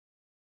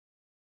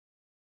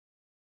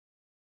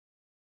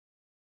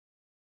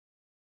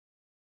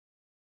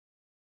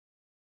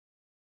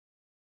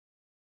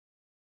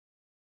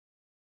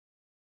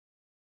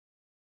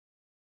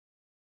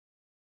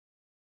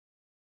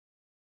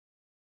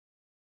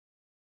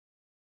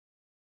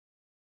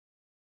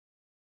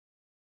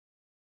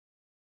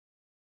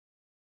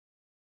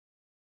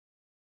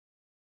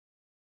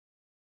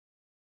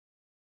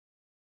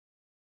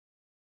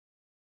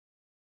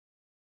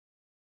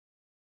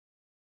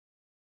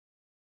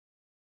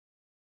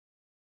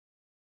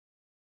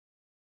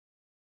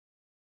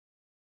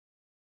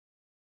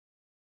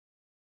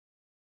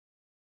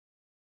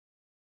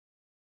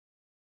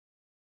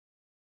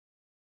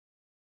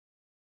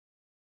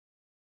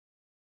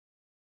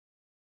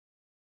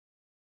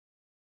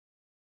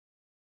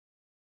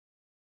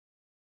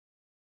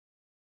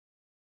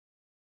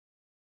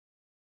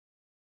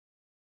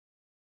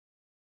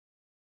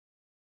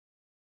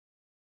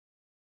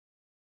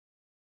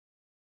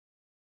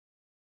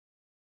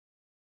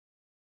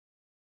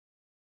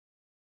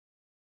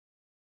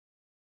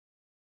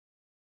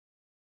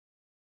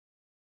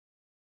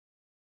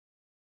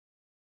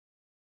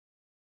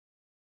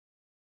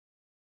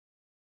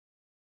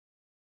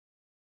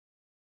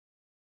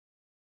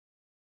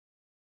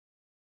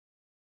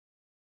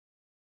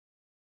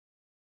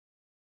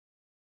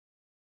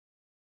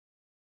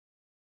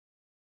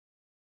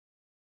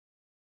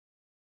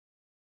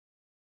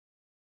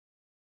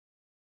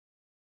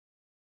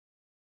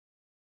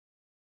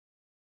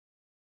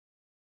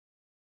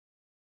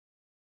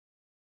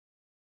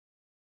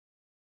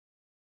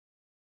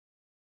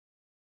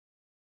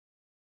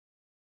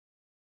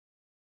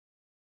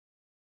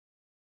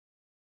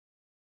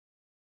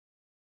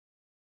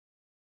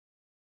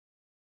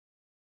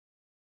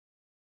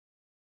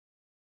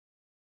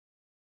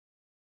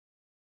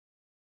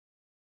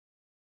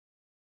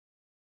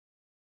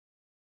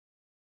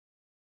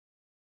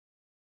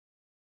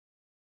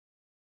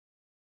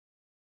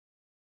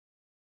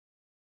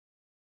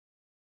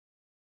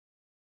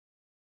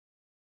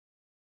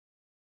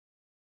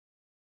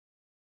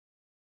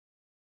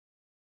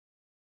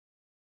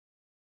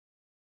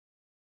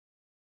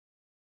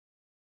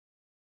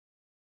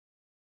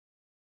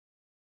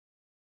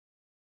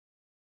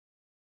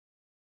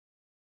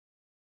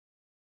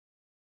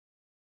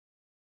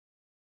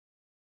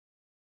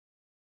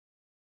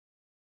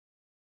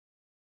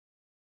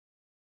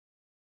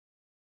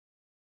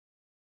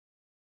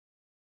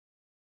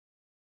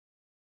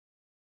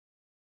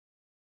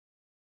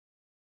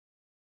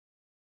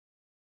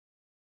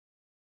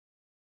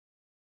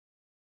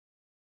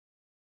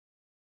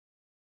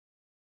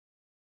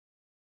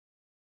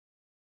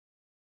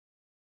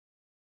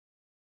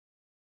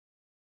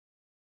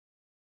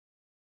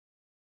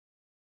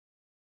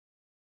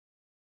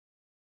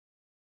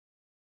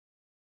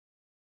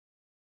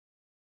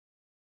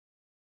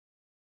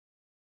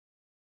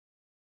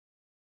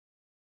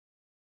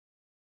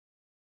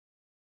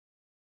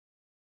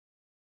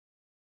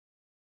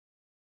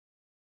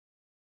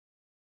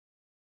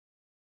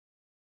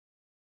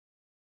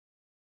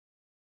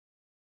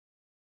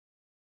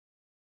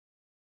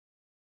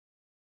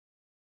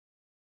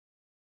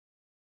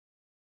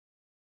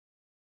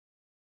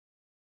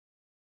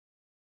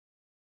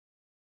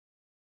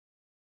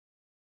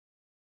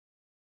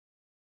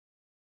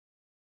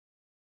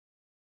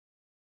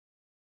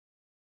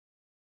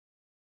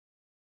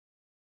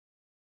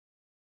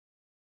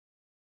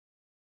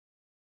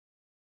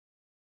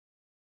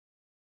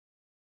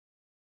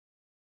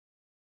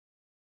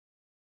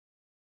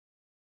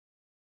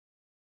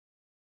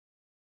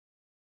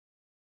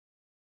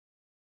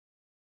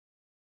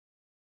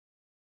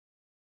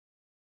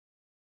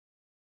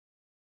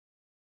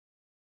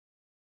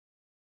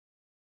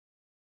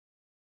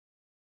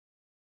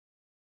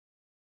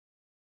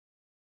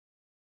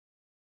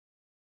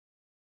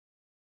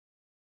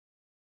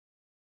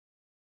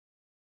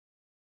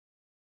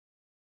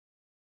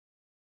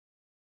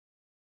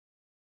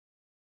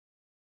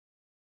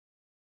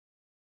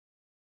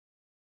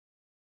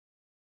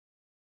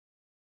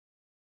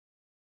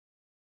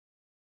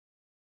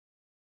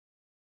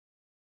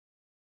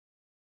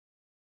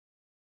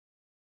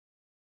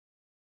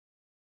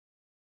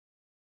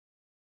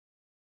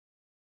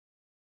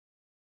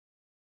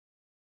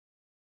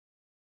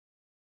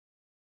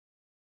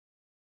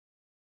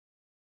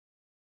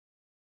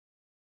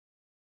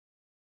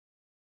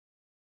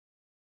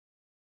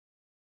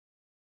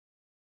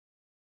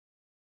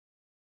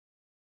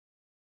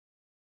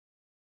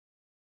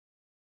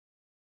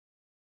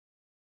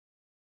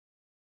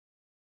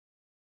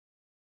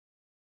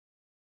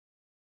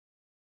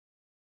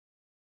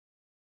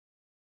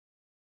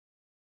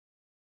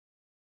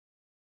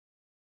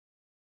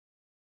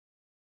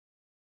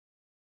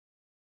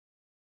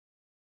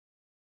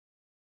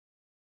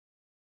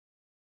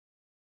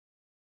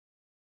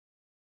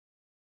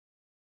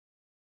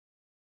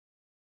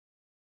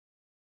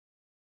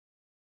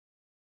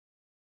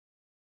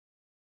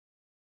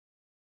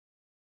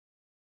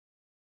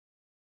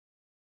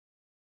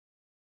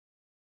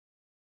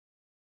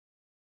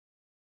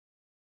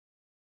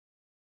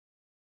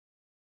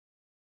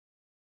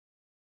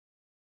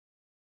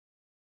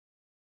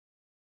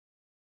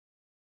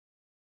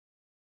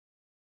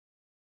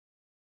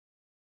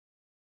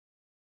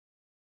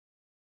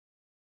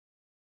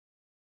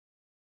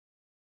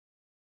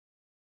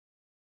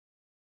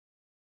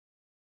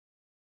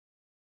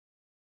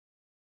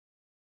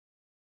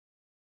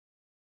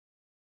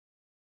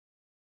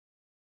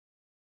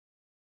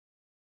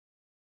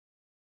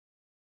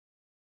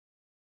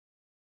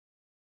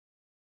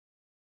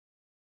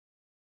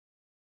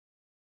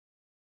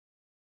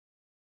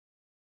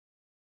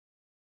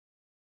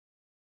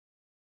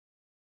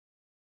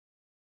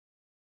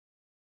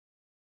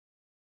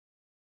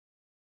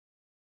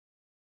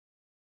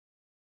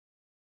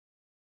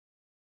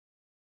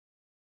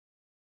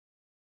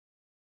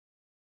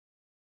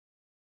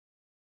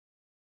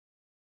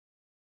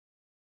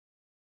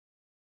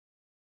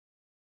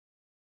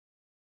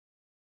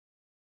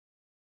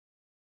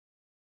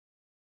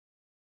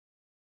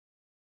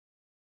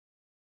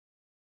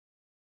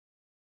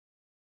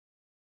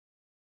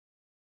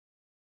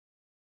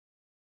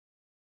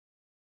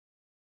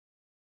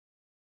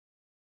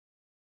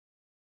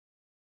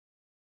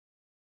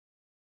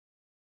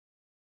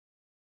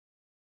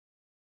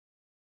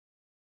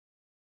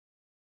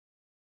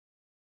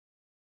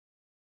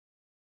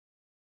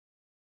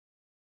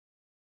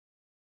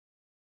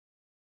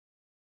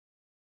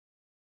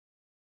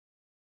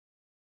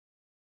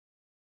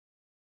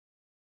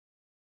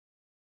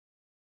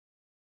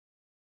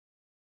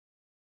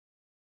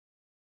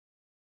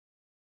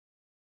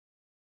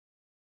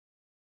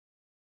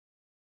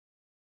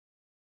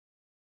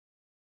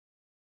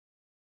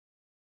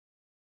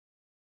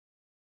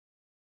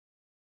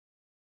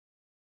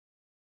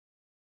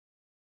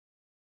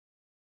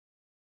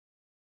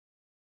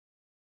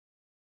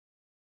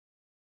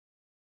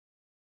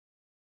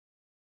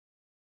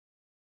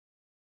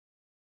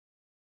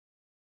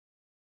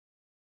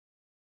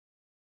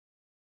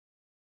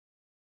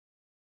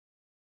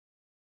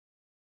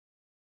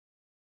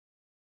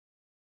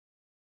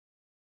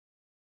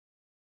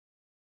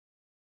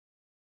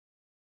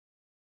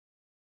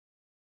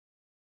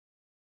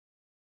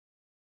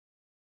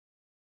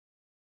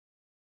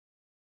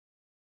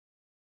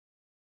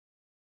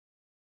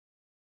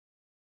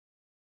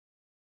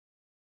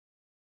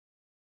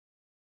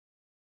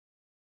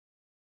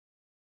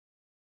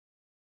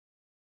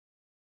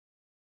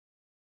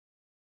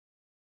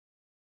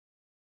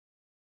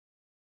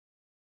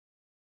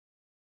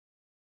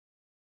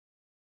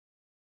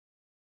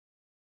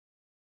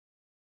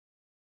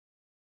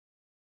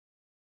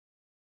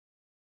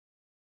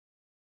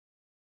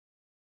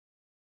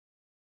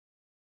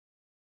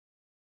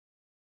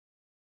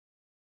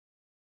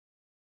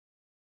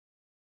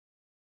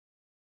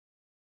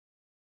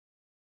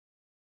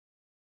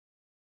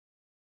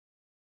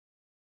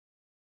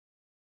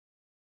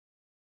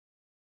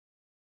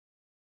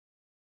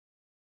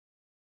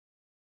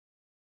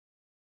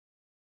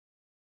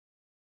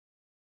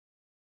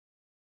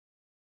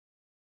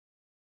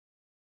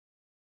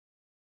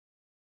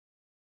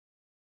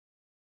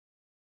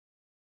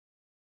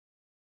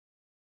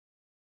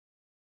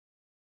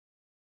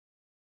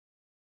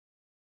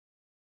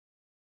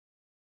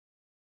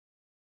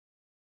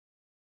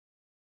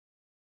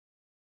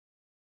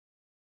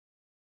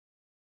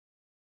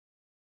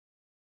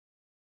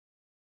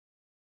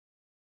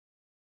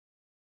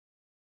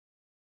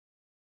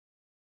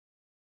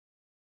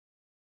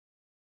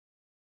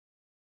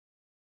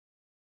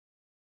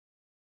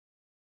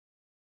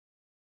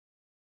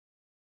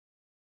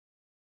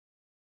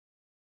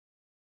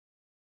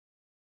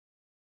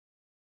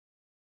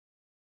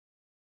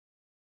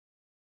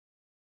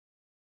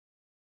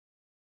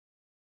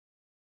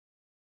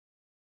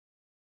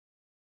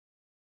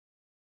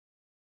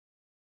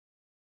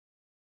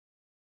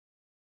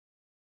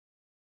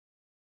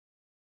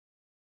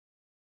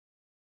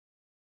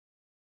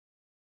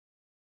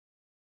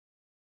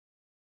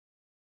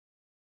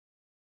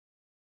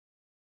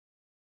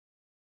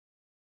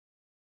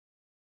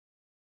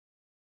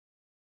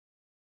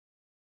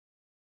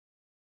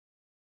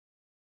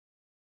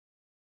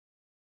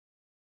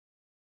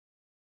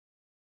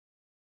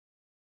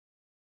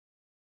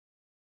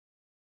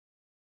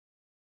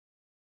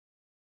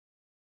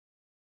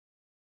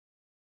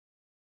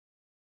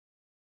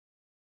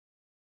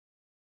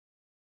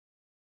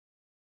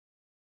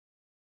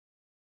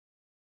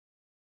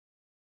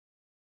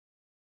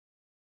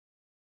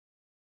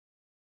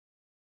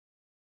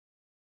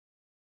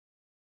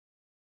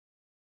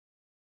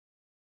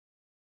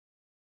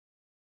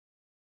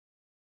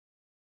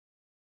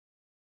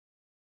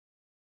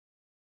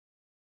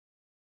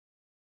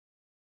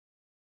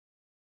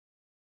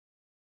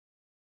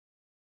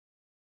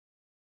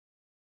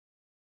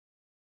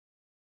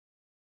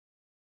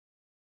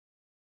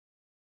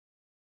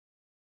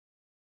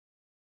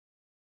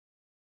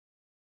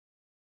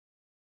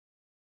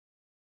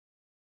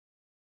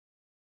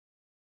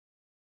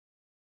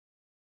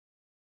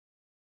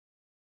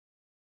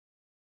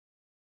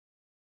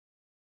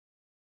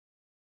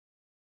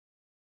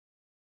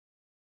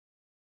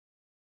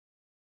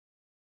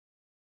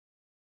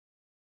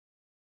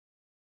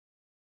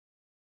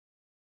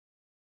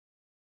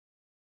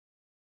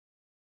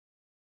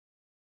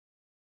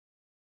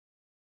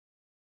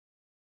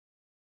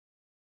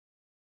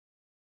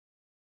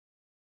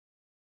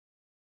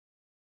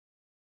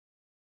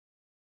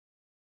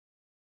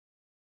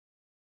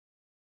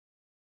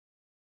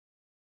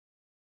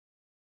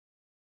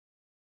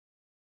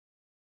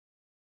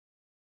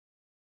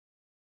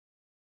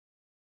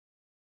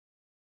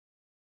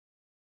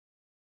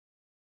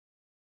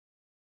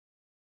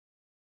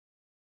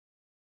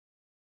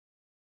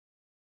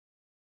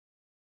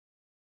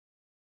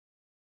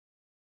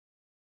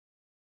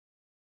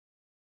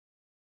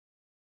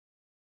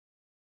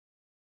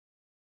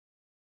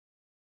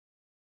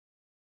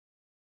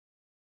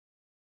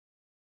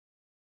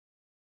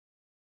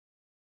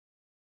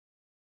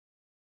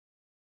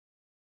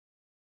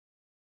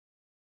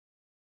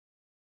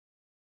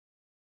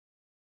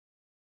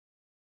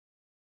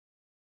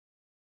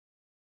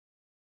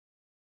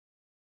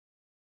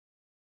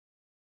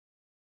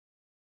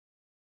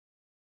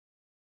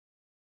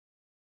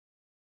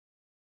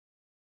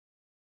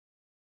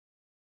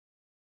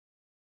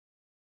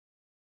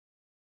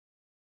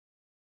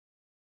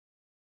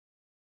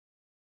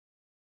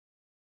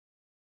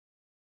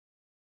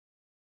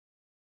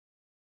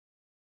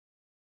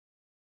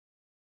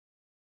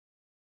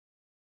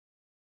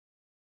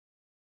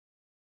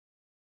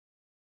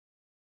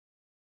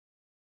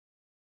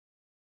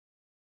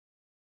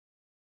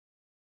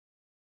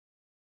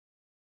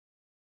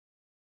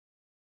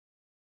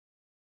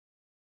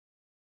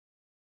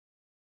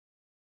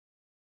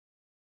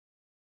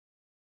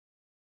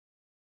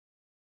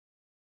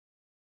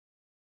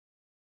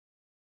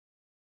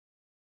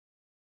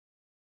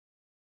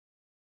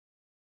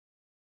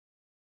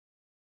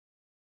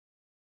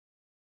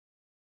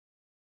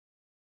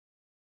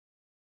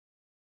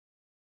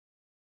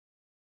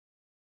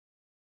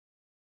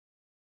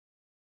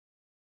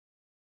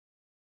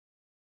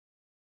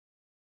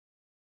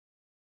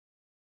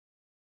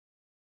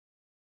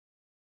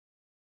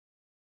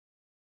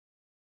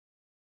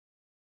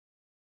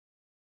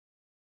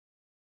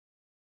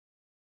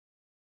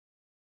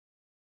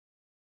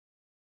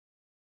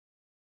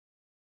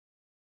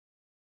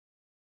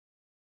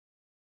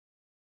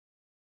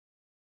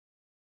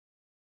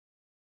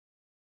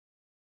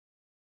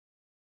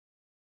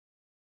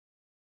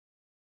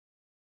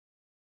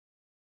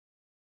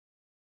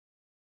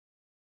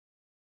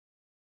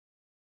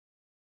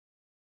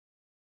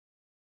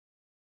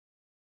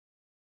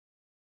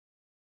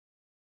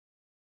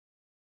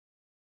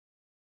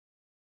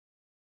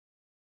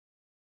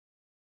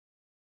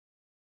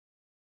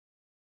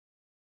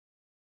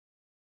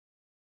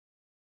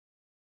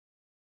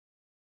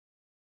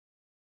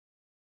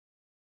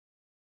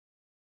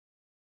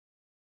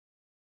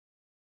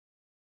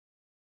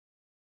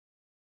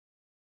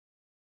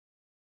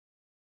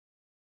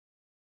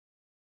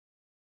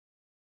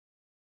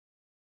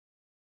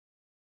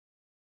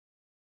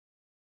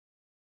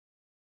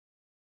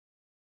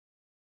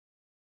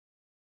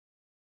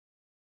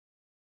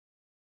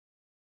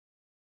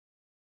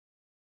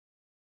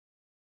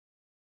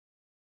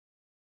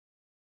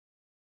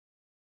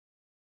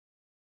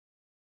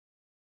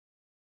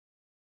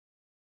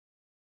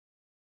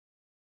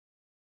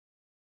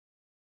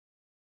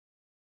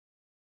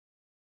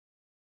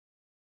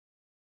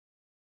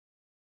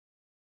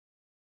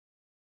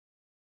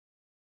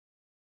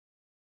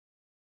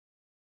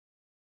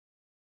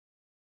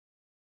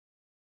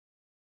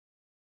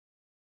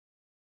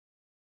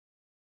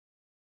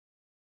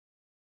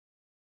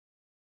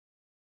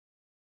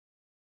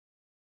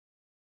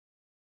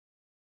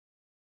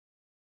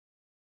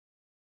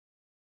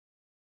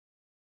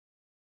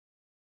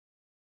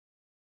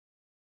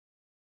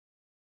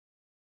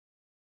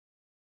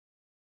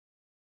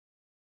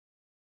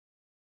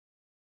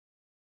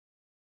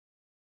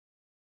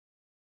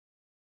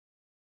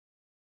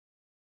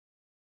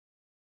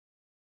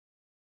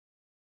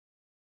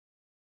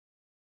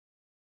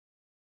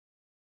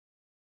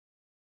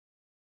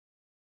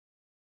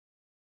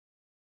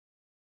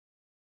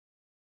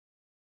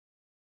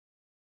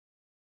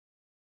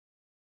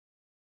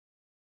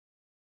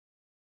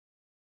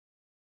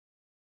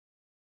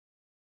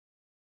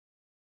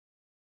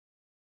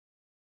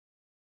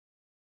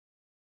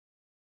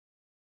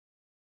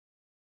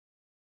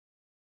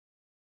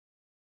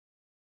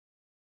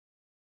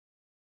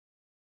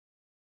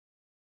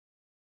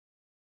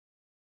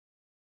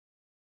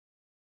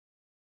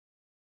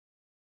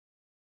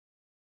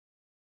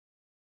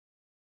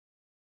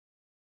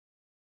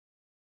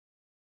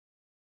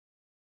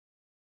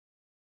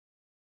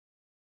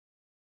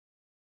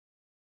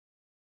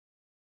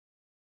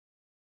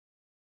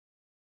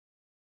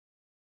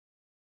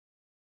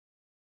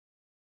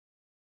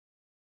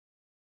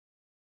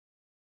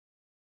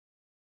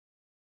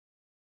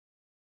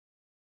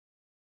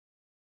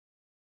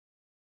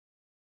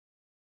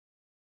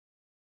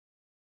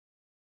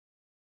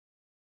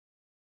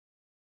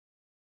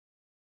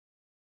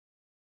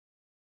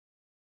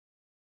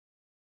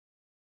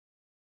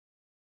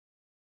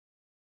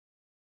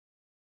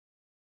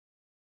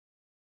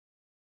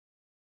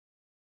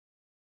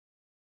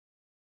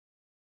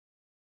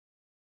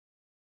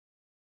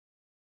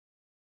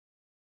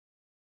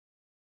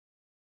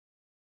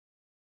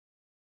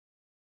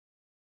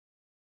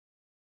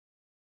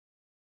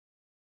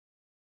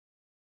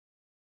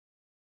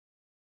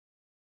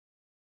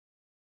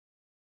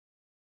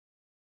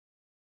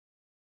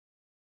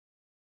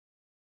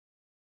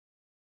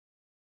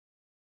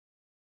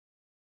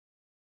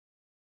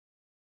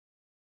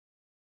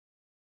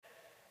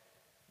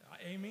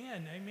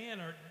Amen.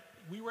 Amen.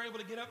 We were able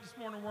to get up this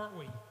morning, weren't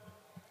we?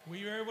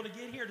 We were able to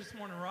get here this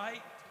morning, right?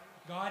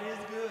 God is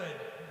good.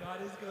 God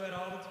is good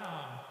all the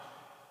time.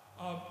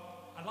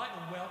 I'd like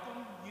to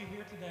welcome you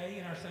here today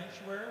in our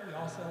sanctuary. We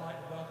also like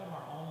to welcome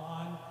our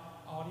online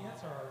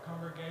audience, our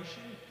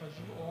congregation, because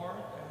you are,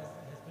 as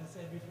has been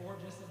said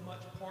before, just as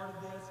much part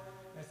of this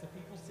as the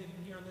people sitting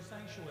here in the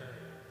sanctuary.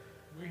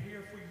 We're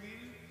here for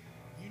you.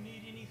 You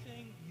need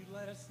anything, you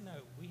let us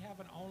know. We have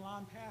an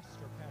online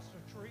pastor,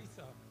 Pastor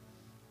Teresa.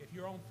 If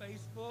you're on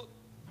Facebook,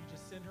 you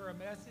just send her a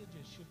message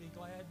and she'll be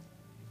glad.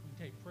 If we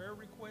take prayer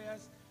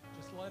requests,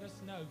 just let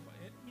us know.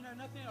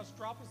 Nothing else,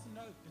 drop us a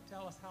note to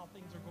tell us how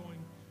things are going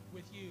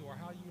with you or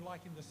how you're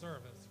liking the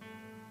service.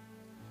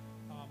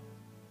 I'd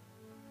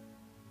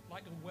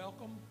like to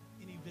welcome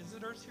any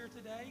visitors here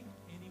today,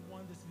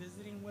 anyone that's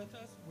visiting with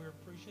us. We're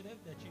appreciative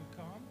that you've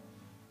come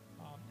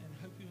and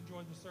hope you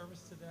enjoyed the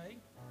service today.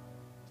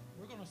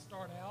 We're going to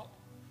start out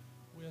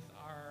with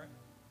our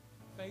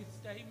faith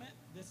statement.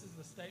 This is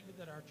the statement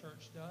that our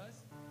church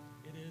does.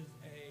 It is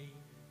a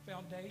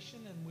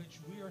foundation in which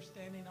we are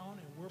standing on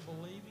and we're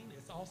believing.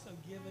 It's also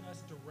giving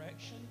us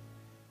direction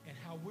and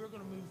how we're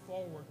going to move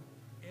forward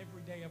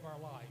every day of our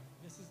life.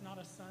 This is not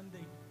a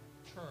Sunday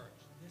church.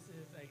 This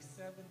is a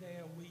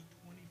 7-day-a-week,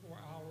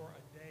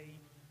 24-hour-a-day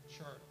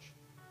church.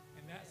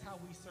 And that's how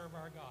we serve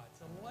our God.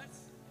 So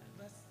let's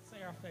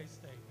say our faith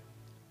statement.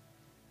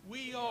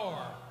 We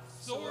are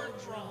sword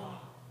drawn,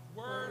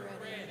 word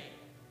ready,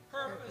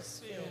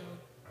 purpose filled.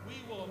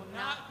 We will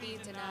not be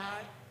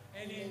denied.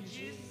 And in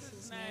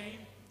Jesus' name,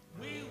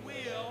 we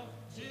will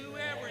do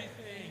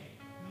everything.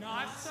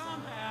 Not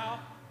somehow,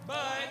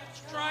 but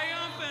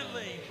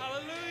triumphantly.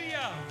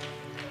 Hallelujah.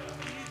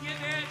 You get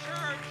that,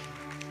 church?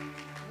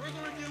 We're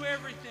going to do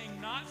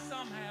everything, not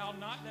somehow,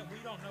 not that we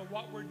don't know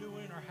what we're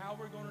doing or how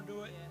we're going to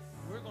do it. Yes.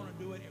 We're going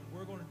to do it, and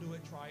we're going to do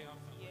it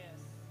triumphantly.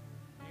 Yes.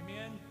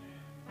 Amen.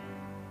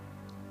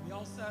 We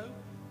also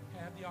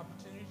have the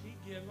opportunity to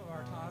give of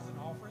our tithes and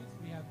offerings.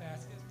 We have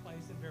baskets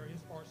placed in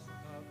various parts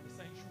of the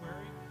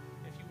sanctuary.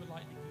 If you would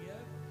like to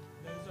give,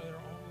 those that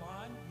are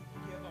online, you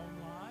can give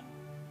online,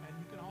 and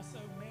you can also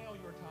mail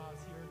your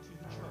tithes here to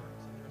the church.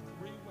 So there are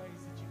 3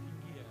 ways that you can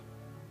give.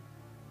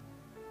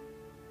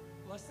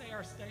 Let's say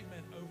our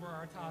statement over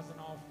our tithes and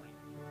offering.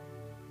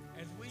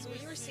 As we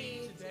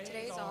receive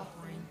today's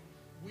offering,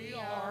 we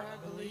are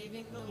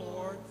believing the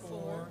Lord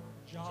for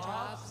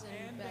jobs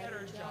and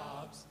better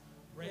jobs,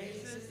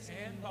 raises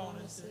and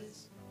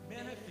bonuses,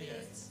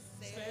 benefits,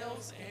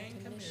 sales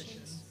and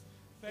commissions,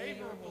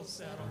 favorable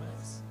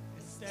settlements,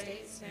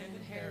 estates and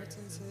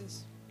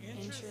inheritances,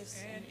 interest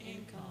and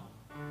income,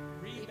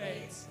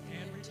 rebates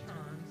and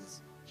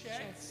returns,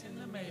 checks in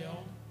the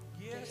mail,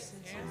 gifts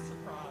and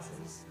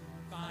surprises,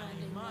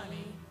 finding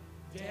money,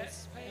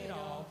 debts paid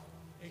off,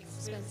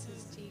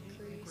 expenses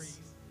decrease,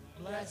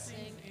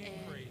 blessings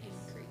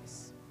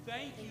increase.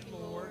 Thank you,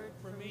 Lord,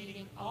 for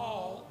meeting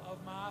all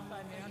of my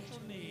financial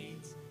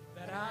needs,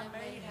 that I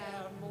may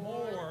have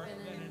more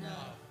than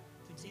enough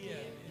to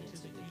give into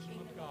the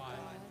kingdom of God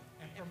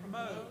and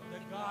promote the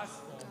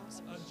gospel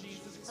of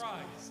Jesus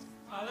Christ.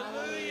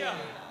 Hallelujah.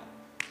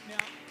 Now,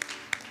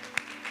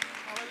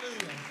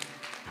 hallelujah.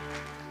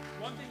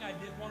 One thing I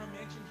did want to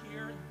mention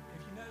here,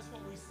 if you notice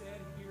what we said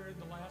here in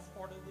the last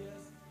part of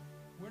this,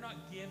 we're not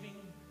giving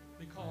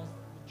because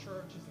the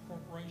church is a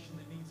corporation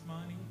that needs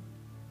money.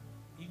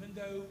 Even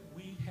though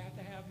we have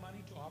to have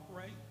money to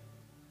operate,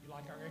 you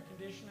like our air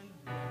conditioning,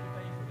 we have to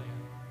pay for that.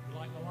 You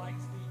like the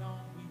lights being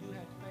on, we do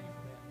have to pay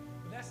for that.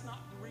 But that's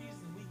not the reason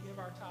we give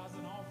our tithes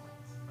and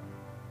offerings.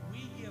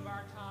 We give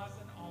our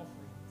tithes and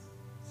offerings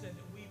so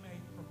that we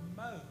may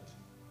promote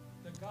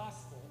the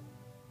gospel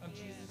of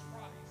Jesus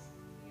Christ.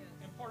 Yes.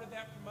 And part of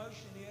that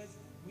promotion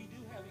is we do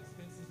have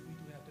expenses we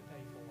do have to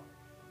pay for.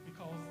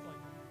 Because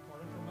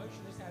part of promotion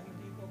is having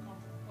people come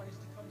from a place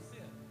to come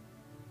sit.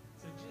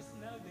 So just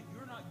know that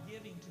you're not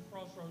giving to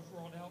Crossroads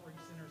World Outreach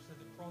Center so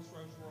that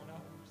Crossroads World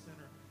Outreach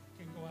Center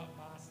can go out and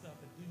buy stuff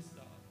and do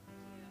stuff.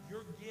 Yes.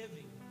 You're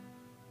giving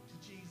to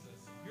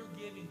Jesus. You're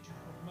giving to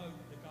promote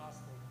the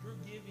gospel. You're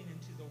giving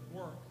into the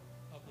work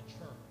of the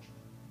church,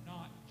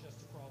 not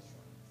just to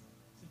Crossroads.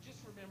 So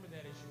just remember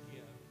that as you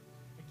give.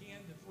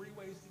 Again, the 3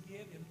 ways to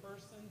give: in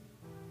person,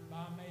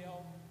 by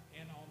mail,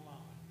 and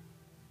online.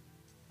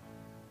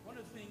 One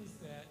of the things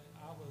that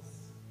I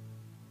was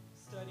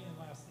studying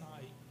last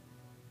night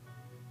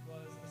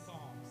was the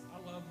Psalms.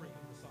 I love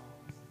reading the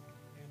Psalms.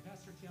 And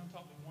Pastor Tim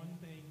taught me one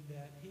thing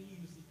that he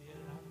usually did,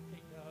 and I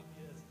picked up,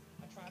 is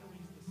I try to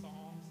read the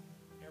Psalms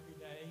every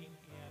day,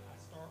 and I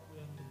start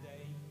with the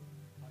day,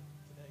 like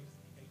today's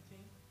the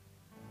 18th.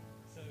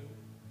 So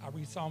I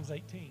read Psalms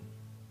 18.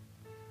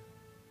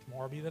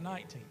 Tomorrow will be the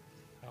 19th.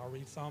 I'll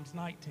read Psalms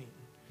 19.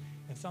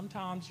 And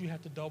sometimes you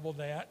have to double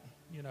that.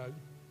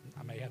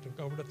 I may have to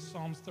go over to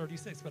Psalms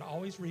 36, but I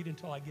always read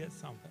until I get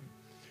something.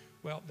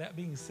 Well, that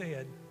being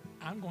said,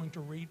 I'm going to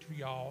read to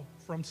y'all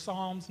from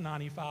Psalms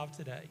 95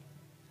 today.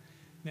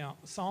 Now,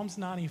 Psalms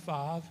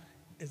 95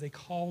 is a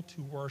call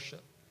to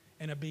worship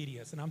and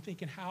obedience. And I'm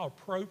thinking how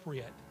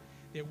appropriate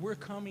that we're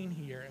coming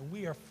here and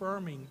we are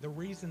affirming the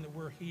reason that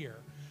we're here.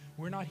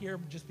 We're not here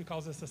just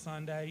because it's a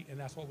Sunday and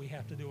that's what we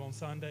have to do on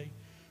Sunday.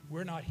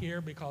 We're not here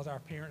because our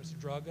parents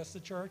drug us to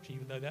church,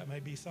 even though that may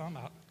be some.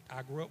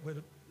 I grew up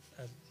with,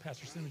 as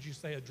Pastor Simmons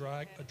used to say, a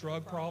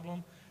drug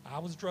problem. I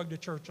was drugged to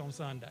church on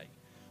Sunday,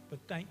 but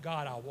thank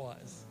God I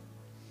was.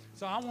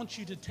 So I want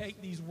you to take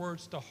these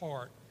words to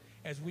heart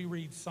as we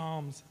read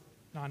Psalms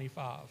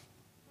 95.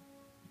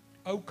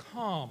 Oh,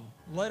 come,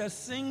 let us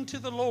sing to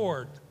the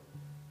Lord.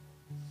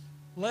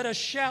 Let us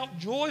shout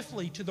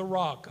joyfully to the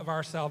rock of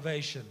our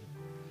salvation.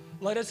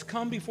 Let us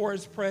come before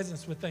his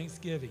presence with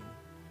thanksgiving.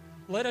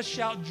 Let us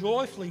shout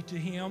joyfully to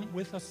him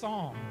with a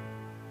song.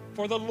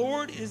 For the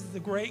Lord is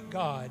the great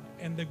God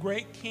and the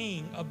great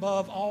King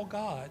above all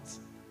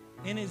gods.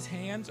 In his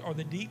hands are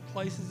the deep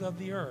places of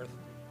the earth.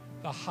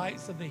 The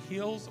heights of the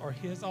hills are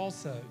his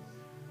also.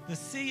 The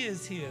sea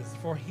is his,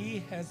 for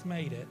he has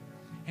made it,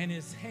 and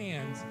his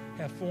hands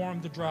have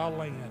formed the dry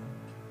land.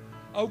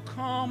 Oh,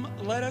 come,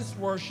 let us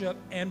worship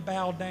and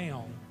bow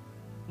down.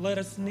 Let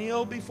us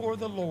kneel before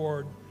the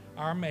Lord,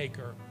 our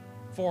Maker.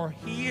 For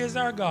he is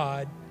our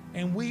God,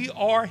 and we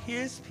are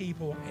his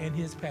people and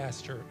his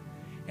pasture,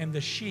 and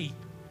the sheep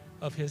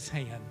of his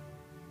hand.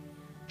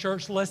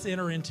 Church, let's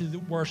enter into the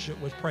worship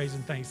with praise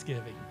and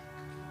thanksgiving.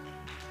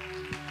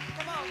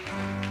 Come on.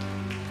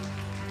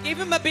 Give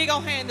him a big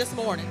old hand this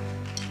morning.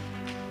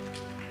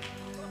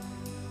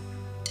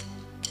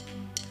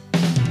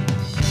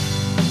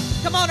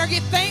 Come on, are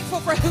you thankful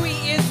for who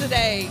he is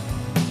today?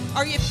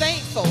 Are you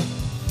thankful?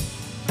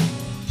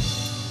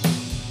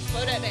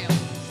 Slow that down.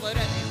 Slow that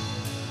down.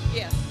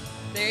 Yeah,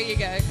 there you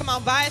go. Come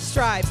on, by his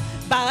stripes.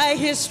 By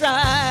his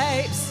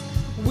stripes,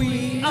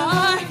 we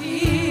are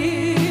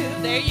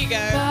healed. There you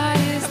go. By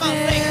his Come on,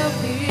 sing.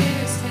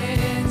 nail-pierced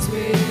hands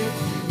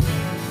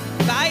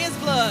with By his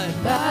blood.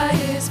 by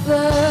his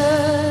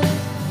blood,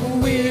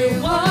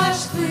 we're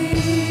washed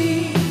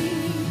clean.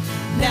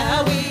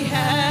 Now we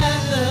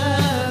have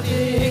the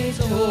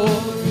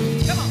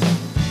victory. Come on.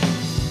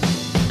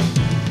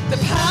 The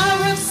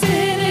power of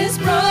sin is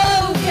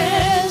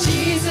broken.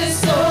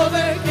 Jesus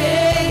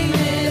overcame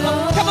it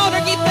all. Come on, are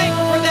you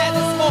thankful for that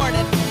this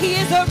morning? He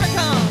is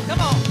overcome.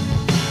 Come on.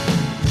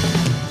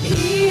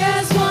 He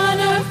has won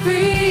our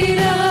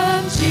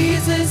freedom.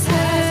 Jesus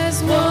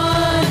has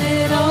won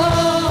it all.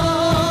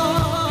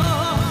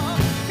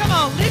 Come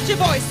on, lift your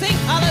voice. Sing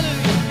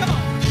hallelujah. Come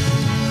on.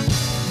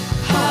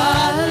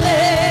 Hallelujah.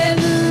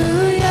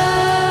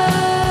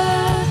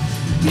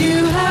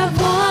 You have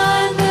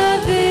won the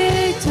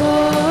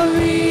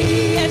victory.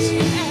 Yes,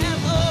 you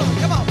have. Oh,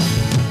 come on.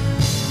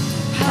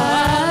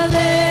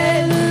 Hallelujah.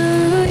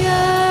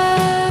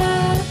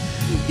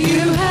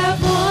 You have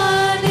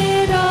won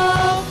it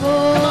all Come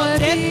on, for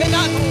death me.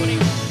 cannot hold him.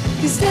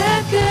 'Cause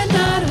death could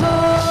not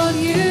hold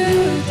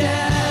you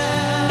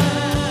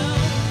down.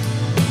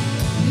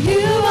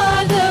 You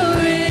are the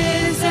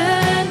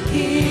risen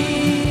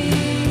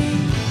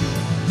King.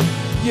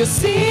 You're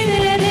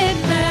seated in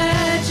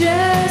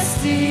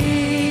majesty.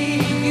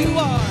 You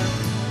are.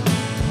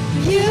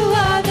 You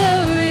are the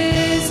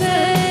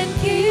risen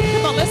King.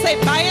 Come on, let's say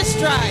by his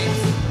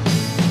stripes.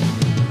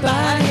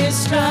 By his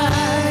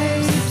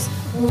stripes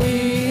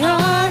we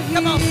are healed.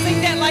 Come on,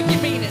 sing that like you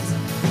mean it.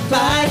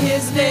 By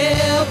his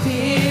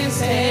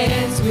nail-pierced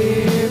hands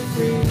we're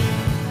free.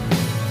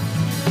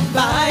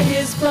 By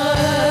his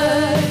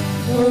blood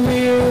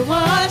we're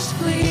washed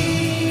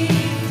clean.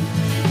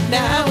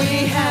 Now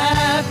we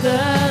have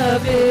the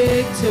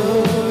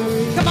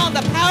victory. Come on,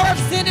 the power of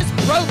sin is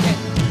broken.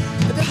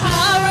 The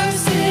power of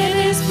sin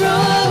is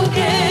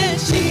broken.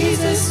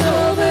 Jesus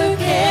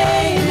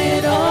overcame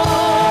it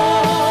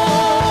all.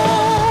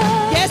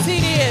 Yes, he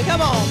did.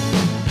 Come on.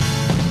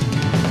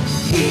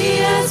 He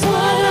has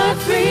won our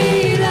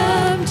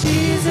freedom.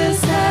 Jesus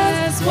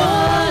has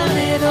won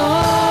it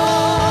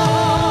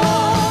all.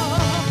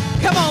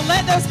 Come on,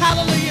 let those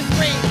hallelujahs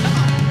ring. Come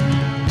on.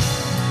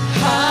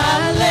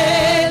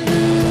 Hallelujah.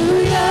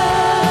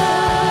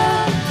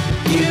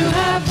 You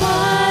have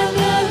won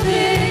the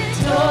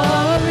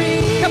victory.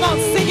 Come on,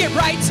 sing it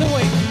right to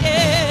him.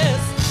 Yes.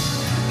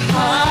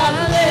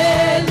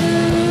 Hallelujah.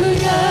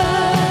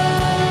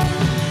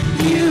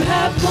 You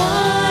have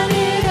won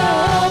it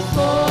all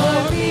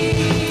for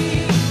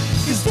me.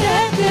 'Cause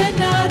death could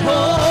not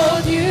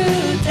hold you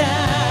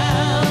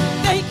down.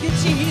 Thank you,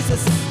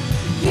 Jesus.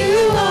 You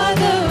are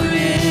the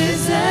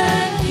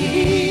risen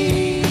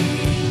King.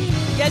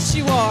 Yes,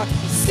 you are.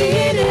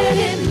 Seated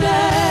in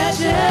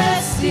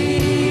majesty.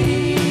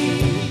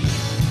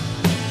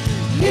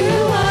 You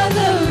are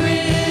the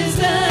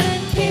risen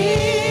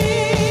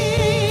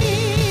King.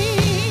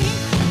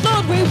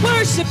 Lord, we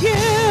worship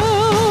you.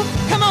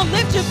 Come on,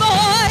 lift your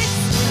voice.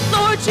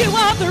 Lord, you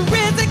are the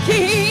risen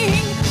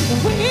King.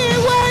 We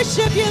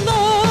worship you,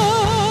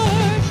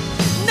 Lord.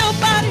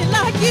 Nobody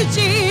like you,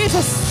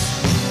 Jesus.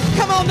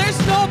 Come on, there's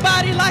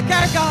nobody like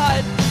our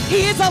God.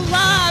 He is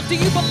alive. Do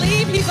you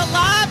believe he's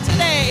alive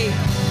today?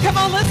 Come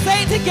on, let's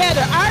say it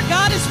together. Our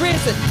God is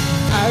risen.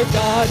 Our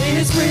God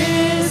is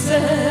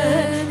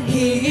risen.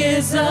 He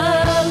is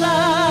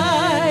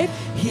alive.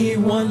 He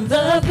won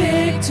the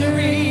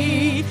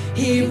victory.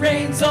 He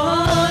reigns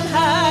on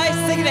high.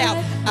 Sing it out.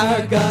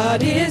 Our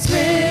God is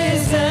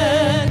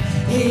risen.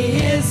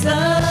 He is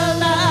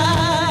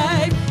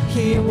alive.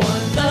 He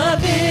won the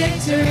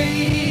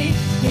victory.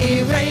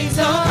 He reigns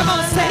on. Come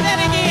on, say that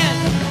again.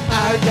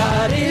 Our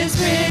God is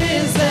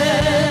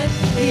risen.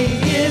 He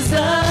is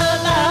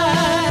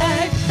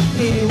alive.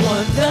 He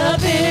won the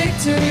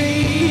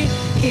victory.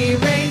 He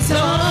reigns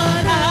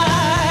on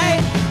high.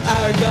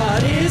 Our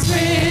God is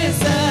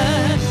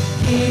risen.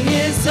 He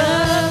is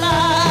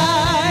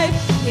alive.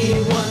 He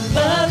won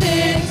the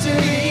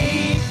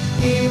victory.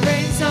 He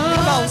reigns on.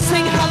 Come on,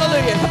 sing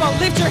hallelujah. Come on,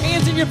 lift your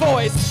hands in your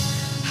voice.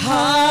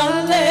 Hallelujah.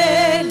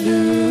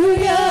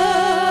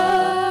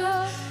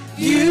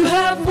 You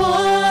have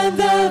won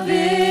the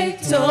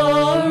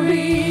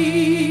victory.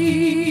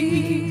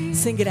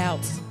 Sing it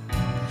out.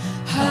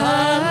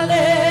 Hallelujah.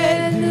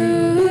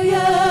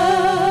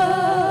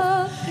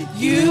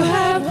 You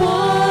have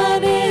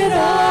won it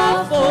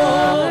all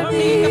for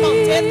me. Come on,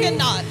 death could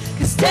not.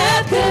 Because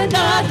death could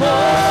not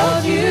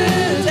hold you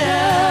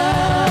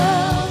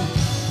down.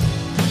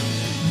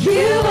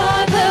 You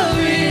are the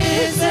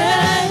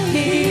risen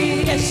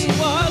King. Yes, you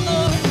are,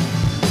 Lord.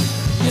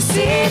 You're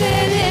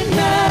seated in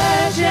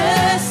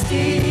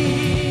majesty.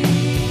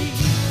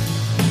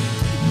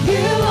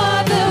 You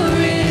are the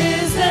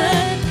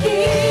risen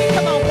King.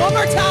 Come on, one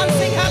more time,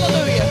 sing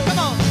hallelujah. Come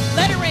on,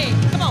 let it ring.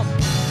 Come on.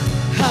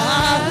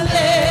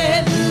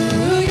 Hallelujah,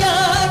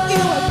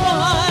 you have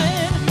won.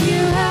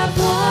 You have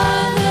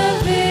won the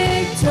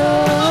victory.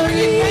 Come on, are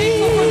you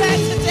thankful for that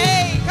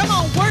today? Come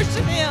on,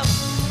 worship Him.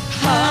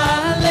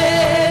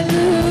 Hallelujah.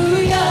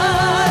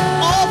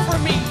 All for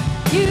me.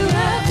 You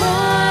have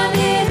won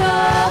it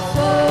all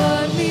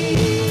for me.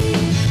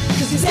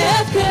 'Cause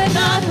death could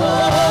not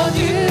hold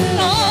you.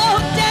 Oh,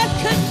 death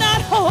could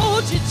not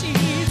hold you,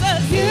 Jesus.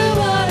 You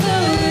are the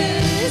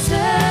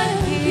risen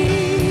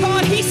King. Come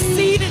on, He's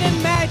seated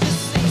in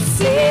majesty.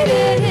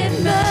 Seated in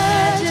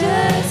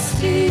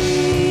majesty.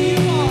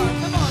 You are.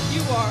 Come on,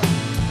 you are.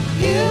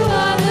 You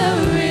are the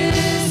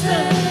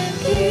risen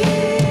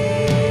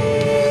King.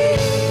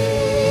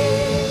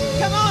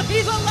 Come on,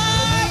 He's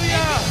alive.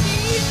 Hallelujah.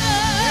 Jesus.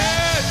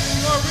 Yes,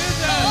 you are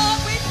risen. Oh,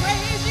 we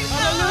praise you, God.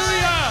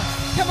 Hallelujah.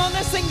 Come on,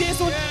 let's sing this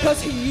one. Yes.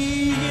 Because He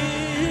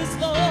is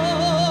Lord.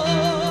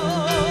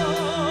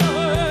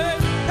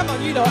 Come on,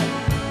 you know it.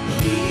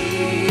 He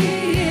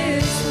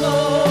is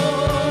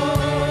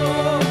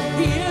Lord.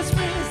 He is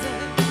risen.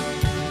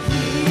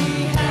 He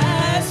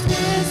has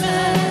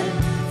risen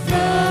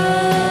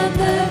from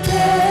the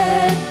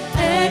dead.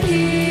 And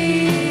He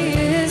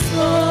is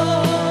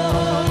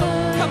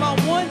Lord. Come on,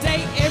 one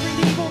day every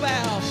knee will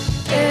bow.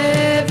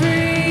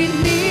 Every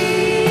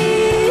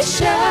knee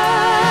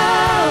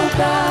shall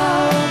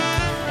bow.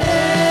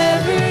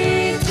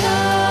 Every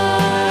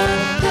tongue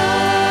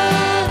confess.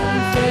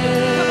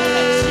 Come on,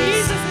 that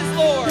Jesus is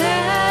Lord.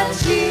 That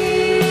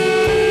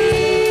Jesus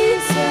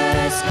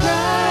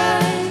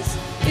Christ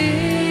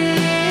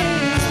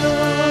is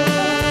Lord.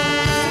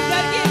 Sing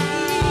that again.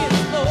 He is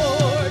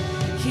Lord.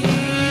 He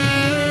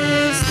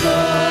is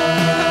Lord.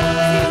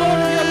 Is He Lord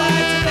of your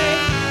life today?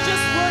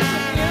 Just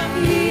worship Him.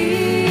 He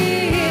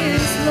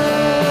is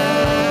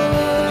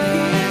Lord.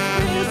 He is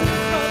risen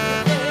from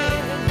the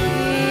dead. He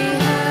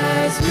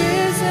has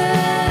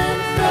risen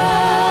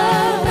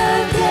from the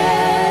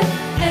dead,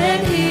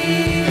 and He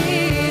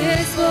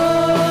is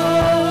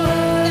Lord.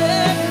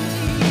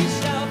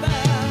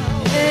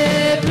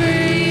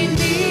 Every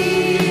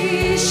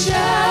knee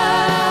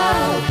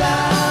shall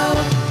bow.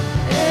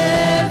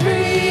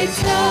 Every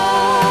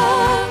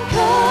tongue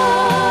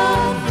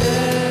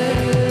confess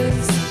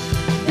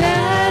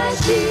that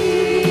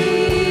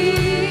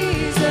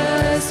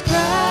Jesus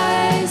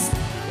Christ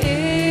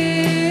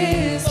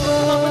is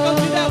Lord. We're going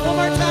to do that one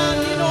more time.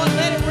 You know it.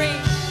 Let it ring.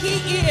 He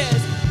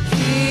is.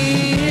 He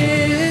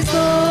is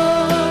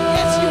Lord.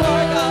 Yes, you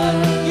are, God.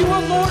 You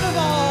are Lord of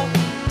all.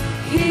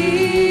 He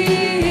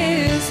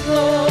is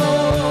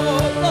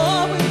Lord.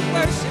 Lord, we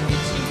worship you,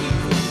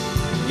 Jesus.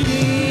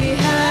 He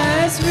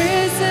has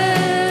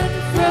risen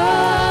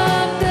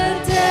from the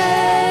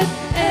dead,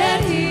 and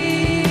He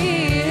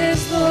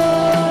is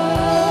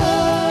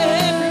Lord.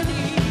 Every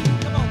knee,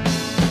 come on.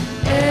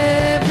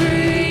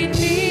 Every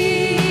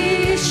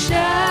knee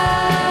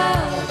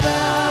shall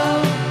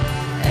bow.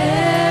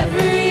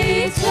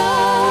 Every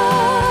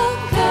tongue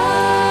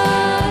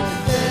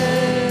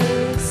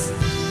confess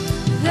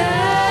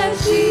that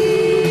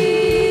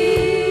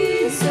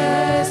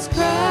Jesus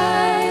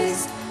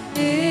Christ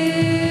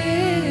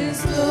is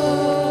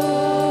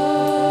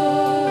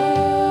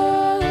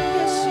Lord.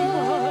 Yes, you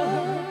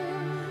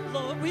are.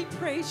 Lord, we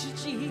praise you,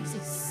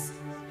 Jesus.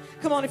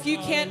 Come on, if you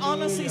can't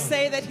honestly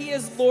say that He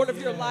is Lord of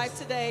your life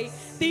today,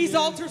 these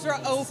altars are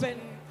open.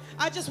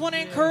 I just want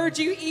to encourage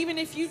you, even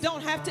if you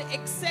don't have to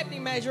accept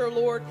Him as your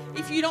Lord,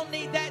 if you don't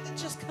need that,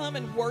 just come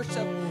and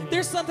worship.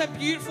 There's something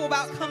beautiful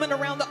about coming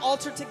around the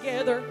altar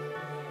together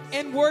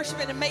and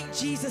worshiping and make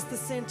Jesus the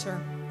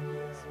center.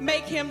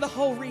 Make Him the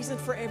whole reason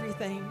for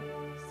everything.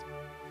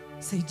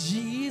 Say,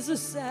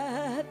 Jesus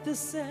at the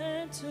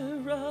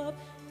center of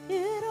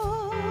it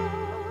all.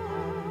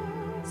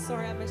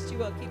 Sorry, I messed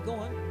you up. Keep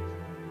going.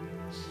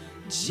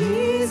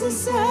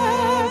 Jesus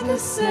at the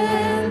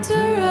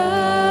center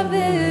of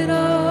it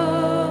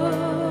all.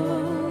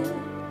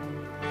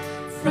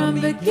 From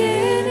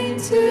beginning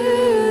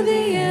to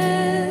the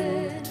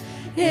end,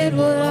 it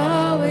will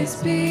always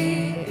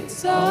be,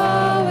 it's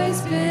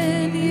always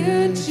been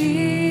you,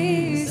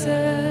 Jesus.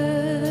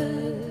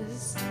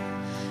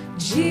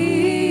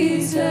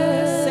 Jesus.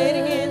 Say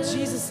it again.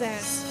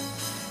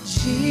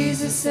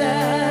 Jesus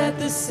at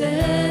the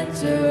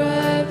center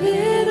of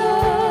it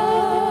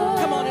all.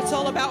 Come on, it's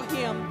all about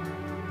him.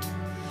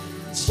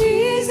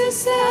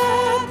 Jesus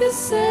at the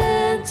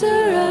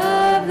center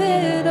of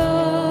it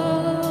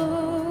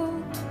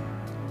all.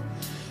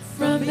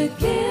 From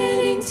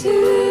beginning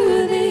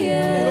to the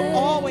end, It'll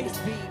always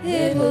be.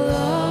 it will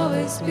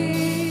always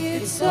be,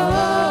 it's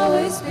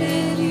always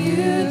been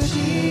you,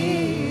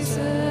 Jesus.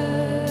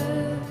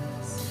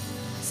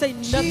 Say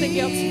nothing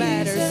else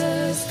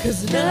matters.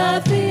 Because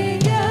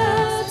nothing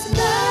else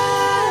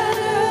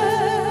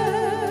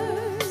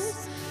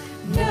matters.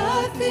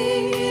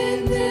 Nothing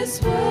in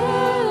this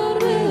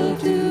world will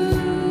do.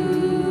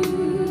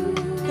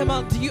 Come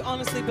on, do you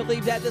honestly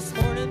believe that this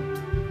morning?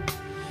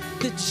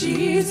 That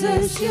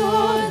Jesus,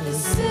 you're the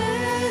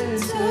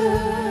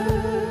center.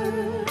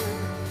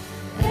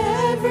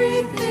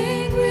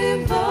 Everything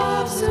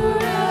revolves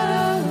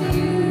around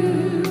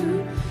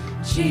you,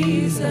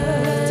 Jesus.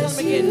 Tell them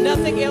again,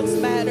 nothing else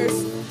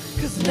matters.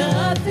 Because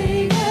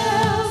nothing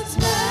else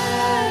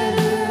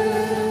matters.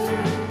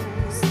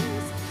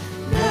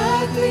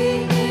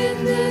 Nothing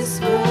in this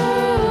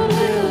world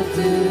will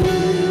do.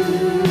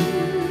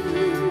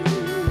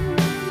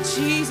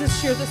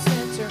 Jesus, you're the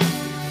center.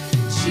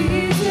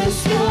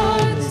 Jesus,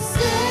 you're the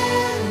center.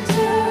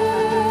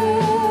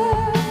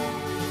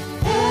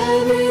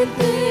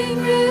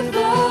 Everything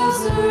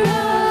revolves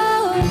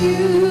around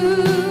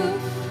you,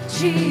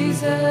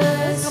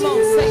 Jesus. Come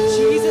on, say,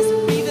 Jesus,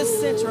 be the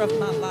center of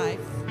my life.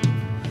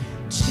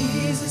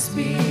 Jesus,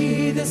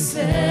 be the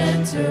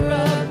center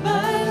of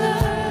my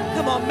life.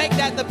 Come on, make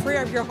that the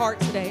prayer of your heart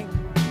today.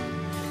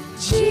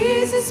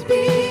 Jesus,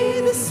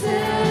 be the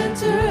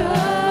center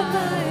of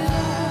my life.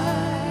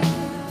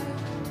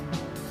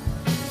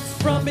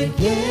 From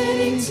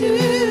beginning to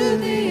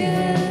the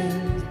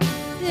end,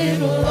 it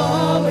will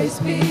always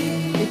be,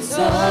 it's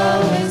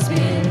always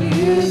been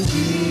you,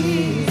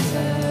 Jesus.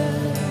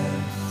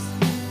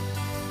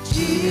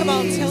 Come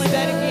on, tell him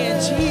that again.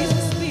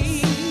 Jesus,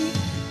 be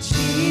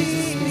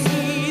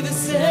the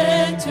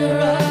center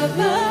of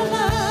my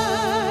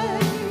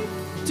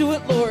life. Do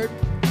it, Lord.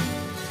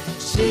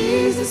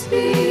 Jesus,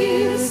 be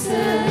the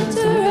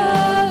center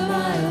of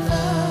my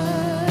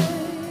life.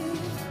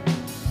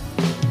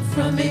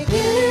 From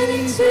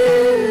beginning to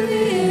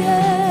the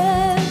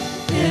end,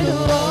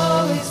 it'll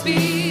always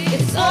be,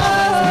 it's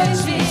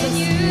always been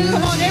you.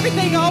 Come on,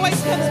 everything always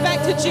comes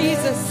back to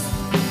Jesus.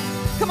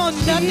 Come on,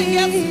 nothing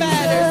else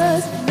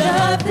matters.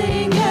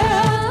 Nothing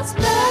else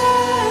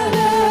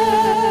matters.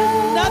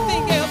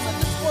 Nothing else in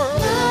this world.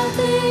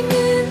 Nothing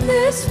in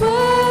this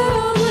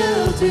world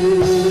will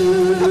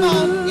do. Come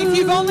on, if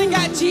you've only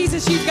got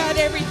Jesus, you've got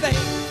everything.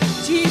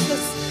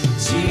 Jesus,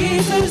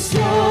 Jesus,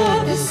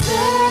 you're the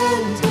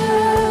center.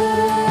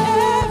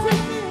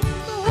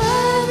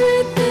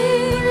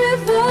 Everything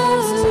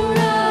revolves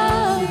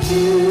around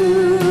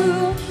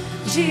you.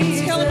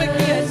 Jesus. Tell him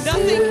again,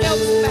 nothing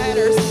else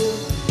matters.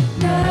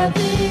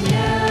 Nothing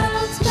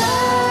else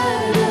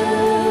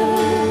matters.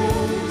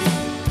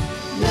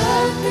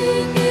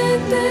 Nothing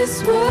in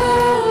this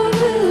world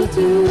will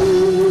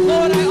do.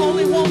 Lord, I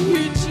only want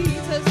you,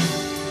 Jesus.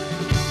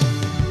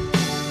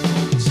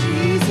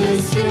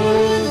 Jesus,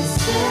 you're the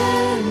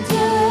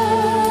center.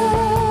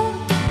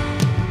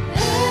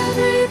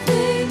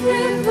 Everything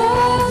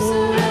revolves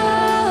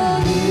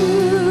around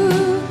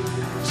you.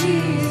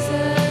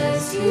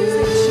 Jesus,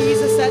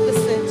 Jesus at the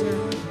center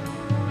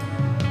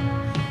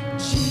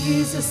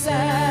Jesus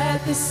at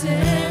the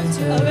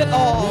center of it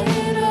all.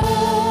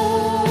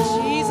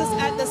 all. Jesus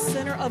at the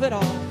center of it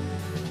all.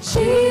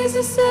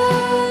 Jesus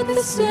at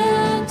the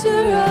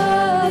center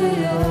of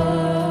it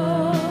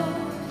all.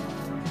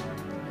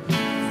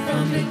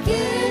 From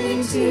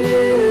beginning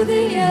to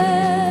the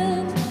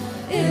end,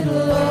 it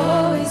will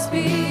always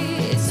be,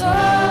 it's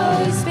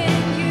always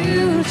been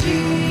you,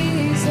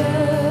 Jesus.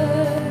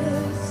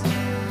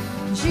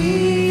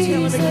 Jesus.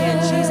 Tell him again,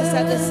 Jesus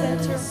at the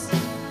center.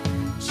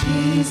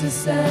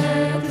 Jesus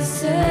at the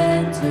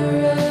center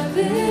of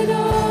it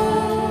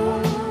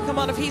all. Come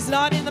on, if he's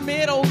not in the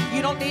middle,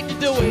 you don't need to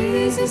do it.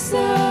 Jesus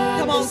at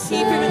Come on,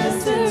 keep him in the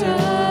center.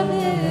 of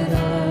it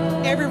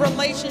all. Every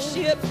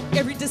relationship,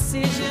 every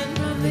decision,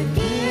 From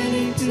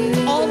beginning to it's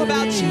all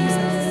about the Jesus.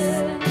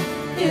 end,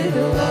 it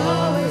will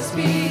always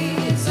be,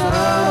 it's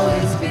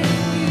always been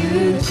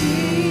you,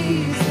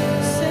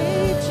 Jesus.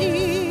 Say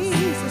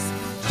Jesus.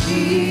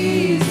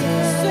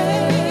 Jesus.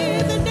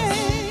 Say the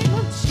name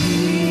of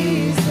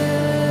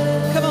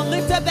Jesus. Come on,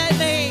 lift up that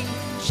name.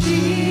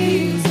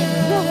 Jesus.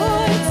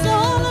 Oh, it's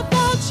all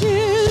about you.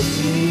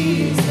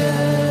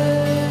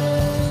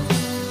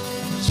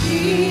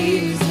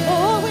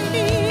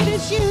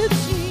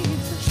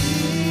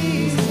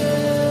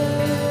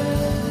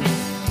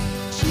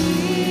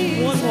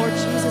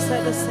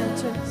 at the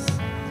center.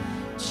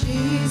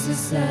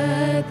 Jesus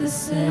at the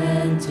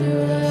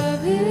center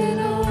of it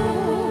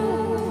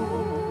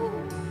all.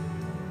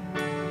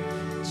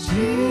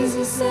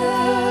 Jesus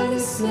at the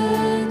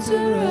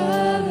center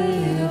of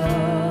it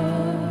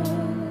all.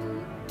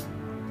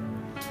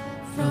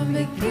 From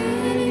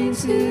beginning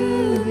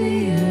to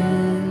the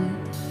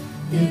end,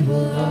 it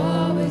will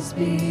always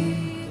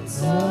be,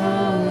 it's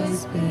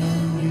always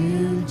been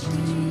you,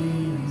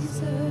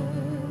 Jesus.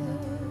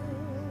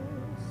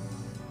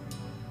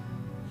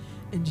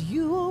 And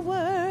you are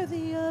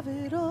worthy of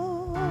it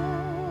all.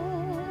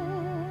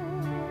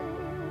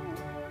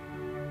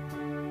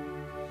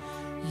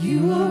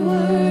 You are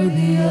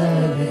worthy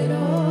of it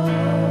all.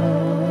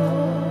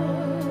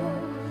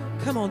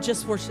 Come on,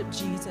 just worship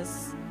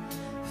Jesus.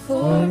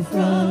 For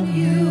from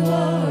you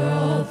are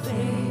all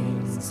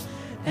things,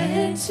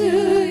 and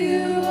to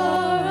you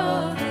are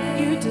all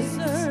things.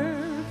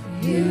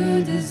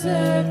 You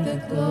deserve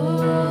the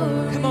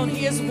glory. Come on,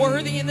 he is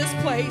worthy in this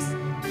place.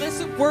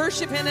 Let's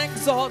worship and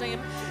exalt him.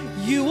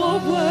 You are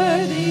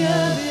worthy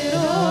of it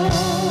all.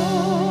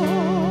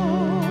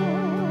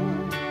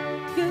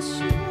 Yes,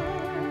 you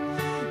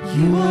are.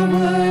 You are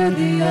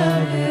worthy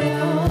of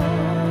it all.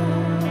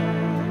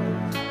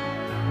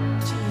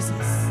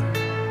 Jesus.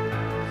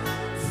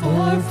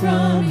 For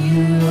from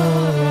you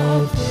are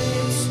all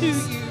things, To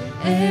you.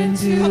 and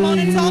to Come on,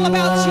 it's all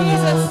about you are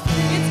Jesus. all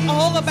things. It's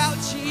all about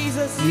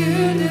Jesus.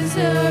 You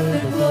deserve the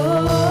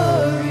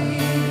glory.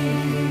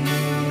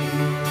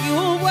 You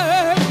are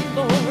worthy,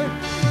 Lord.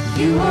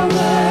 You are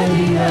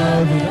worthy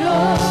of it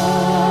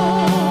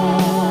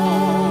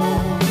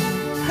all.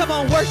 Come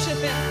on, worship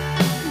him.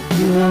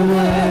 You are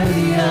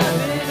worthy of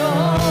it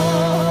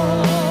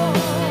all.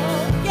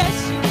 Yes,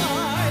 you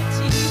are,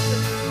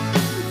 Jesus.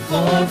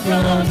 For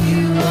from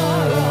you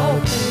are all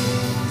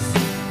things,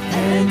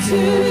 and to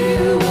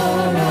you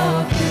are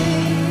all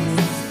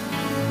things.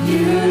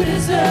 You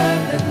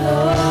deserve the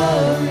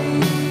glory.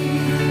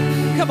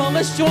 Come on,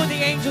 let's join the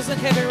angels in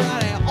heaven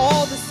right now.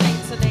 All the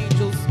saints and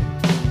angels.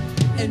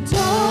 And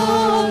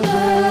all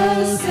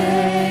the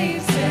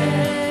saints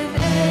and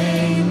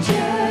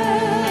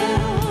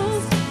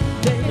angels,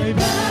 they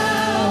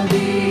bow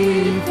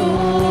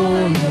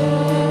before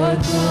your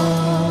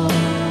throne.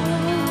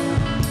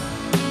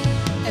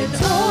 And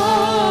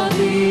all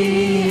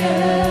the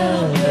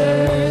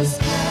elders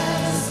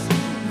cast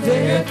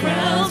their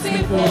crowns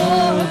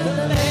before the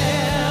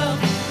Lamb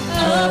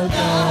of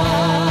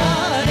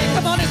God. And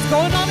come on, it's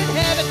going on in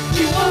heaven.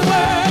 You are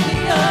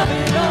worthy of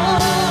it all.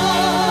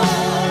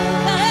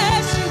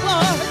 Yes, you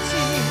are,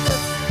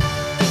 Jesus.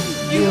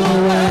 You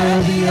are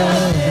worthy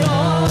of it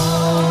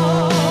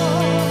all.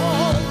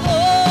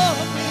 Oh,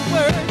 we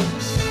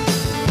worship.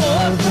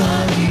 For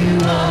from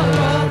you are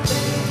all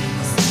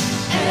things,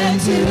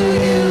 and to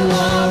you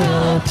are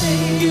all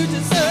things. You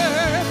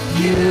deserve.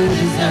 You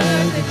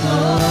deserve the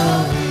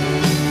glory.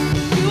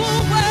 You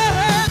are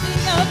worthy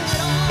of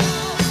it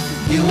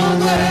all. You are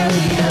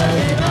worthy of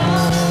it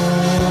all.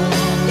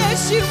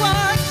 Yes, you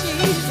are,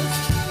 Jesus.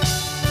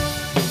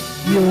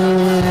 You are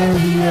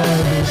worthy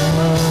of it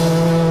all.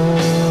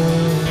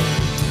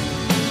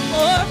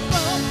 For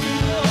from you,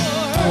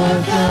 Lord. For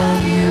from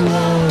you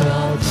are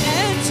all things,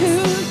 And to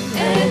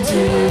and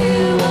to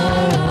you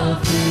are all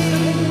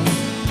things.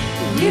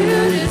 You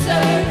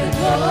deserve the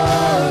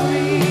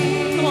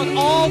glory. Come on,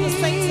 all the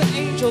saints and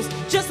angels.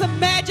 Just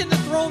imagine the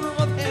throne room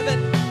of heaven.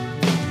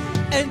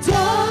 And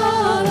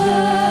all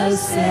the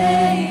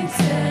saints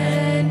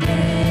and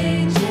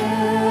angels,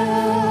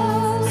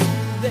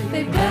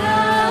 they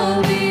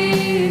bow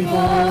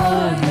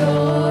before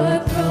your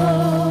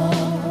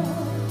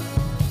throne.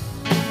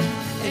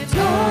 And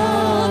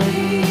all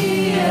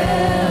the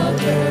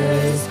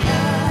elders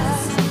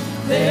cast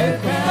their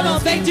crowns. Come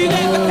on, they do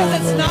that because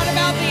it's not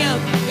about them.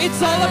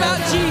 It's all about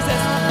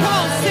Jesus. Come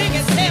on, sing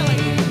it, tell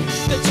him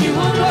that you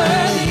are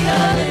worthy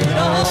of it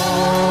all.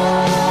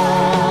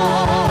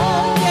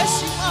 Yes,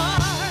 you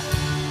are.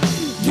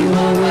 You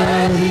are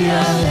worthy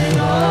of it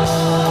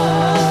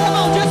all. Come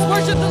on, just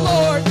worship the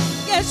Lord.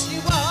 Yes,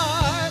 you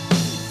are.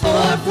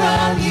 For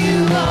from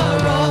you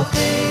are all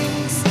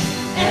things,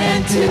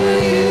 and to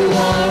you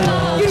are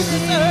all You things.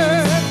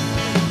 deserve.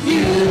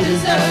 You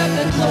deserve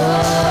the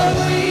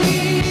glory.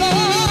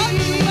 Lord,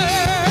 you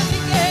worthy,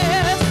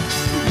 yes.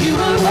 You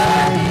are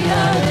worthy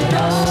of it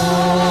all.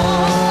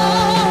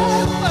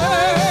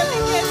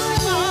 Worthy, yes,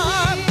 you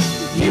are.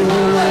 You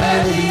are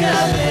worthy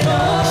of it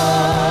all.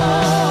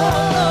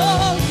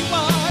 Oh, you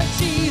are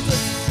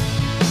Jesus.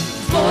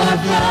 For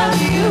from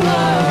you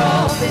are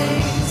all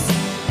things,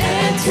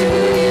 and to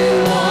you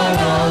are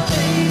all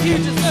things. You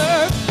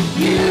deserve.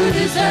 You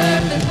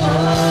deserve the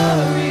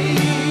glory.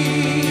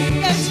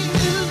 Yes, you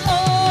do,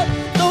 Lord.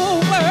 No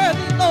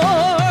worthy,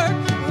 Lord.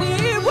 We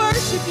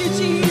worship you,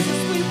 Jesus.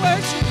 We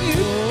worship you.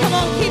 Come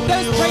on, keep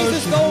those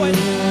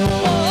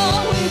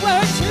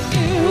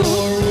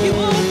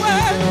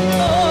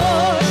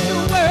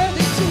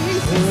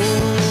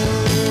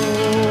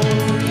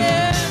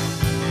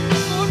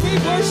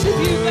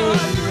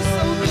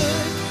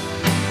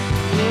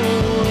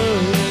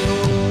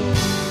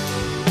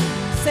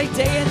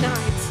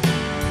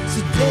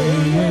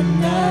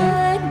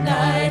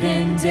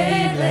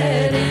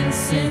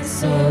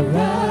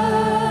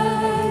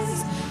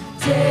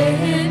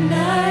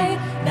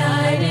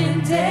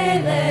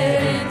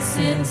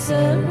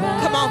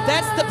Come on,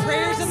 that's the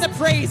prayers and the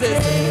praises.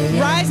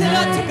 Rising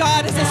up to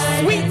God as a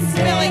sweet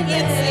smelling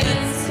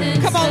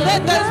incense. Come on,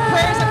 let those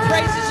prayers and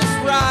praises just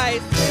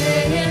rise.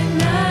 Day and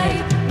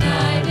night,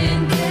 night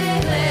and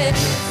day, let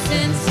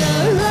incense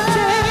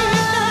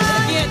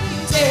arise. Again,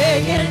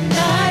 day and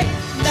night,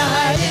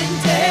 Night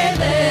and day,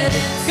 let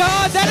incense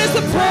God, that is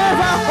the prayer of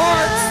our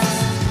hearts.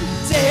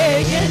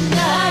 Day and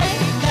night,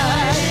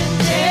 night and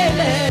day,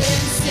 let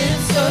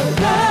incense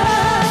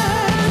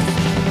arise.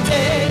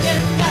 Day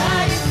and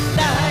night,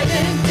 night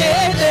and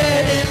day,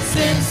 let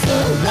incense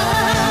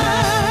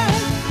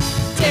arise.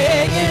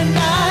 Day and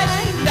night,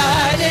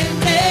 night and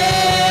day.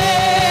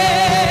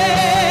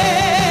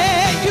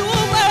 You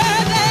are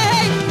worthy.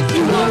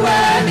 You are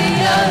worthy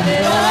of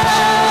it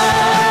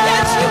all.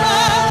 Yes, you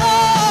are,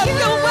 Lord.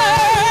 You're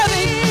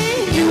worthy.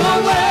 You are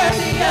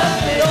worthy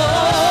of it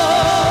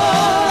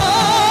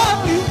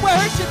all. We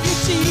worship you,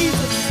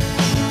 Jesus.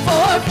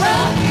 For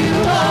from you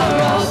are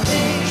all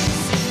things,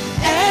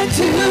 and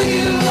to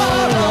you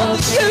are all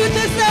things. You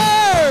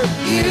deserve.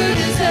 You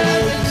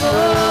deserve the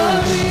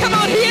glory. Come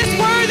on, He is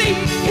worthy.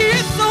 He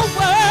is so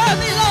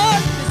worthy,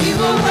 Lord. You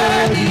are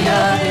worthy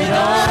of it all.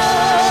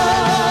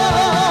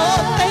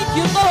 Thank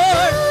you,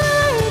 Lord.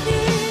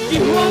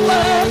 You are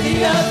worthy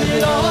of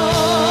it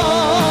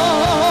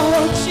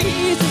all.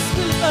 Jesus,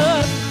 we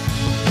love.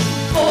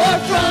 For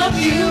from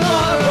you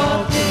are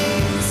all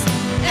things,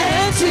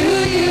 and to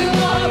you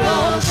are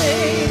all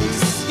things.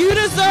 You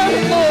deserve You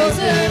it, Lord.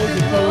 deserve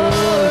the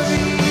glory.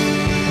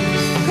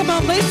 Come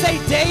on, let's say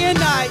day and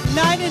night,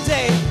 night and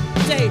day.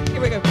 Day.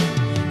 Here we go.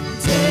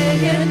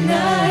 Day and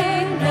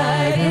night,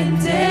 night and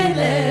day,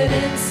 let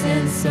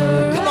incense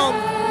arise. Come on,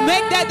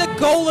 make that the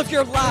goal of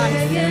your life.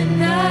 Day and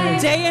night,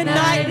 Day and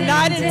night,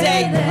 night and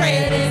day, let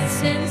praise.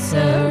 incense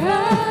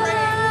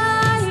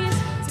arise.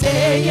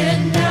 Day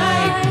and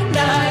night,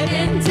 night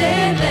and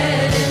day,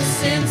 let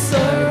incense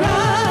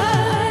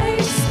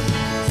arise.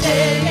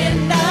 Day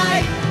and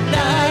night,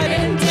 night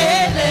and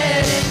day,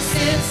 let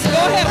incense arise.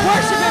 Go ahead,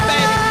 worship Him,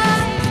 baby.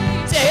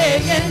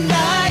 Day and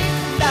night,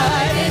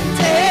 night and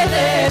day,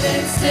 let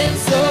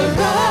incense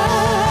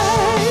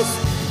arise.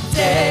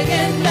 Day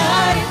and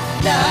night,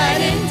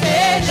 night and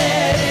day,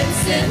 let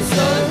incense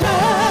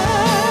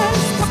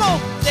arise. Come on.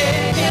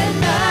 Day and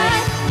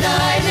night,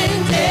 night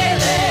and day,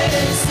 let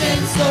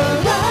incense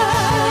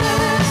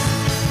arise.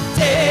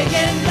 Day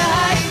and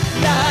night,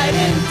 night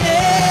and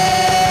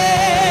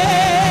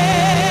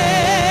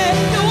day.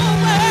 You are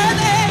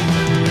worthy.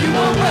 You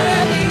are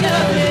worthy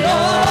of it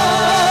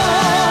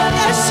all.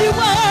 Yes, you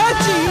are,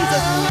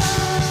 Jesus.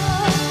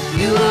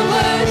 You are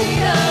worthy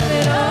of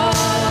it all.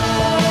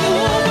 You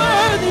are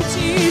worthy,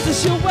 Jesus.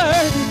 You're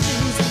worthy,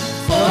 Jesus.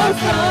 For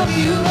from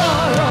you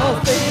are all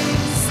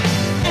things,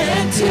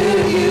 and to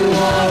you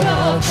are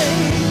all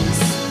things.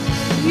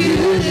 You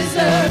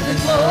deserve the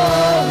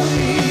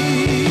glory.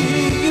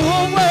 You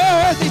are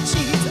worthy,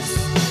 Jesus.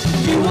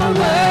 You are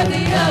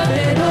worthy of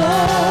it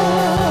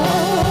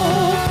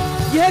all.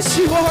 Yes,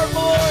 you are,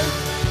 Lord.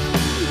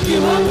 You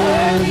are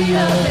worthy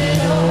of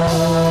it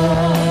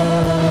all.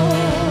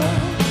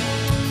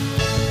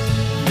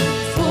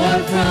 For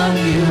from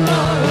you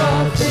are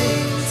all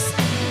things,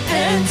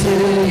 and to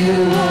you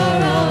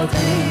are all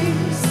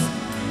things.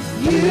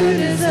 You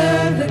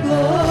deserve the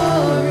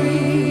glory.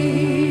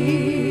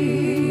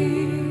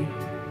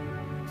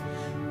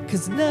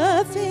 'Cause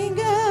nothing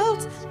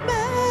else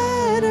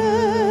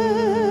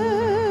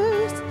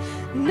matters.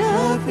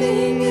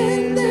 Nothing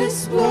in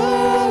this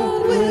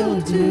world will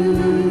do.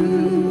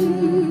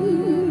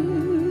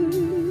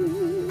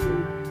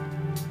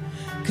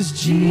 'Cause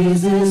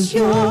Jesus,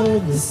 you're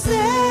the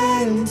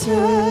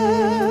center.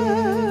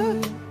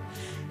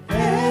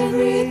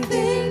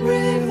 Everything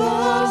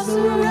revolves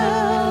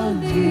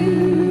around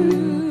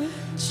you.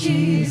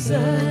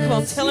 Jesus. Come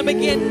on, tell Him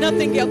again.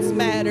 Nothing else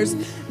matters.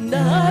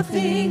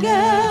 Nothing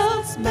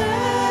else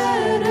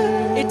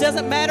matters. It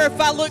doesn't matter if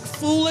I look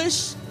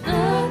foolish.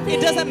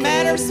 It doesn't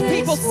matter if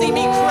people see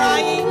me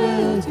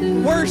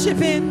crying,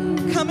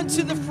 worshiping, coming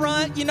to the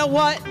front. You know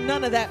what?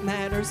 None of that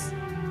matters.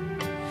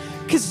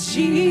 'Cause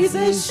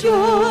Jesus,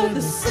 you're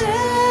the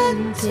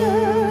center,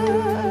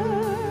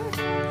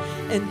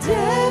 and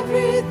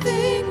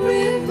everything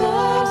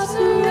revolves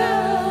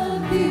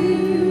around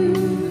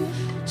you.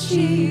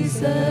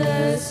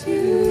 Jesus,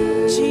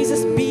 you.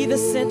 Jesus, be the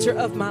center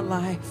of my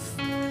life.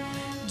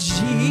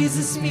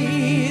 Jesus,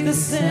 be the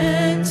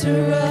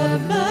center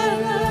of my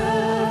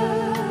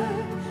life.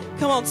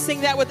 Come on, sing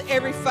that with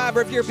every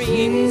fiber of your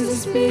being.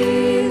 Jesus,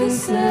 be the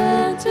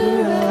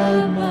center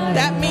of my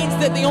That means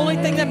that the only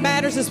thing that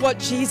matters is what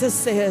Jesus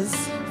says.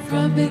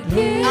 From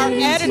beginning Our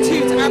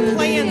attitudes, to our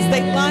plans,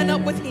 they the line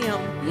up with Him.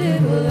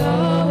 It will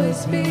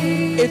always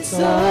be, it's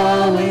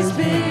always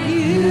been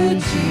you,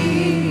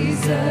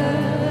 Jesus.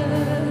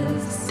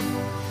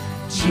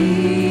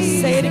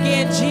 Jesus. Say it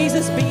again,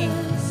 Jesus be.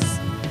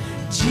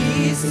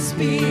 Jesus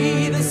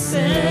be the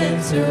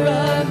center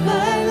of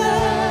my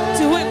life.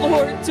 Do it,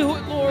 Lord. Do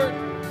it, Lord.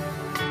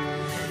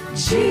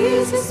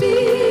 Jesus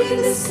be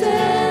the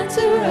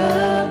center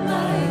of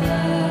my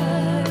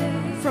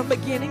life. From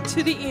beginning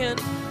to the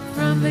end.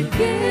 From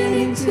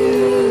beginning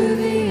to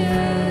the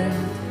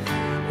end,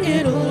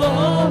 it'll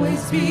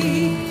always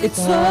be, it's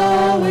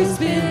always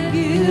been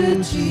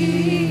you,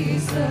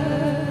 Jesus.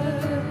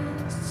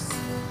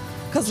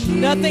 'Cause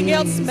nothing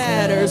else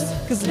matters.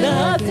 'Cause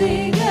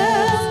Nothing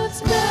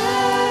else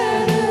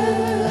matters.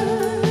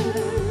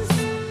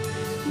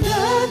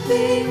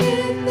 Nothing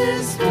in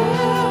this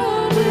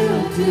world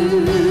will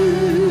do.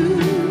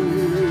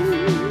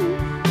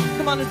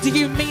 Come on, do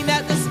you mean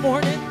that this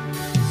morning?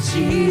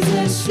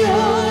 Jesus, you're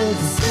the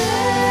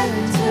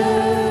center.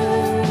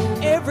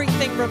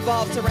 Everything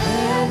revolves around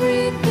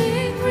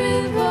Everything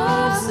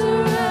revolves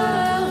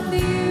around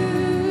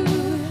you.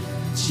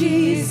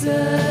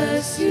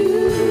 Jesus,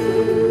 you.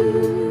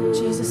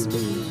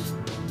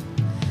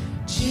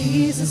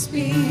 Jesus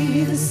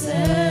be the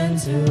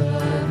center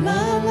of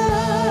my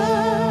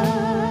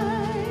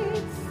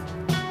life.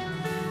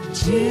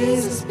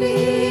 Jesus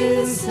be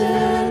the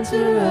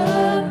center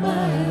of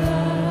my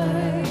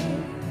life.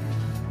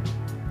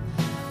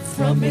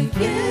 From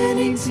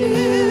beginning to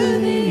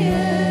the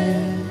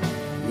end,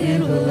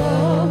 it will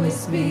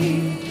always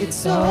be,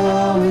 it's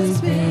always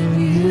been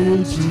you,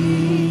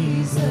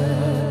 Jesus.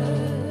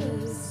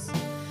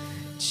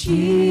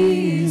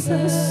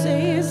 Jesus,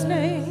 say his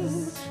name.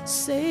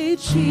 say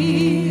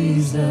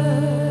Jesus.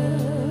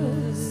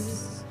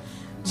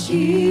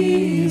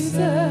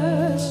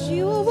 Jesus,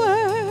 you are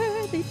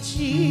worthy,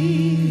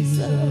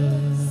 Jesus.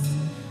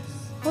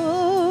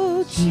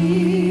 Oh,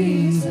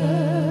 Jesus.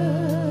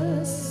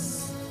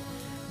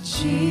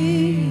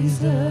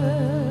 Jesus.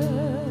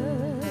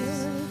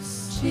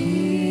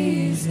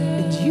 Jesus.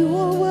 And you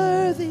are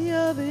worthy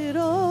of it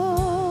all.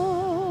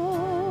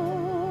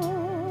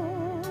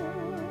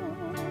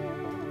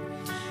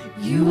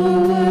 You are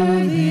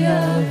worthy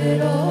of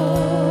it all.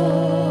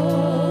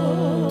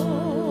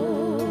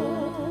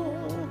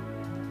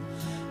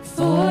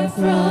 For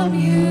from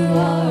you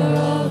are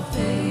all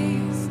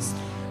things,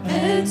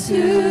 and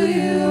to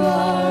you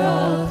are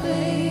all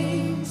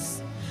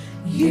things.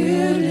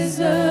 You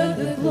deserve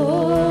the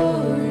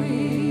glory.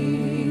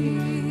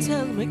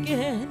 Tell him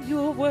again, you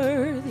are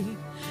worthy.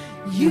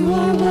 You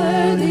are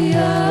worthy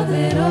of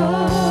it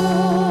all.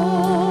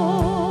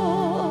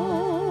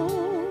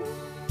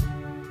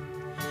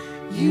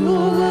 You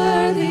are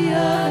worthy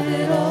of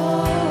it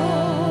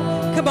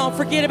all. Come on,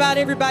 forget about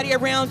everybody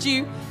around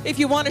you. If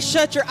you want to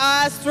shut your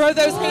eyes, throw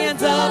those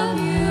hands up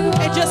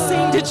and just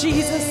sing to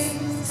Jesus.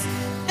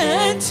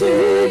 And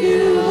to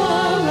you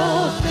are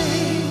all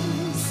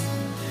things.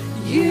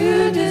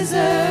 You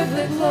deserve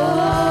the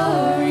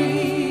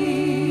glory.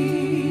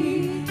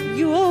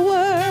 You are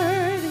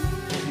worthy.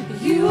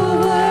 You are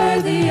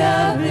worthy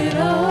of it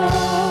all.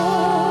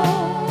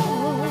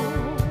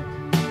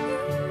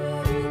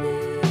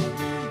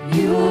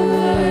 You are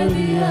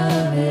worthy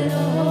of it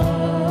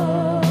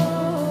all.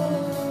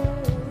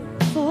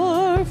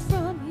 For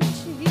from you,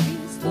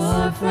 Jesus.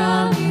 For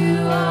from you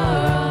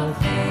are all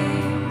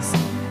things,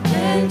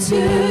 and to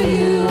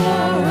you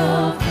are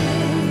all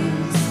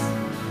things.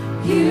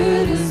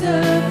 You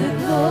deserve the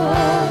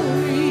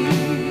glory.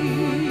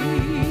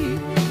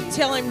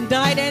 Tell him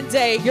night and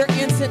day, your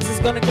incense is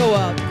going to go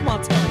up. Come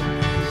on, tell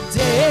him.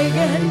 Day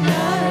and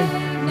night,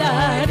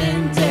 night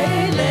and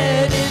day,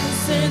 let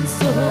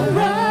incense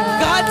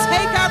arise. God,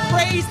 take our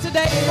praise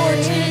today, Lord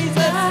Jesus.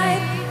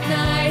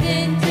 Night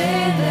and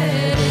day,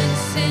 let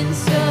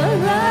incense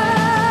arise.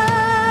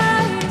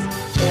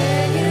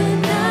 Day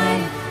and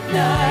night,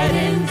 night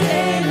and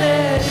day,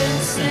 let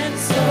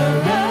incense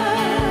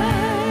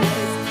arise.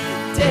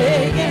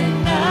 Day and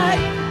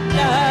night,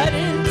 night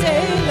and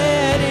day,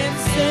 let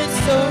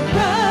incense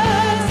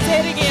arise. Say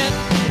it again.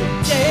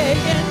 Day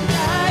and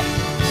night,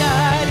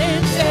 night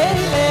and day,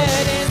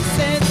 let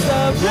incense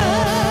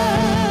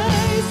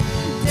arise.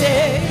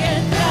 Day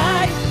and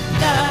night,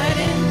 night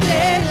and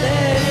day,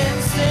 let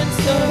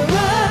incense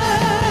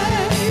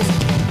arise.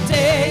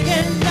 Day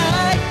and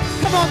night.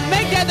 Come on,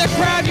 make that the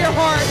cry of your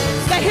heart,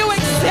 that he'll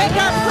accept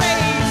our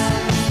praise.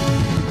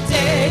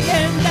 Day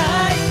and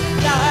night,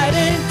 night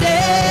and day.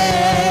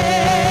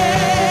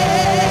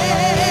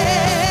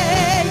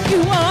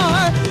 You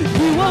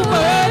are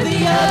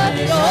worthy of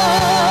it all.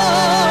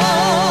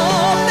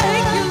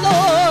 Thank you,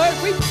 Lord.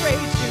 We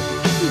praise you.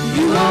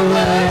 You are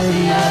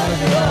worthy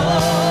of it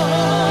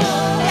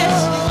all. Yes,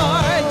 you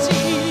are,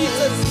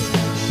 Jesus.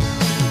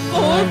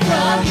 For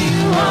from you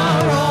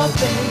are all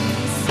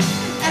things,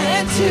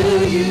 and to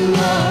you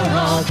are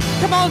all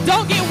things. Come on,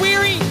 don't get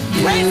weary.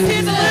 Praise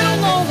him a little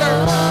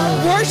longer.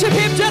 Worship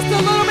him just a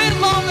little bit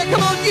longer.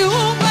 Come on, you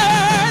are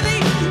worthy.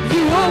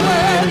 You are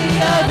worthy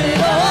of it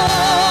all.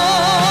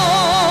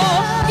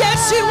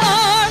 Yes, you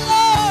are,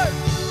 Lord.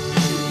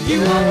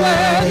 You are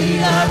worthy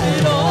of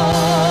it all.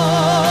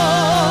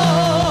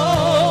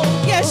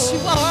 Yes, you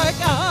are,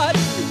 God.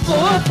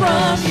 For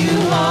from you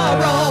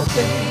are all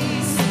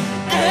things,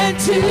 and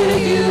to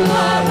you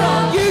are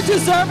all. You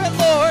deserve it,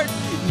 Lord.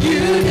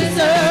 You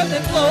deserve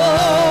the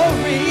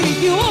glory.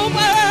 You are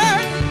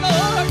worthy,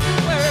 Lord.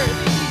 You're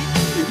worthy.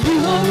 You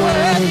are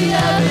worthy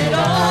of it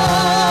all.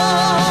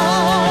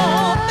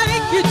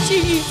 Thank you,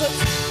 Jesus.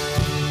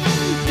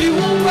 You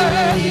are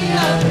worthy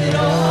of it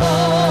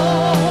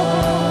all.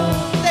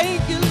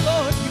 Thank you,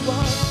 Lord, you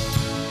are.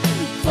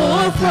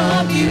 For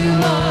from you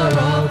are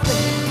all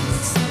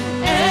things,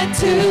 and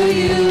to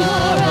you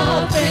are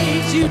all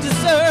things. You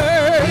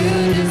deserve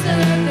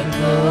the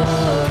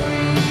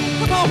glory.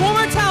 Come on, one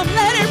more time,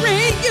 let it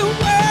ring. You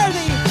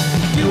worthy.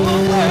 You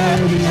are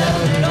worthy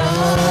of it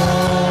all.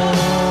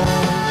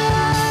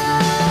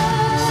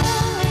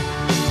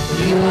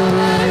 You are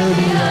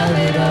worthy of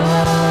it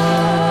all.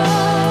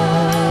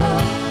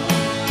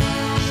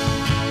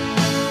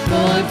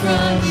 For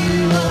from you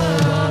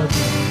are all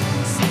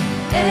things,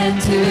 and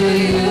to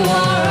you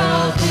are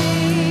all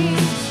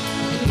things.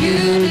 You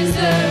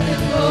deserve the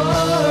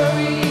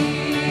glory.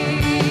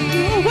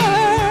 You are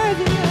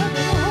worthy of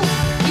it all.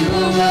 You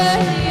are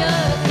worthy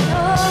of it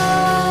all.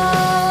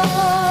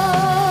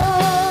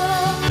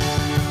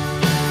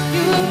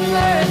 You are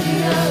worthy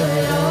of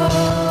it all.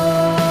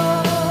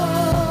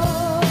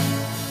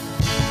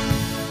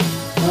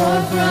 For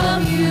from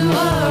you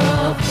are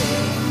all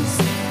things,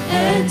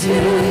 and to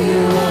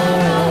you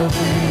are all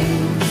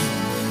things.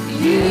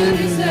 You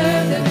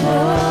deserve the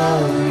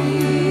glory.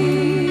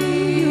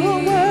 You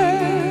are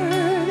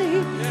worthy.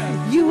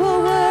 You are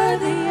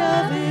worthy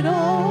of it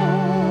all.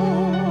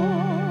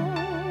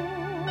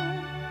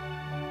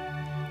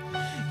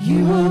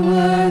 You are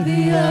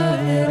worthy of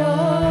it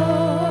all.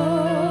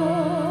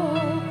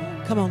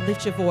 Come on,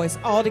 lift your voice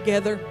all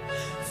together.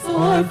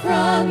 For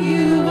from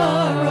you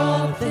are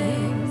all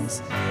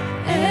things,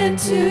 and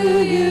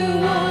to you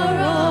are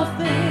all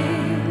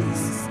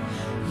things.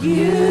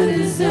 You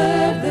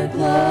deserve the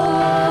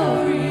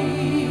glory.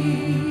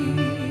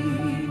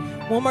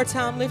 One more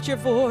time, lift your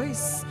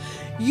voice.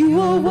 You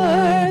are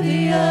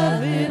worthy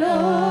of it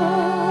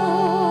all.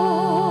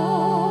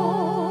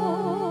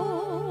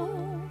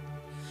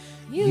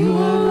 You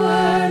are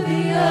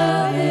worthy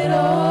of it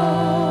all.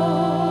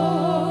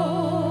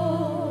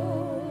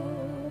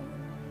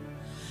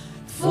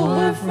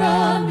 For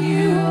from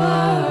you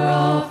are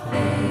all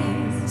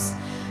things,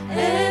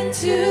 and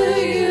to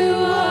you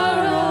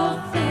are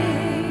all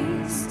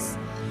things.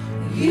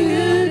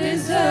 You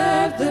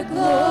deserve the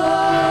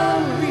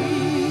glory.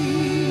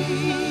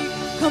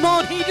 Come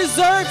on, he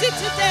deserves it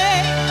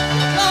today.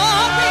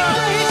 Oh, we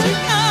praise you,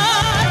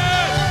 God.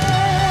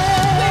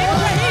 We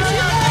praise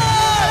you,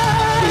 Lord.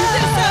 You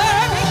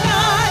deserve it,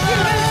 God. You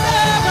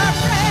deserve our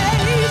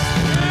praise.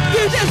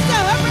 You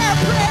deserve our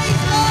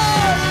praise,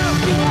 Lord.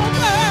 You are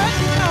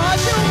worthy, God.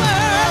 You're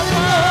worthy,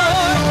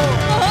 Lord.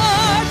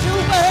 Lord,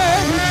 you're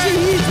worthy,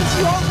 Jesus.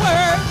 You're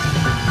worthy.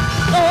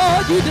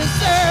 Lord, you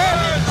deserve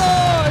it,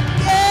 Lord.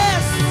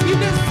 Yes, you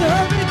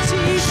deserve it,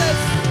 Jesus.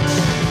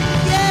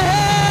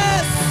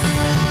 Yes.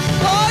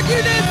 Lord, you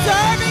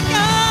deserve it,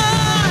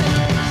 God.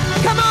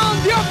 Come on,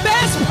 your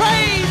best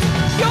praise.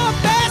 Your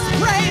best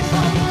praise.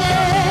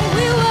 Yeah,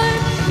 we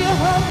worship your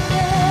holy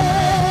name.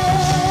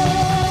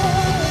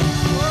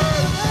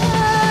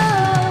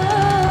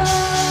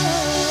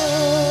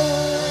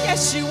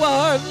 Yes, you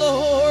are,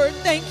 Lord.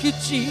 Thank you,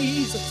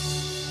 Jesus.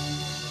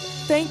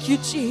 Thank you,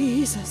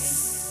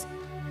 Jesus.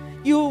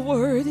 You're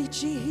worthy,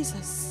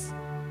 Jesus.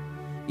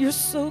 You're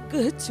so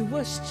good to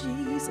us,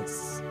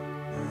 Jesus.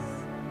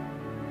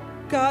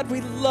 God,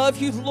 we love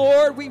you,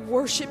 Lord. We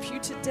worship you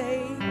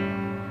today.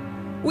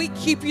 We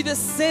keep you the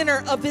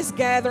center of this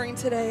gathering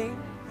today.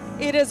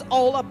 It is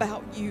all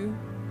about you.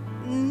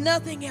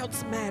 Nothing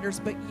else matters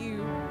but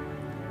you.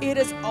 It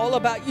is all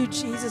about you,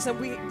 Jesus, and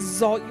we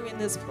exalt you in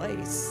this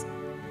place.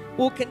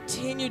 We'll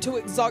continue to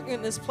exalt you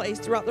in this place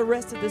throughout the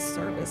rest of this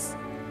service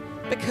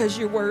because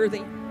you're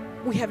worthy.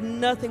 We have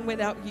nothing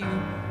without you.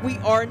 We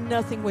are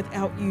nothing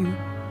without you.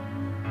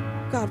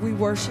 God, we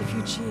worship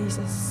you,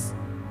 Jesus.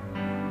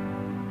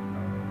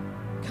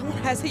 Come on,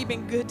 has he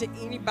been good to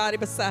anybody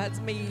besides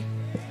me?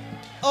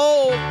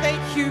 Oh,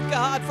 thank you,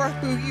 God, for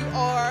who you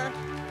are.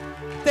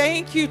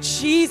 Thank you,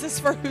 Jesus,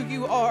 for who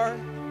you are.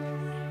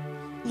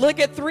 Look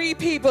at 3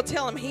 people.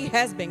 Tell them he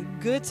has been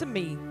good to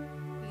me.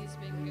 He's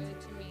been good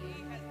to me.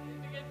 He has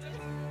been good to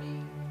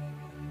me.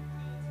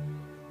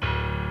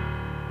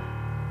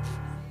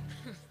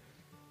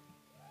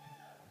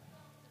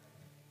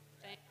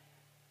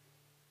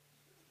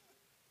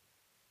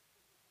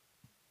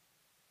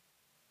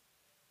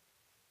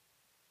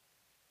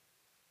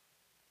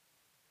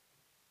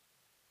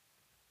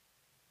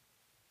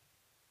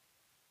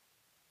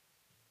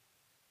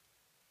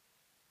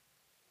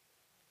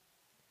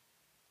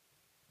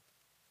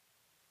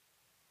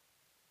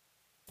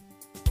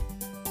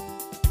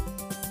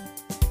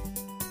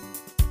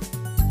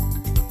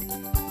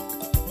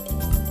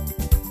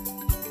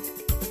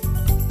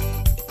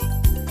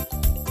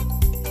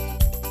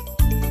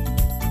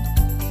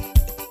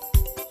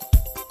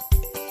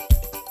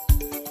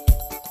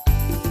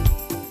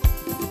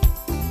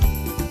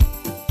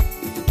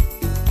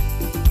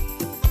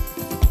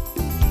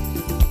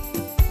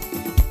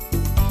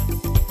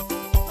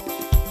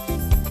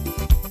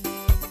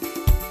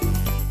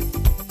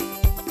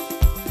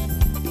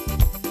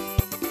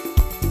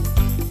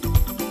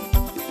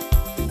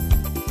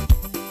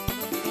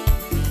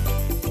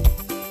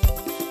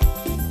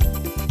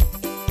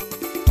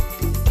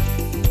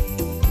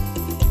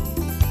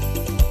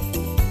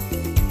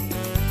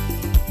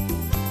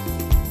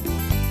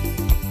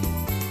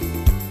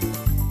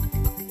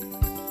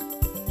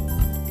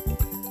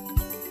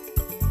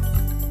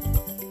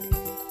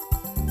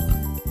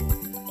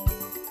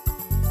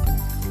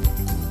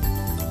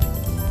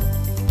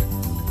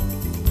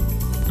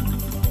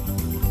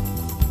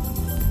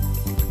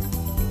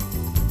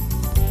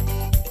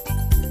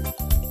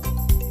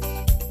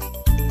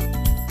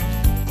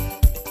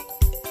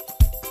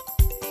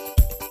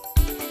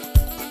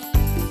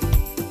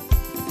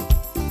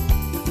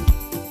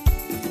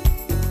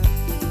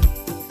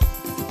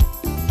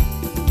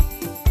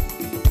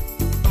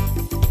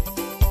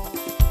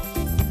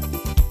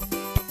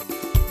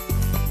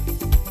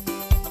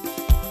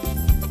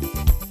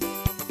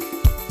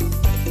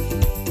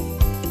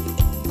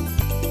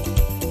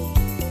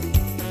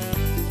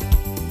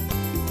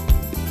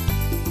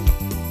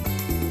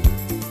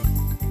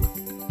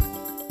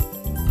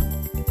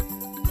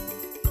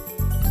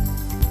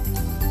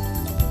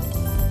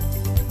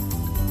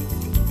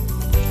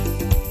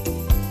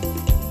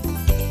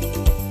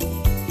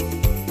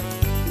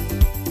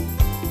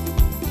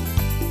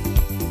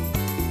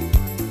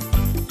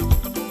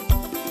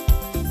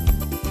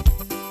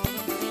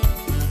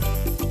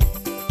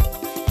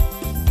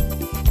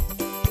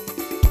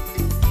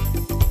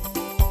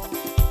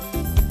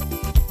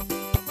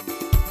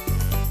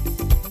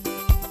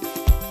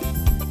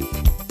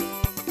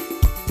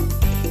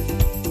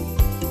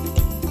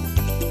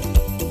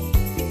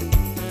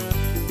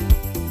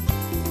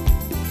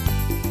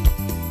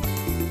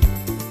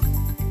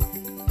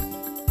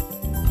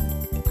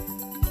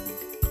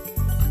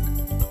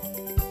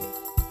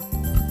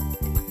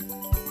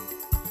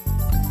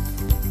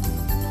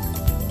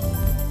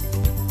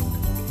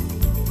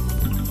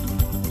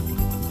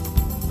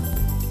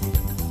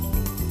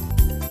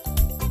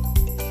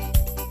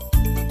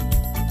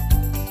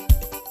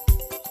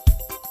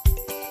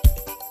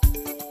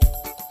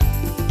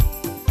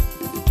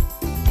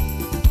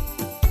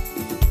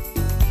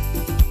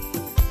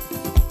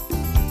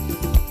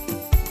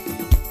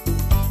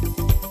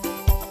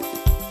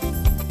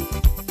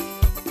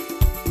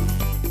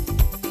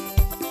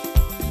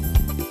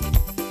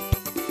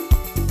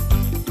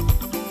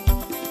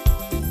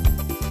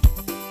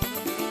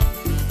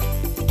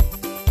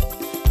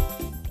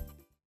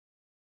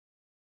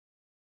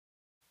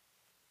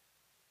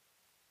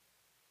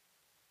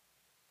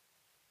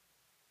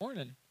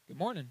 Morning. Good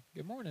morning.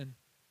 Good morning.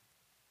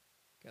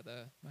 Got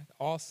the mic.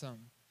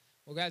 Awesome.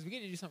 Well, guys, we get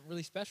to do something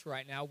really special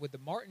right now with the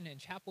Martin and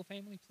Chapel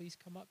family. Please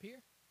come up here.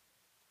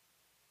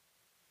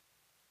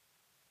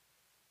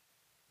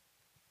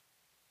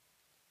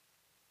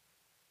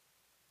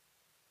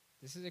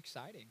 This is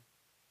exciting.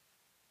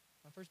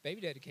 My first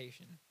baby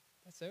dedication.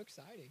 That's so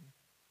exciting.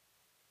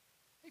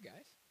 Hey,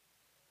 guys.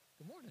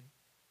 Good morning.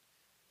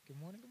 Good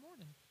morning. Good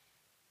morning.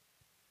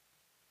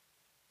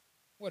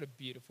 What a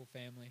beautiful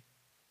family.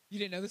 You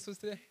didn't know this was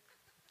today?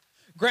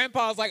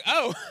 Grandpa's like,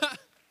 oh.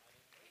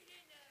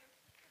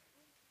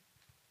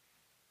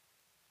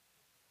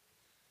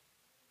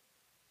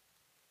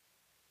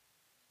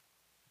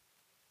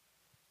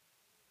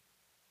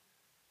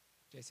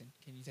 Jason,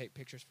 can you take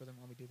pictures for them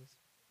while we do this?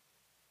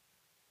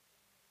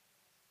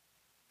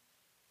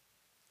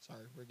 Sorry,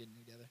 we're getting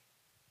together.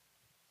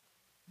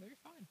 No, you're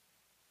fine.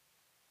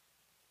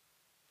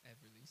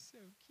 Everly's so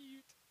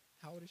cute.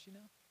 How old is she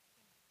now?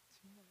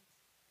 2 months.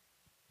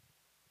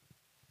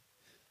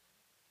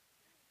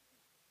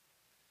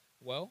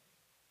 Well,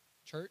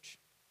 church,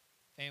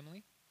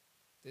 family,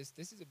 this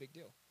is a big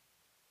deal.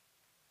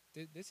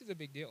 This is a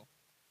big deal,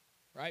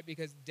 right?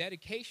 Because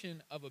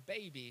dedication of a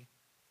baby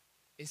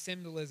is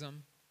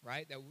symbolism,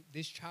 right? That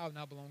this child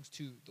now belongs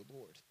to the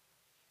Lord.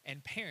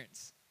 And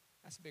parents,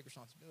 that's a big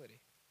responsibility.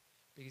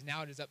 Because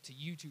now it is up to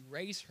you to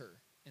raise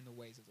her in the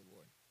ways of the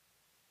Lord.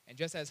 And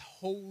just as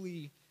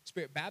Holy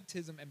Spirit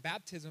baptism,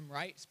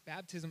 right?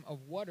 Baptism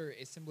of water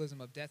is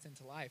symbolism of death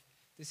into life.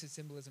 This is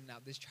symbolism now.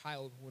 This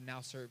child will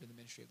now serve in the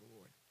ministry of the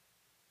Lord.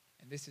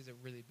 And this is a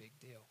really big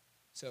deal.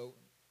 So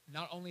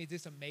not only is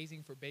this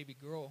amazing for baby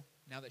girl,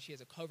 now that she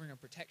has a covering and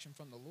protection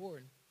from the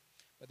Lord,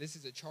 but this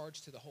is a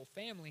charge to the whole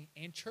family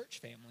and church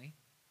family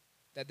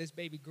that this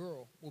baby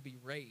girl will be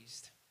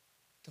raised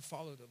to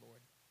follow the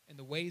Lord in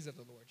the ways of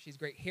the Lord. She's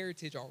great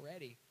heritage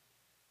already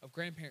of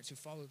grandparents who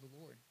follow the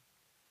Lord.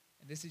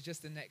 And this is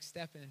just the next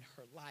step in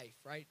her life,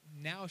 right?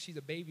 Now she's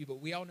a baby,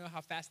 but we all know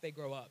how fast they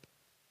grow up.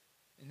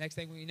 And next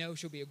thing we know,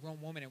 she'll be a grown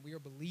woman, and we are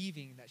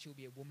believing that she'll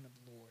be a woman of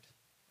the Lord,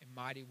 a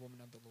mighty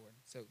woman of the Lord.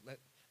 So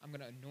I'm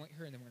going to anoint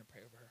her, and then we're going to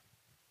pray over her.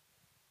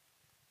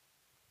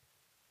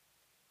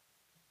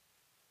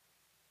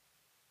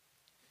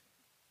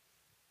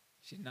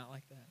 She's not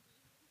like that.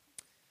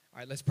 All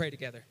right, let's pray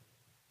together.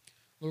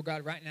 Lord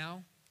God, right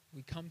now,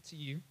 we come to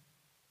you,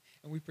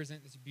 and we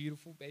present this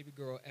beautiful baby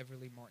girl,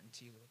 Everly Martin,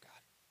 to you, Lord God.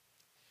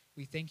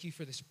 We thank you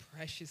for this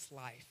precious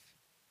life,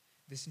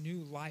 this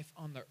new life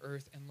on the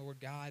earth. And Lord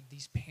God,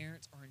 these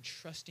parents are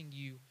entrusting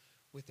you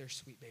with their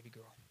sweet baby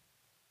girl.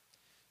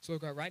 So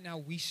Lord God, right now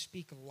we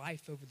speak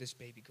life over this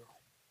baby girl.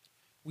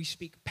 We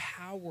speak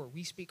power.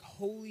 We speak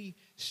Holy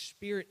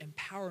Spirit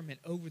empowerment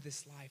over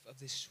this life of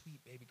this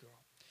sweet baby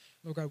girl.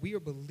 Lord God, we are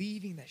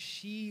believing that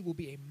she will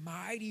be a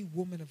mighty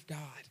woman of God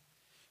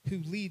who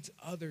leads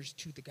others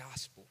to the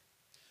gospel.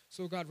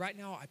 So Lord God, right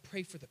now I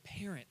pray for the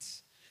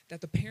parents, that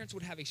the parents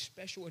would have a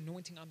special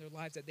anointing on their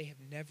lives that they have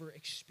never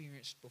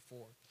experienced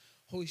before.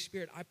 Holy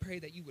Spirit, I pray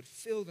that you would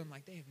fill them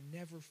like they have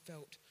never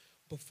felt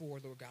before,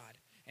 Lord God.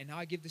 And now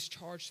I give this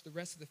charge to the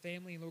rest of the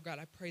family. And Lord God,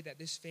 I pray that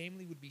this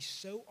family would be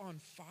so on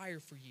fire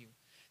for you,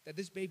 that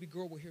this baby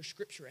girl will hear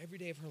scripture every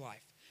day of her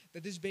life,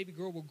 that this baby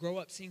girl will grow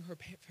up seeing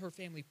her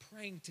family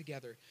praying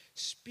together,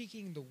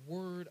 speaking the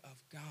word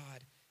of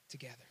God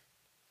together.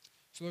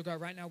 So Lord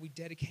God, right now we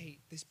dedicate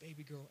this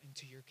baby girl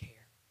into your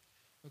care.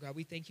 Lord God,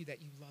 we thank you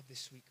that you love this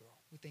sweet girl.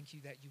 We thank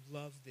you that you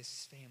love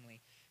this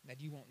family and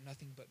that you want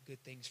nothing but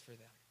good things for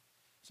them.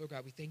 So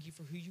God, we thank you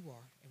for who you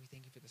are, and we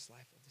thank you for this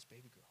life of this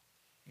baby girl.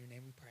 In your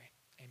name we pray.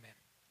 Amen.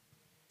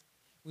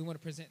 We want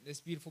to present this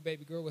beautiful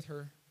baby girl with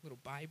her little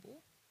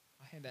Bible.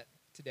 I'll hand that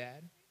to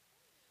Dad.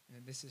 And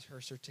then this is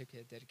her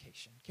certificate of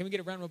dedication. Can we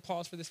get a round of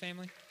applause for this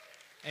family?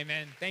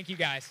 Amen. Thank you,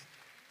 guys.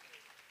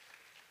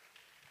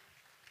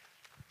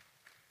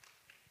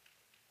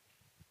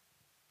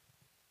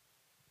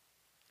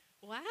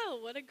 Wow,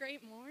 what a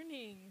great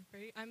morning.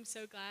 I'm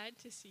so glad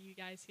to see you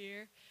guys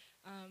here.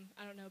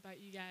 I don't know about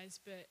you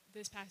guys, but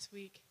this past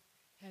week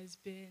has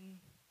been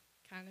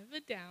kind of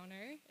a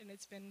downer, and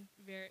it's been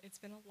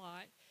a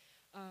lot.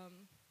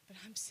 But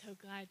I'm so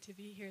glad to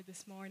be here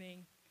this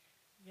morning.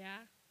 Yeah.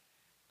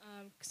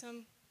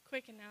 Some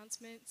quick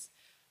announcements.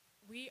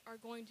 We are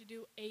going to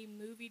do a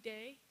movie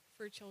day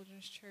for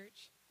Children's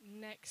Church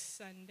next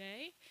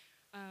Sunday.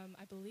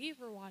 I believe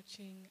we're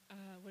watching,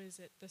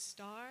 The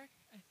Star,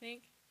 I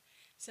think.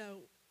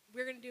 So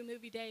we're going to do a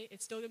movie day.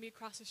 It's still going to be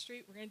across the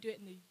street. We're going to do it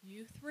in the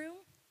youth room.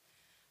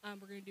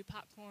 We're going to do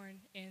popcorn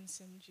and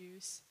some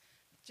juice.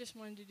 Just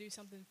wanted to do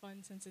something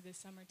fun since it is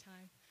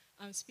summertime.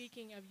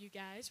 Speaking of you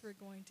guys, we're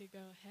going to go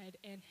ahead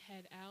and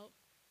head out.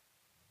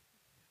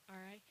 All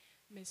right.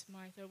 Miss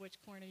Martha, which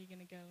corner are you going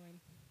to go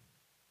in?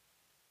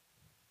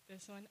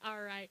 This one?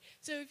 All right.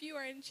 So if you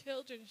are in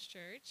Children's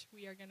Church,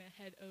 we are going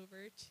to head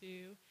over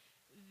to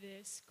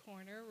this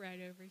corner right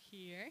over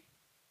here.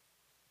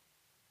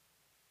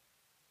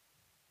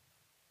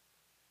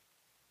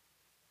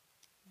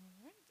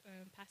 All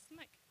right. Pass the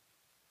mic.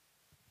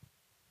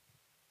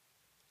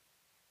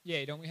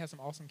 Yeah, don't we have some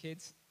awesome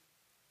kids?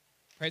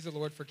 Praise the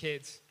Lord for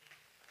kids.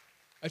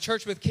 A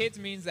church with kids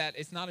means that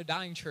it's not a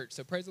dying church,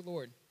 so praise the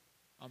Lord.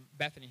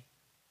 Bethany.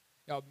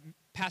 Y'all,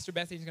 Pastor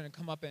Bethany's going to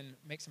come up and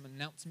make some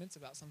announcements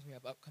about something we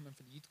have upcoming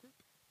for the youth group.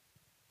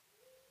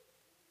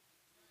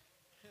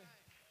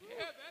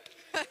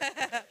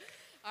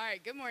 All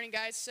right, good morning,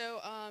 guys. So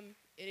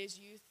it is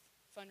youth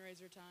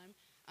fundraiser time.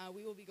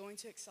 We will be going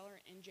to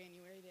Accelerate in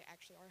January. They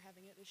actually are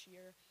having it this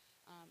year,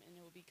 and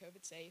it will be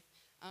COVID safe.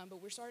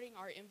 But we're starting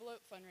our envelope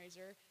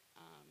fundraiser.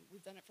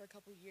 We've done it for a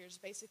couple years.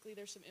 Basically,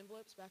 there's some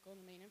envelopes back on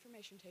the main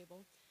information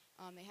table.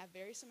 They have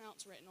various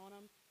amounts written on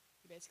them.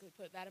 You basically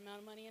put that amount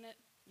of money in it.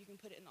 You can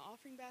put it in the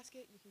offering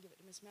basket. You can give it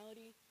to Miss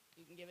Melody.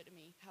 You can give it to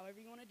me. However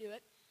you want to do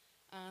it.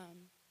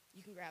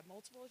 You can grab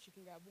multiples. You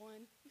can grab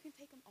one. You can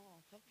take them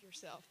all. Help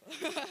yourself.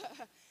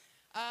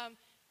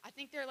 I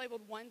think they're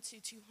labeled 1 to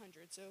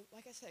 200. So,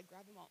 like I said,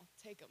 grab them all.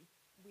 Take them.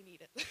 We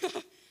need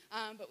it.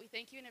 But we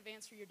thank you in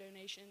advance for your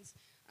donations.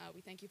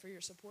 We thank you for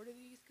your support of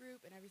the youth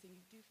group and everything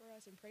you do for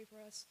us and pray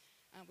for us.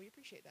 We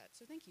appreciate that.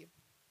 So thank you.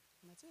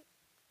 And that's it.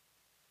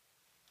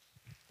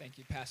 Thank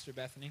you, Pastor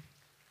Bethany.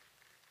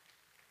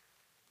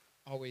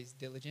 Always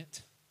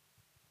diligent.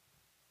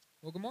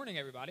 Well, good morning,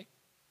 everybody.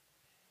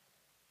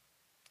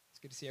 It's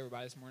good to see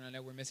everybody this morning. I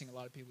know we're missing a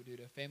lot of people due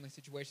to family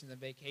situations and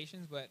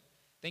vacations, but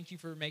thank you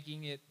for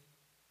making it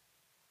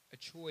a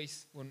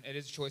choice. Well, it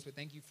is a choice, but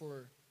thank you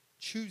for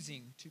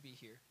choosing to be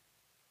here.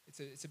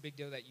 It's a big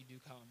deal that you do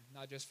come,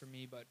 not just for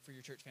me, but for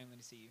your church family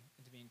to see you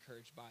and to be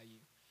encouraged by you.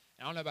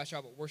 And I don't know about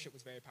y'all, but worship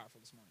was very powerful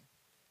this morning.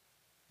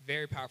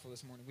 Very powerful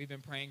this morning. We've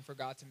been praying for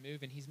God to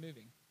move, and He's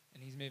moving.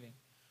 And He's moving.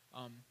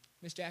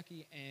 Miss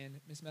Jackie and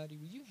Miss Melody,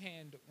 will you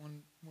hand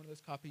one of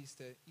those copies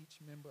to each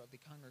member of the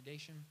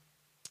congregation?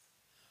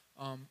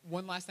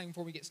 One last thing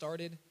before we get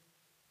started.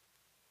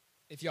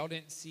 If y'all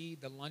didn't see,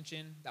 the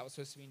luncheon that was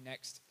supposed to be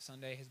next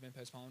Sunday has been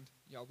postponed.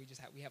 Y'all,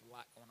 we have a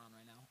lot going on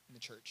right now in the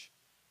church.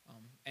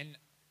 And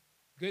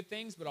good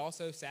things, but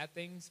also sad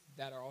things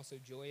that are also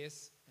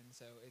joyous. And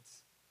so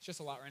it's just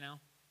a lot right now.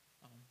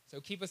 So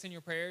keep us in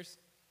your prayers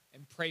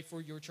and pray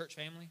for your church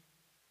family.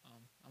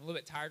 I'm a little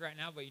bit tired right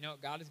now, but you know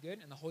what? God is good,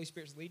 and the Holy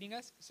Spirit's leading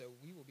us, so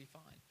we will be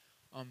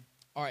fine.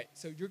 All right,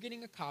 so you're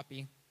getting a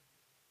copy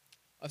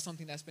of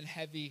something that's been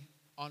heavy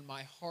on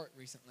my heart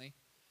recently,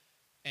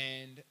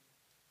 and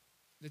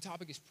the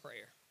topic is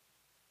prayer.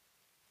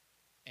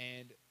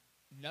 And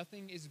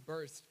nothing is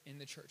birthed in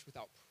the church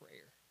without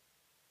prayer.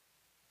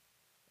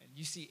 And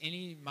you see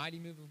any mighty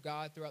move of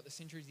God throughout the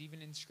centuries,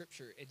 even in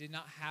Scripture, it did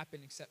not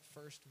happen except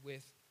first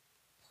with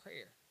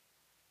prayer.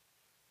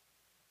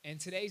 And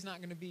today's not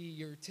going to be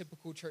your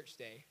typical church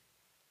day.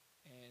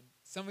 And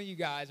some of you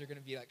guys are going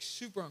to be like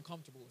super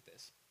uncomfortable with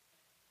this.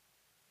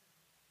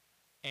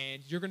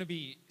 And you're going to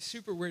be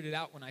super weirded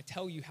out when I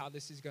tell you how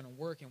this is going to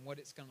work and what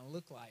it's going to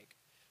look like.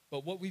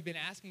 But what we've been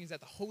asking is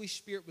that the Holy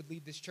Spirit would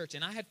lead this church.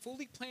 And I had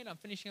fully planned on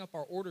finishing up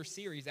our order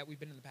series that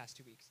we've been in the past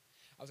 2 weeks.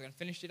 I was going to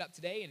finish it up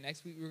today, and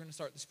next week we were going to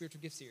start the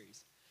spiritual gift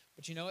series.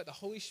 But you know what? The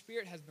Holy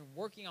Spirit has been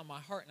working on my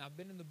heart, and I've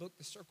been in the book,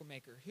 The Circle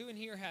Maker. Who in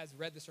here has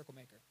read The Circle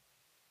Maker?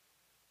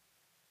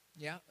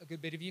 Yeah, a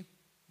good bit of you?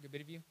 A good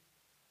bit of you?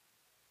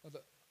 Well,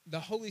 the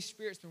Holy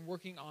Spirit's been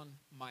working on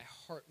my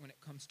heart when it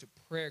comes to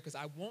prayer, because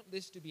I want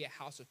this to be a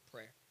house of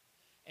prayer.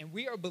 And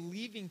we are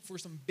believing for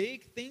some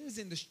big things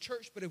in this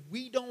church, but if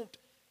we don't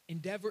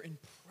endeavor in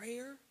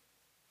prayer,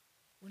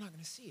 we're not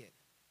going to see it.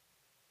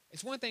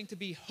 It's one thing to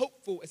be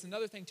hopeful. It's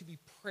another thing to be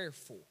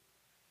prayerful.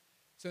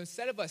 So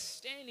instead of us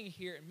standing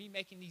here and me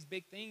making these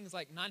big things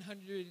like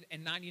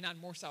 999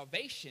 more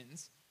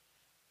salvations,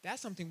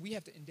 that's something we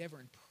have to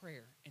endeavor in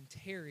prayer and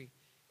tarry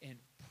in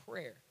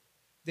prayer.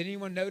 Did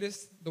anyone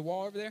notice the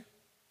wall over there?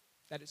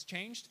 That it's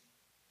changed?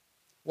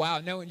 Wow,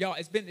 no, y'all,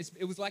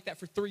 it was like that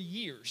for 3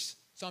 years.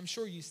 So I'm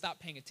sure you stopped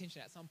paying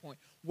attention at some point.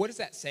 What does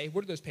that say?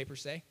 What do those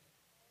papers say?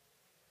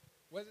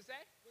 What does it say?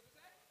 What does it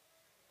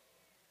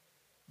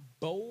say?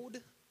 Bold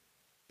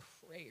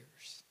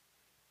prayers.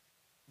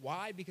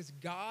 Why? Because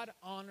God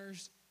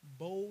honors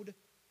bold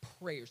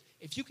prayers.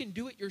 If you can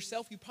do it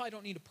yourself, you probably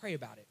don't need to pray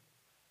about it.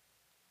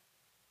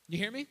 You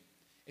hear me?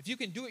 If you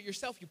can do it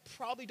yourself, you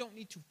probably don't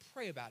need to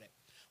pray about it.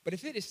 But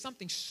if it is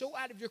something so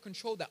out of your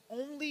control that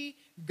only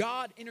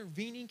God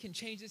intervening can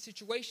change the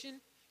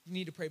situation, you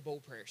need to pray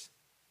bold prayers.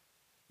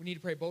 We need to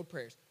pray bold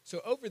prayers.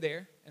 So over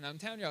there, and I'm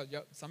telling y'all,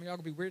 some of y'all are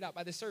going to be weirded out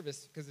by this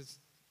service because it's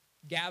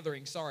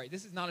gathering. Sorry,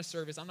 this is not a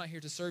service. I'm not here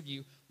to serve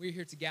you. We're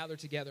here to gather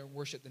together and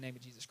worship the name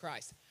of Jesus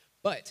Christ.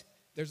 But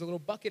there's a little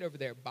bucket over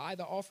there by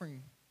the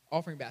offering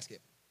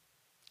basket.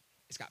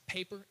 It's got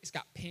paper, it's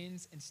got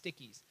pens and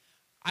stickies.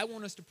 I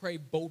want us to pray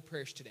bold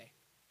prayers today.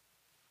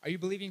 Are you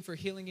believing for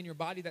healing in your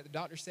body that the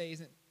doctors say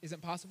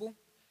isn't possible?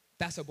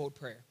 That's a bold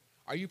prayer.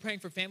 Are you praying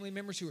for family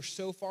members who are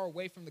so far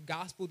away from the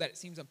gospel that it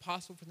seems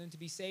impossible for them to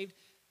be saved?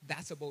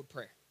 That's a bold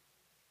prayer.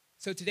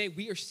 So today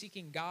we are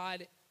seeking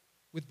God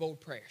with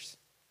bold prayers.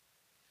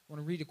 I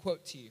want to read a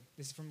quote to you.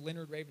 This is from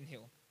Leonard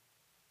Ravenhill.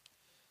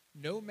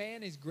 No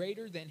man is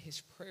greater than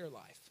his prayer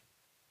life.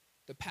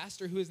 The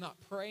pastor who is not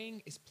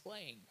praying is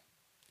playing.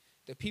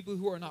 The people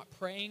who are not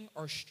praying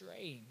are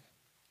straying.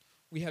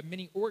 We have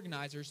many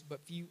organizers,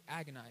 but few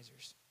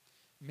agonizers.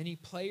 Many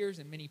players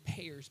and many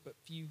payers, but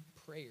few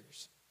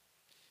prayers.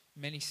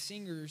 Many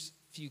singers,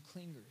 few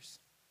clingers.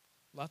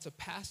 Lots of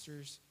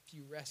pastors,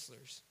 few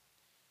wrestlers.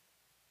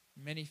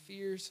 Many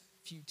fears,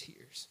 few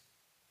tears.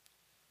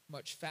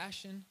 Much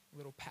fashion,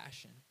 little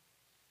passion.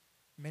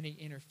 Many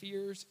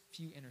interferers,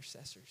 few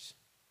intercessors.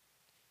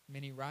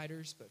 Many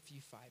riders, but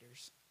few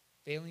fighters.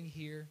 Failing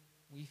here,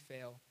 we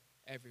fail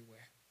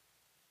everywhere.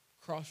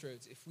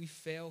 Crossroads, if we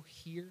fail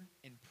here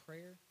in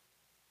prayer,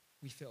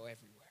 we fail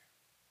everywhere.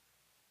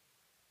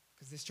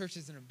 Because this church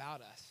isn't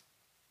about us.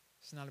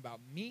 It's not about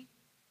me.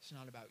 It's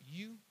not about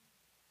you.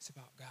 It's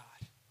about God.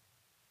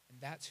 And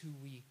that's who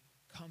we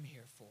come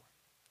here for.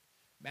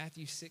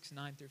 Matthew 6,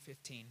 9 through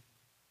 15.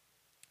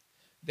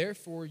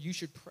 Therefore, you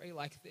should pray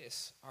like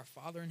this. Our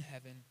Father in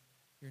heaven,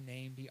 your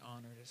name be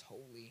honored as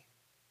holy.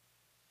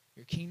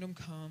 Your kingdom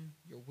come,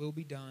 your will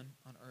be done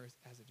on earth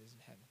as it is in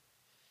heaven.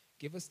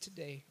 Give us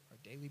today our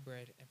daily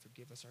bread and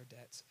forgive us our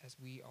debts as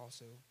we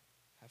also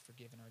have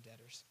forgiven our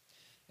debtors.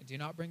 And do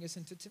not bring us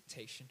into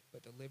temptation,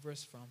 but deliver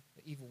us from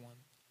the evil one.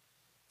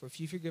 For if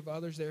you forgive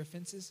others their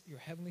offenses, your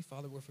heavenly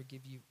Father will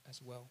forgive you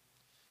as well.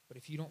 But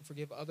if you don't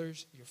forgive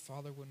others, your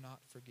Father will not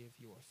forgive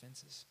your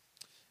offenses.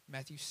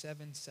 Matthew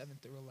 7, 7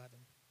 through 11.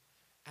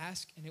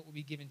 Ask and it will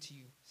be given to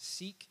you.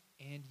 Seek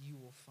and you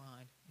will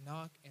find.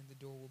 Knock and the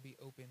door will be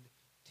opened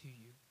to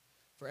you.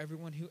 For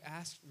everyone who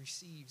asks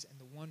receives, and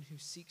the one who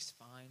seeks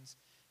finds,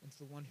 and to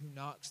the one who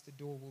knocks the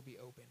door will be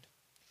opened.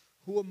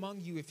 Who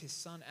among you, if his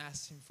son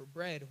asks him for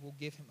bread, will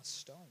give him a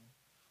stone?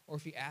 Or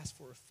if he asks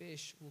for a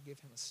fish, will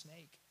give him a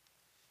snake?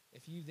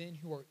 If you then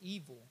who are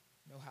evil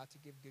know how to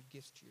give good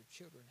gifts to your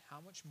children,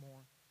 how much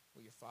more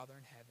will your Father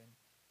in heaven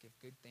give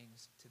good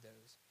things to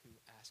those who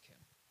ask him?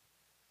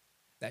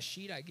 That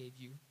sheet I gave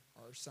you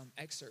are some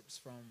excerpts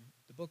from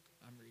the book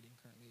I'm reading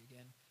currently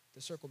again,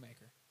 The Circle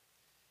Maker.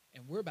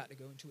 And we're about to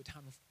go into a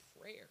time of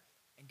prayer.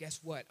 And guess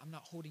what? I'm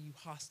not holding you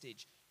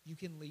hostage. You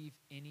can leave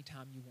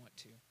anytime you want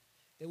to.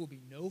 There will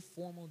be no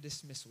formal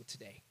dismissal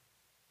today.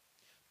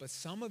 But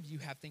some of you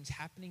have things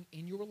happening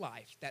in your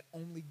life that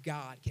only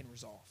God can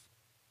resolve.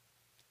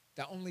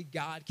 That only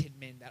God can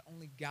mend. That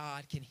only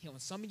God can heal.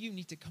 And some of you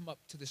need to come up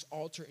to this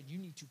altar and you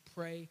need to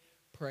pray,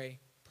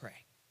 pray,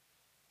 pray.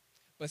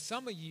 But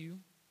some of you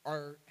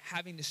are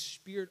having the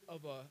spirit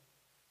of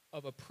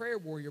a prayer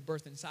warrior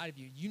birth inside of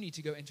you. You need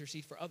to go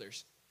intercede for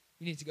others.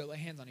 You need to go lay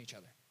hands on each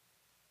other.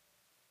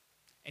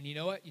 And you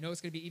know what? You know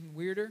what's going to be even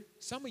weirder?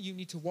 Some of you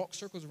need to walk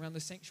circles around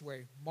this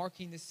sanctuary,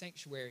 marking this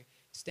sanctuary,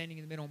 standing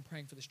in the middle and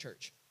praying for this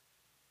church.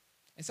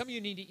 And some of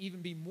you need to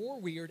even be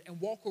more weird and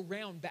walk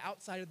around the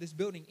outside of this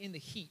building in the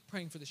heat,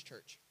 praying for this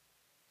church.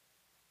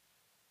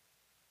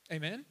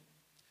 Amen?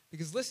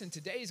 Because listen,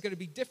 today is going to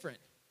be different.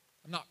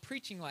 I'm not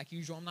preaching like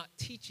usual. I'm not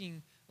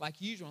teaching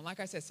like usual. And like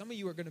I said, some of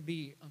you are going to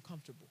be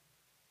uncomfortable.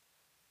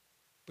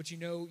 But you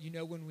know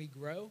when we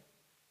grow,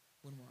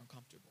 when we're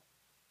uncomfortable.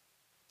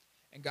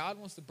 And God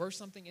wants to burst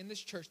something in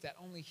this church that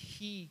only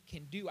he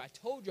can do. I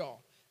told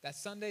y'all that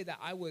Sunday that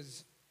I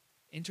was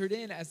entered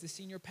in as the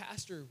senior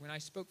pastor, when I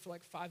spoke for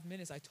like 5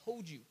 minutes, I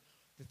told you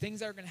the things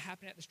that are going to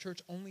happen at this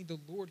church, only the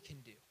Lord can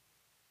do.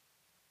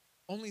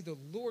 Only the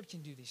Lord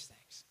can do these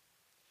things.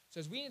 So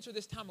as we enter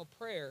this time of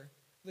prayer,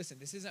 listen,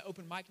 this isn't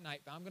open mic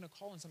night, but I'm going to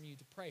call on some of you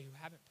to pray who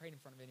haven't prayed in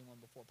front of anyone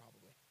before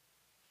probably.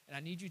 And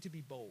I need you to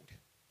be bold.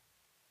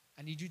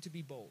 I need you to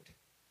be bold.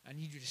 I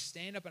need you to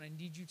stand up and I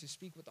need you to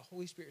speak what the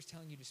Holy Spirit is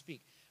telling you to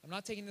speak. I'm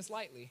not taking this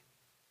lightly.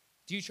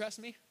 Do you trust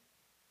me?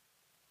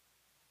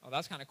 Oh,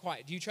 that's kind of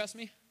quiet. Do you trust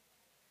me?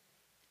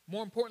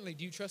 More importantly,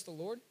 do you trust the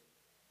Lord?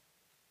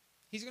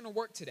 He's going to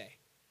work today.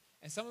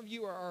 And some of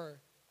you are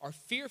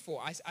fearful.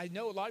 I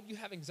know a lot of you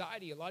have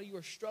anxiety. A lot of you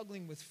are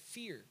struggling with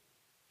fear.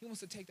 He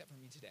wants to take that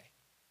from you today.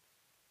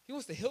 He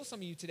wants to heal some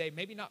of you today,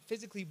 maybe not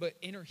physically, but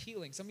inner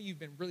healing. Some of you have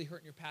been really hurt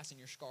in your past and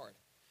you're scarred.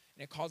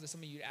 And it causes some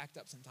of you to act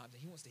up sometimes.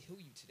 And he wants to heal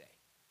you today.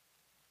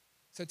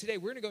 So today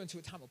we're going to go into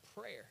a time of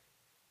prayer.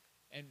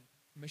 And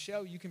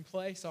Michelle, you can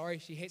play. Sorry,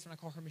 she hates when I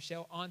call her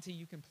Michelle. Auntie,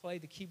 you can play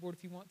the keyboard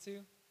if you want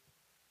to.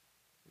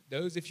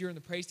 Those, if you're in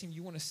the praise team,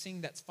 you want to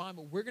sing, that's fine.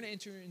 But we're going to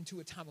enter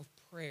into a time of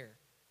prayer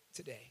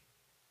today.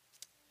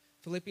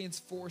 Philippians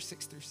 4,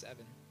 6 through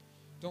 7.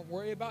 Don't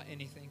worry about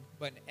anything,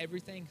 but in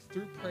everything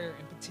through prayer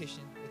and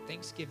petition with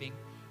thanksgiving,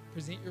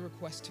 present your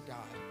requests to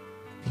God.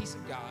 The peace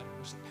of God,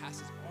 which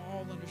surpasses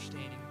all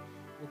understanding,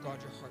 will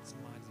guard your hearts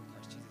and minds in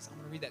Christ Jesus. I'm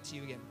going to read that to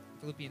you again.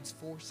 Philippians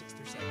 4, 6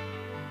 through 7.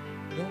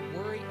 Don't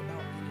worry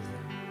about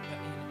anything, but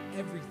in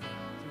everything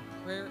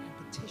through prayer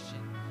and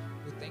petition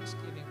with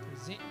thanksgiving,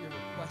 present your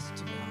requests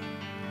to God.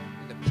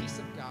 And the peace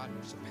of God,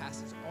 which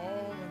surpasses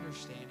all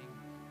understanding,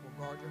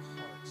 will guard your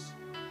hearts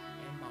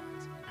and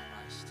minds in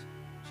Christ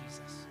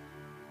Jesus.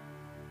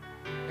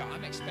 God,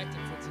 I'm expecting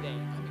for today.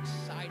 I'm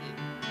excited.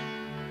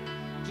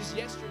 Just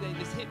yesterday,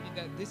 this hit me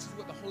that this is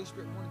what the Holy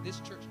Spirit wanted this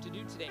church to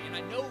do today. And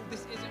I know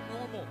this isn't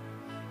normal.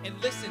 And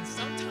listen,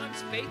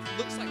 sometimes faith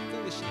looks like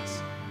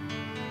foolishness.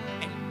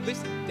 And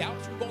listen,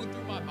 doubts were going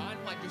through my mind.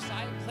 I'm like,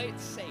 Josiah, play it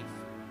safe.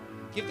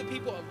 Give the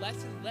people a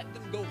lesson. Let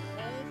them go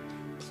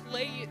home.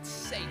 Play it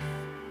safe.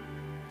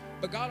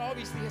 But God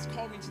obviously has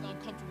called me to the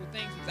uncomfortable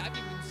things because I've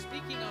even been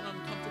speaking on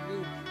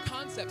uncomfortable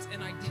concepts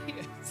and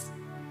ideas.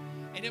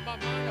 And in my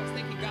mind, I was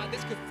thinking, God,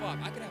 this could flop.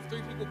 I could have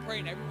 3 people pray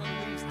and everyone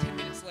leaves 10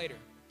 minutes later.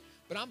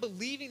 But I'm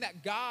believing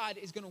that God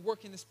is going to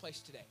work in this place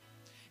today.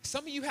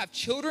 Some of you have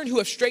children who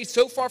have strayed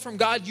so far from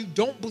God, you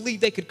don't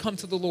believe they could come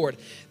to the Lord.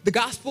 The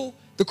gospel,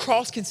 the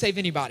cross can save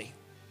anybody.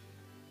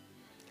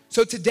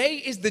 So today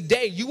is the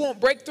day. You want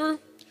breakthrough?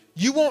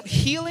 You want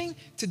healing?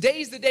 Today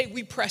is the day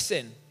we press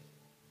in.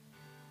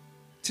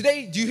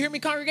 Today, do you hear me,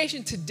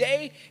 congregation?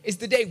 Today is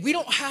the day. We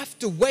don't have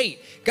to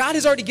wait. God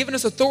has already given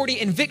us authority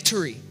and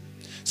victory.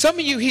 Some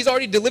of you, he's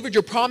already delivered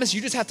your promise.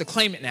 You just have to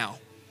claim it now.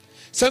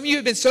 Some of you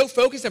have been so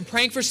focused and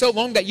praying for so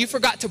long that you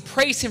forgot to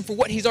praise him for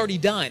what he's already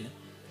done.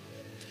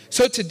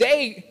 So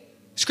today,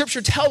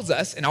 Scripture tells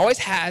us, and always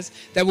has,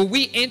 that when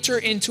we enter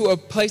into a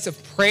place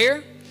of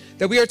prayer,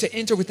 that we are to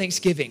enter with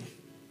thanksgiving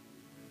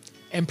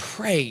and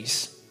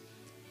praise.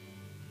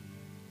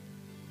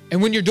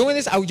 And when you're doing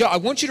this, I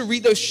want you to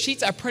read those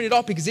sheets I printed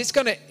off because it's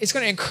gonna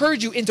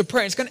encourage you into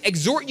prayer. It's gonna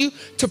exhort you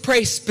to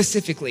pray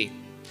specifically.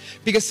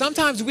 Because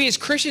sometimes we as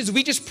Christians,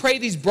 we just pray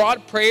these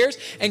broad prayers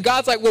and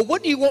God's like, well,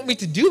 what do you want me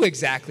to do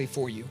exactly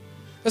for you?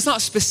 That's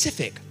not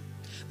specific.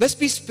 Let's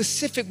be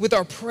specific with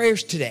our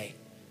prayers today.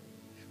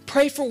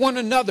 Pray for one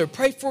another.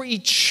 Pray for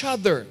each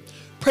other.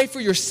 Pray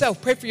for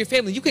yourself. Pray for your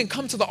family. You can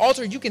come to the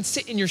altar. You can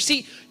sit in your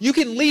seat. You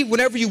can leave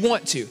whenever you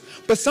want to.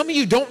 But some of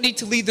you don't need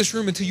to leave this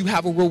room until you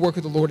have a real work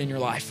of the Lord in your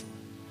life.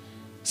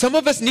 Some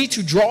of us need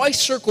to draw a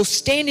circle,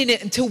 stand in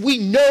it until we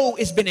know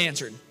it's been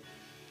answered.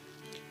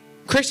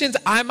 Christians,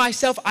 I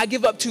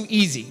give up too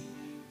easy.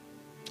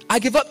 I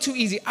give up too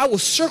easy. I will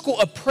circle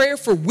a prayer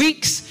for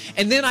weeks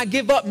and then I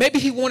give up. Maybe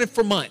he wanted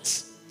for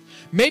months.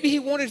 Maybe he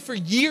wanted for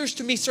years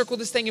to me circle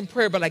this thing in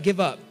prayer, but I give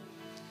up.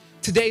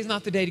 Today is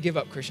not the day to give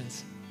up,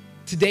 Christians.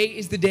 Today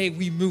is the day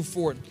we move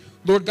forward.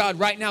 Lord God,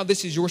 right now,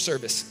 this is your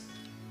service.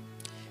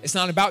 It's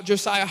not about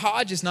Josiah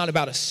Hodge. It's not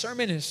about a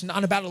sermon. It's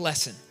not about a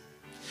lesson.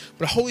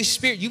 But Holy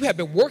Spirit, you have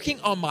been working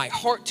on my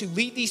heart to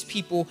lead these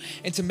people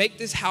and to make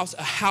this house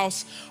a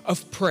house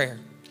of prayer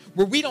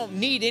where we don't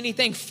need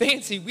anything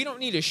fancy. We don't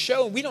need a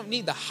show. We don't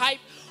need the hype.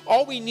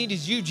 All we need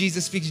is you,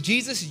 Jesus, because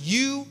Jesus,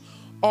 you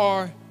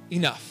are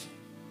enough.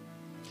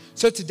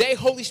 So today,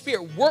 Holy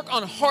Spirit, work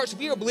on hearts.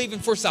 We are believing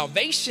for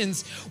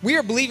salvations. We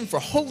are believing for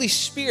Holy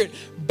Spirit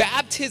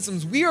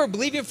baptisms. We are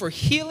believing for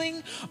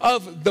healing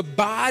of the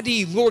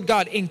body. Lord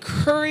God,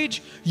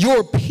 encourage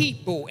your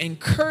people.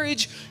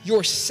 Encourage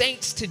your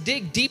saints to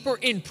dig deeper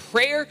in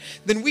prayer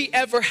than we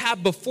ever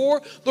have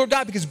before. Lord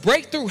God, because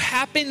breakthrough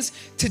happens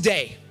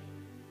today.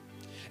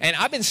 And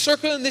I've been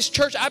circling this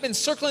church. I've been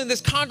circling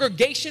this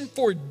congregation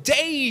for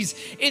days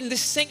in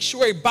this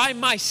sanctuary by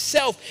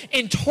myself,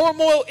 in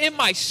turmoil in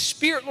my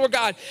spirit, Lord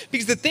God,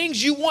 because the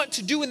things you want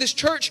to do in this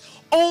church,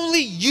 only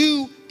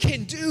you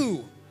can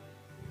do.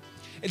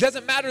 It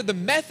doesn't matter the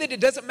method. It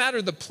doesn't matter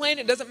the plan.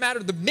 It doesn't matter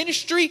the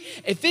ministry.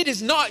 If it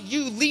is not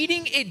you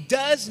leading, it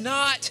does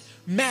not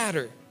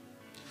matter.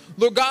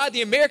 Lord God,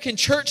 the American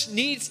church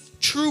needs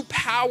true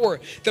power,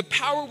 the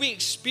power we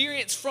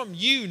experience from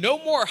you. No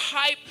more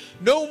hype,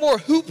 no more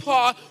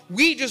hoopla.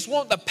 We just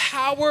want the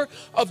power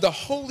of the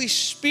Holy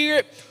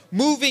Spirit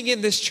moving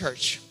in this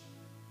church.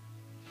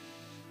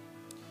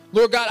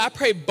 Lord God, I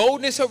pray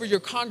boldness over your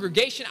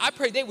congregation. I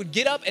pray they would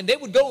get up and they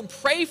would go and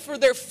pray for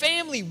their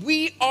family.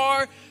 We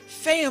are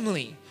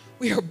family.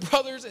 We are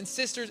brothers and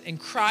sisters in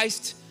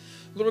Christ.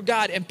 Lord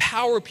God,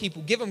 empower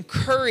people. Give them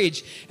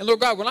courage. And Lord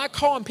God, when I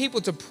call on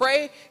people to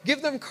pray,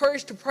 give them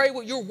courage to pray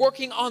what you're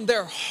working on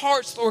their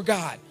hearts, Lord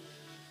God.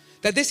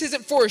 That this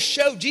isn't for a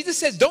show. Jesus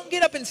says, don't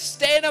get up and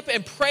stand up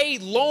and pray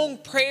long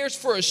prayers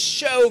for a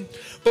show,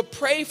 but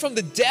pray from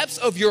the depths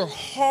of your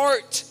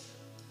heart.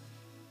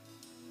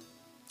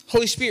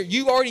 Holy Spirit,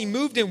 you already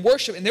moved in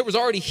worship and there was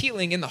already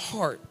healing in the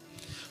heart.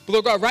 But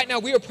Lord God, right now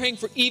we are praying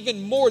for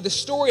even more. The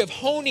story of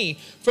Honi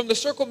from the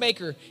Circle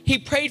Maker. He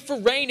prayed for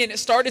rain and it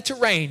started to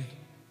rain.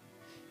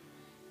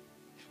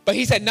 But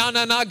he said, no,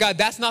 God,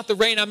 that's not the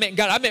rain I meant.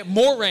 God, I meant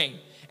more rain.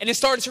 And it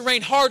started to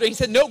rain harder. He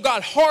said, no,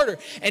 God, harder.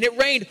 And it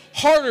rained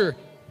harder.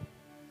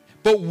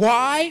 But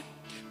why?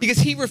 Because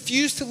he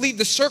refused to leave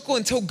the circle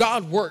until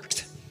God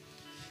worked.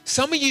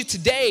 Some of you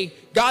today,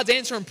 God's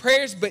answering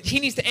prayers, but he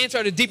needs to answer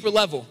at a deeper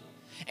level.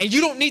 And you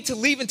don't need to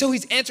leave until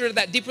he's answered at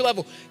that deeper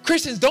level.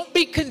 Christians, don't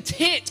be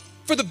content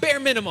for the bare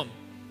minimum.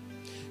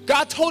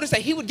 God told us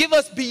that he would give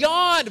us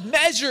beyond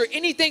measure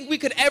anything we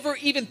could ever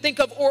even think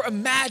of or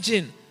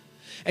imagine.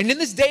 And in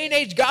this day and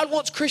age, God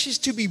wants Christians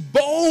to be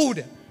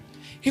bold.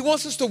 He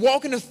wants us to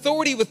walk in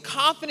authority with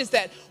confidence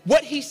that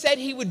what he said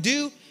he would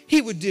do,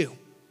 he would do.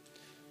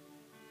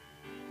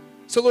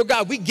 So, Lord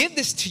God, we give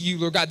this to you,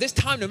 Lord God, this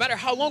time, no matter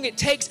how long it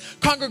takes.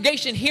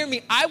 Congregation, hear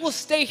me. I will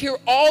stay here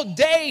all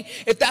day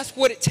if that's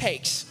what it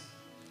takes.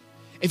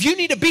 If you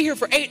need to be here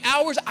for 8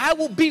 hours, I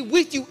will be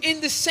with you in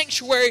this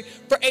sanctuary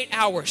for 8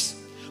 hours.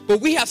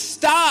 But we have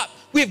stopped.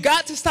 We have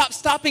got to stop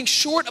stopping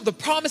short of the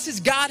promises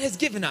God has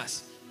given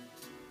us.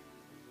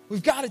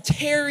 We've got to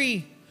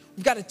tarry.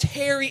 We've got to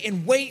tarry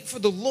and wait for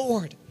the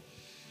Lord.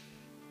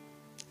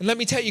 And let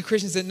me tell you,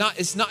 Christians, that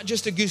it's not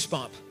just a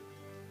goosebump.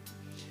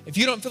 If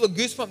you don't feel a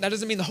goosebump, that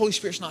doesn't mean the Holy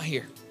Spirit's not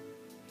here.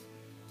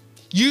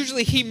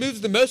 Usually he moves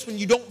the most when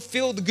you don't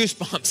feel the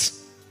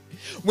goosebumps.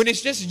 When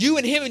it's just you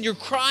and him and you're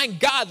crying,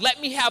 God,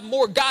 let me have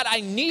more. God,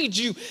 I need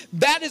you.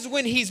 That is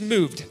when he's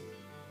moved.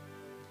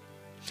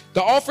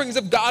 The offerings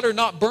of God are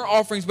not burnt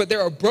offerings, but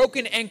they're a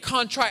broken and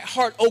contrite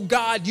heart. Oh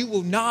God, you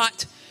will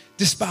not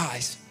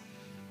despise.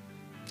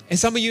 And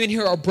some of you in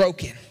here are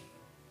broken.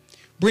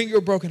 Bring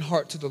your broken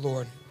heart to the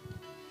Lord.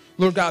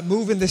 Lord God,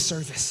 move in this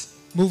service.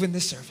 Move in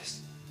this service.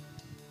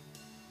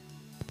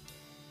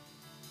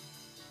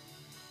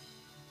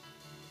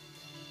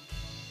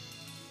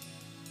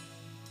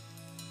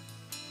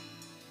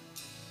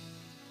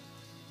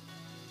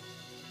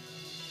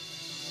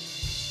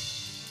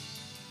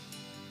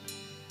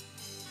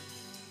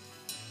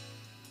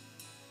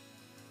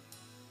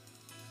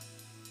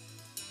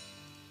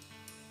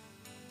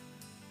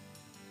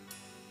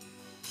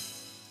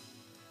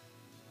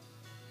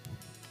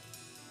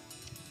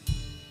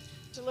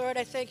 Lord,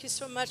 I thank you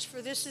so much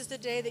for this is the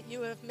day that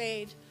you have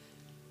made.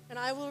 And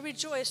I will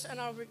rejoice and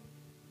I'll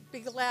be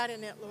glad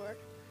in it, Lord.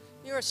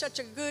 You are such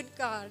a good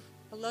God.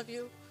 I love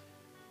you.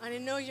 And I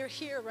know you're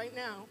here right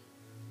now.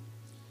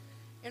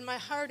 And my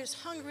heart is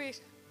hungry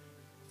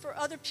for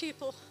other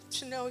people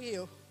to know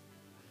you.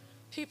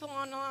 People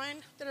online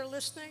that are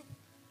listening,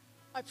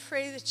 I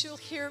pray that you'll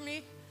hear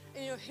me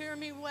and you'll hear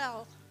me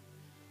well.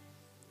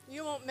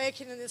 You won't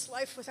make it in this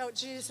life without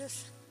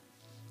Jesus.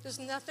 There's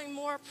nothing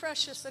more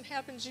precious than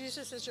having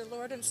Jesus as your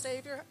Lord and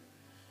Savior.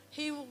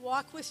 He will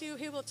walk with you.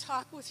 He will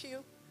talk with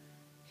you.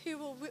 He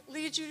will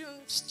lead you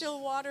in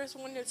still waters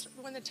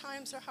when the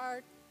times are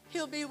hard.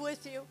 He'll be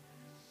with you.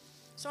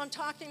 So I'm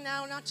talking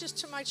now not just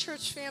to my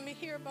church family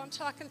here, but I'm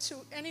talking to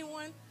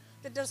anyone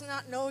that does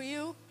not know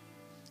you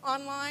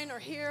online or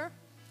here.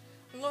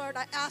 And Lord,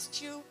 I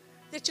ask you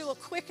that you will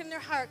quicken their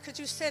heart because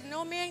you said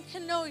no man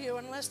can know you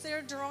unless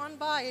they're drawn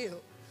by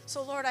you.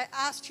 So, Lord, I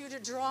ask you to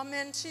draw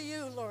men to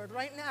you, Lord,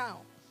 right now.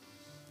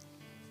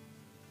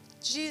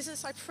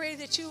 Jesus, I pray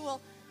that you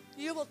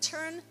will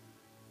turn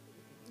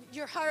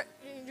your heart,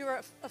 your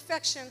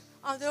affection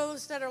on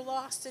those that are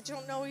lost, that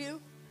don't know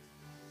you.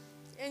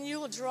 And you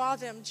will draw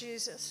them,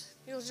 Jesus.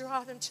 You'll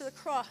draw them to the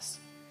cross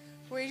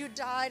where you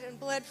died and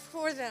bled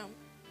for them.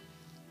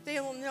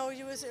 They will know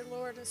you as their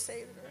Lord and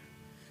Savior.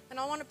 And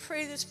I want to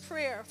pray this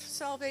prayer for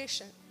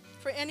salvation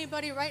for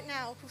anybody right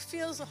now who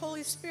feels the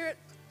Holy Spirit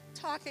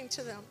talking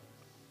to them.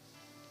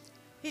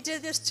 He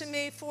did this to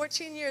me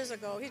 14 years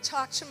ago. He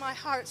talked to my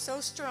heart so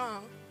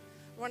strong.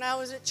 When I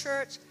was at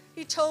church,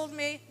 he told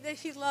me that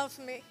he loved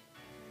me.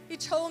 He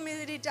told me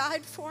that he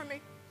died for me.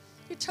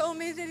 He told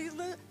me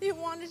that he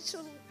wanted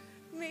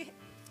me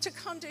to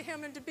come to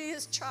him and to be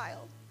his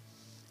child.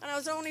 And I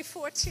was only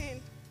 14.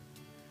 And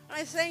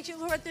I thank you,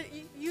 Lord, that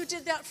you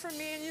did that for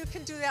me and you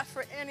can do that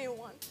for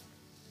anyone.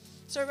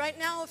 So right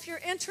now, if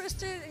you're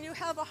interested and you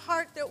have a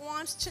heart that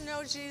wants to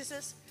know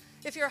Jesus,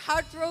 if you're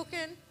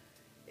heartbroken,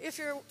 if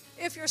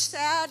you're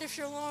sad, if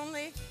you're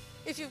lonely,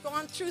 if you've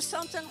gone through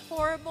something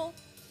horrible,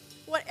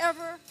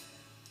 whatever,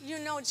 you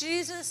know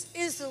Jesus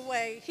is the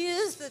way. He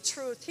is the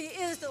truth. He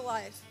is the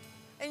life.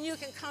 And you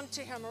can come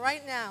to him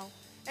right now,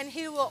 and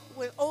he will,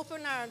 with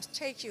open arms,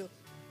 take you.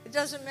 It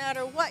doesn't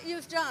matter what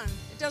you've done.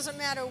 It doesn't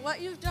matter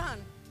what you've done.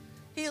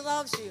 He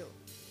loves you.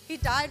 He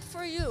died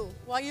for you.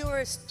 While you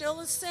were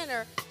still a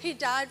sinner, he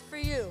died for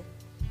you.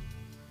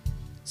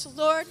 So,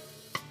 Lord,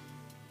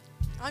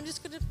 I'm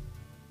just going to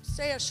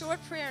say a short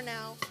prayer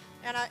now,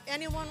 and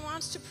anyone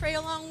wants to pray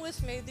along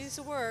with me, these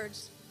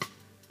words.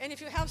 And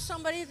if you have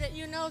somebody that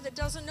you know that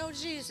doesn't know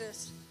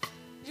Jesus,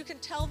 you can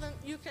tell them,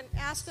 you can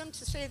ask them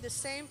to say the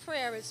same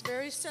prayer. It's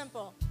very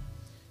simple.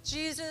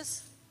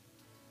 Jesus,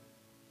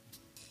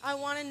 I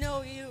want to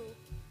know you.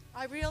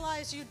 I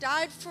realize you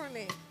died for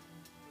me.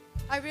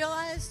 I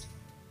realized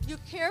you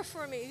care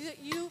for me, that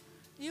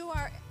you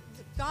are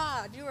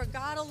God. You are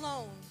God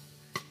alone.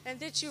 And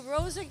that you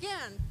rose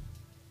again.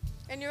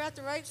 And you're at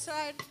the right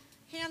side,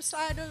 hand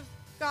side of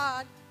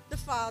God, the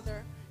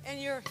Father.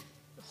 And your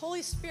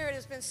Holy Spirit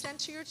has been sent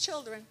to your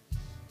children.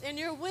 And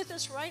you're with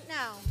us right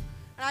now.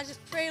 And I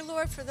just pray,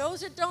 Lord, for those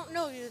that don't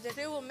know you, that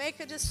they will make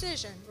a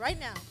decision right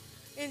now.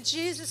 In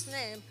Jesus'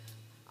 name,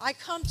 I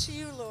come to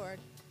you, Lord.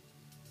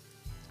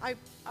 I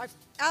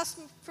ask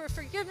for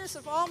forgiveness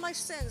of all my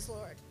sins,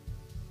 Lord.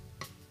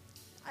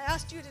 I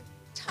ask you to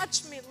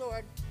touch me,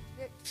 Lord.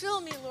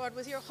 Fill me, Lord,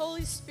 with your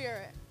Holy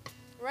Spirit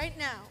right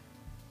now.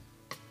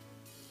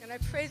 And I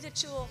pray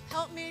that you will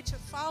help me to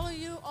follow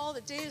you all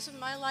the days of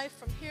my life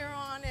from here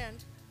on in.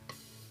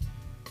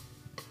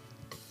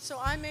 So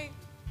I may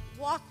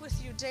walk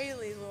with you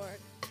daily, Lord,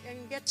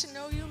 and get to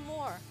know you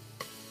more.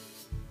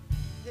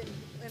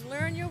 And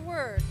learn your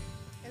word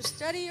and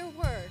study your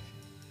word.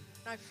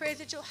 And I pray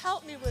that you'll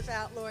help me with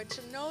that, Lord,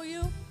 to know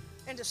you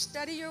and to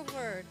study your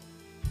word.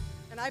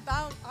 And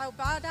I'll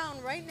bow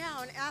down right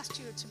now and ask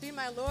you to be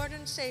my Lord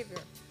and Savior.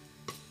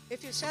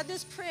 If you said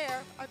this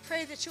prayer, I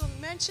pray that you'll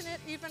mention it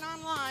even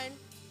online.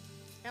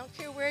 I don't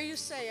care where you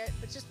say it,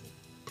 but just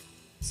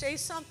Say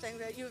something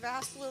that you've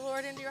asked the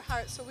Lord into your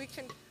heart so we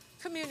can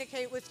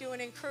communicate with you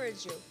and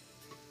encourage you.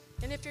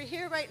 And if you're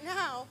here right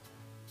now,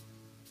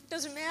 it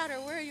doesn't matter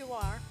where you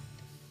are.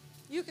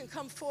 You can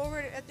come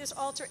forward at this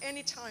altar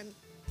anytime.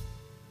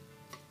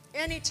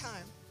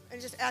 Anytime.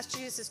 And just ask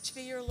Jesus to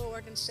be your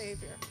Lord and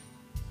Savior.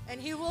 And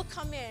he will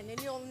come in,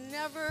 and you'll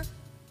never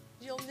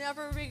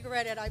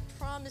regret it. I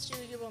promise you,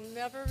 you will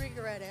never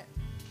regret it.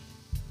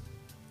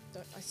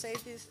 I say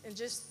this and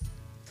just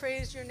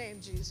praise your name,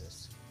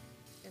 Jesus.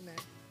 Amen.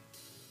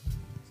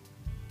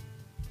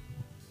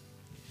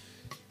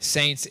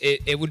 Saints,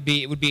 it would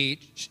be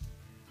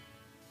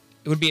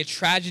a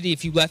tragedy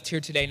if you left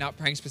here today not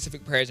praying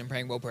specific prayers and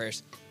praying bold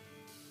prayers.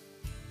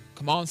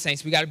 Come on,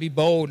 saints, we got to be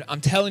bold. I'm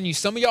telling you,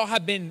 some of y'all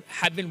have been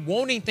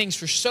wanting things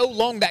for so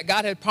long that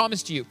God had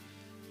promised you,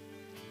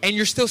 and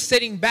you're still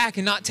sitting back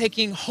and not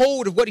taking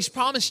hold of what he's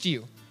promised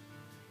you.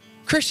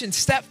 Christians,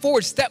 step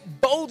forward, step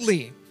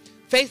boldly.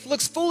 Faith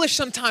looks foolish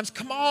sometimes.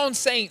 Come on,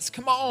 saints,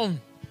 come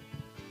on.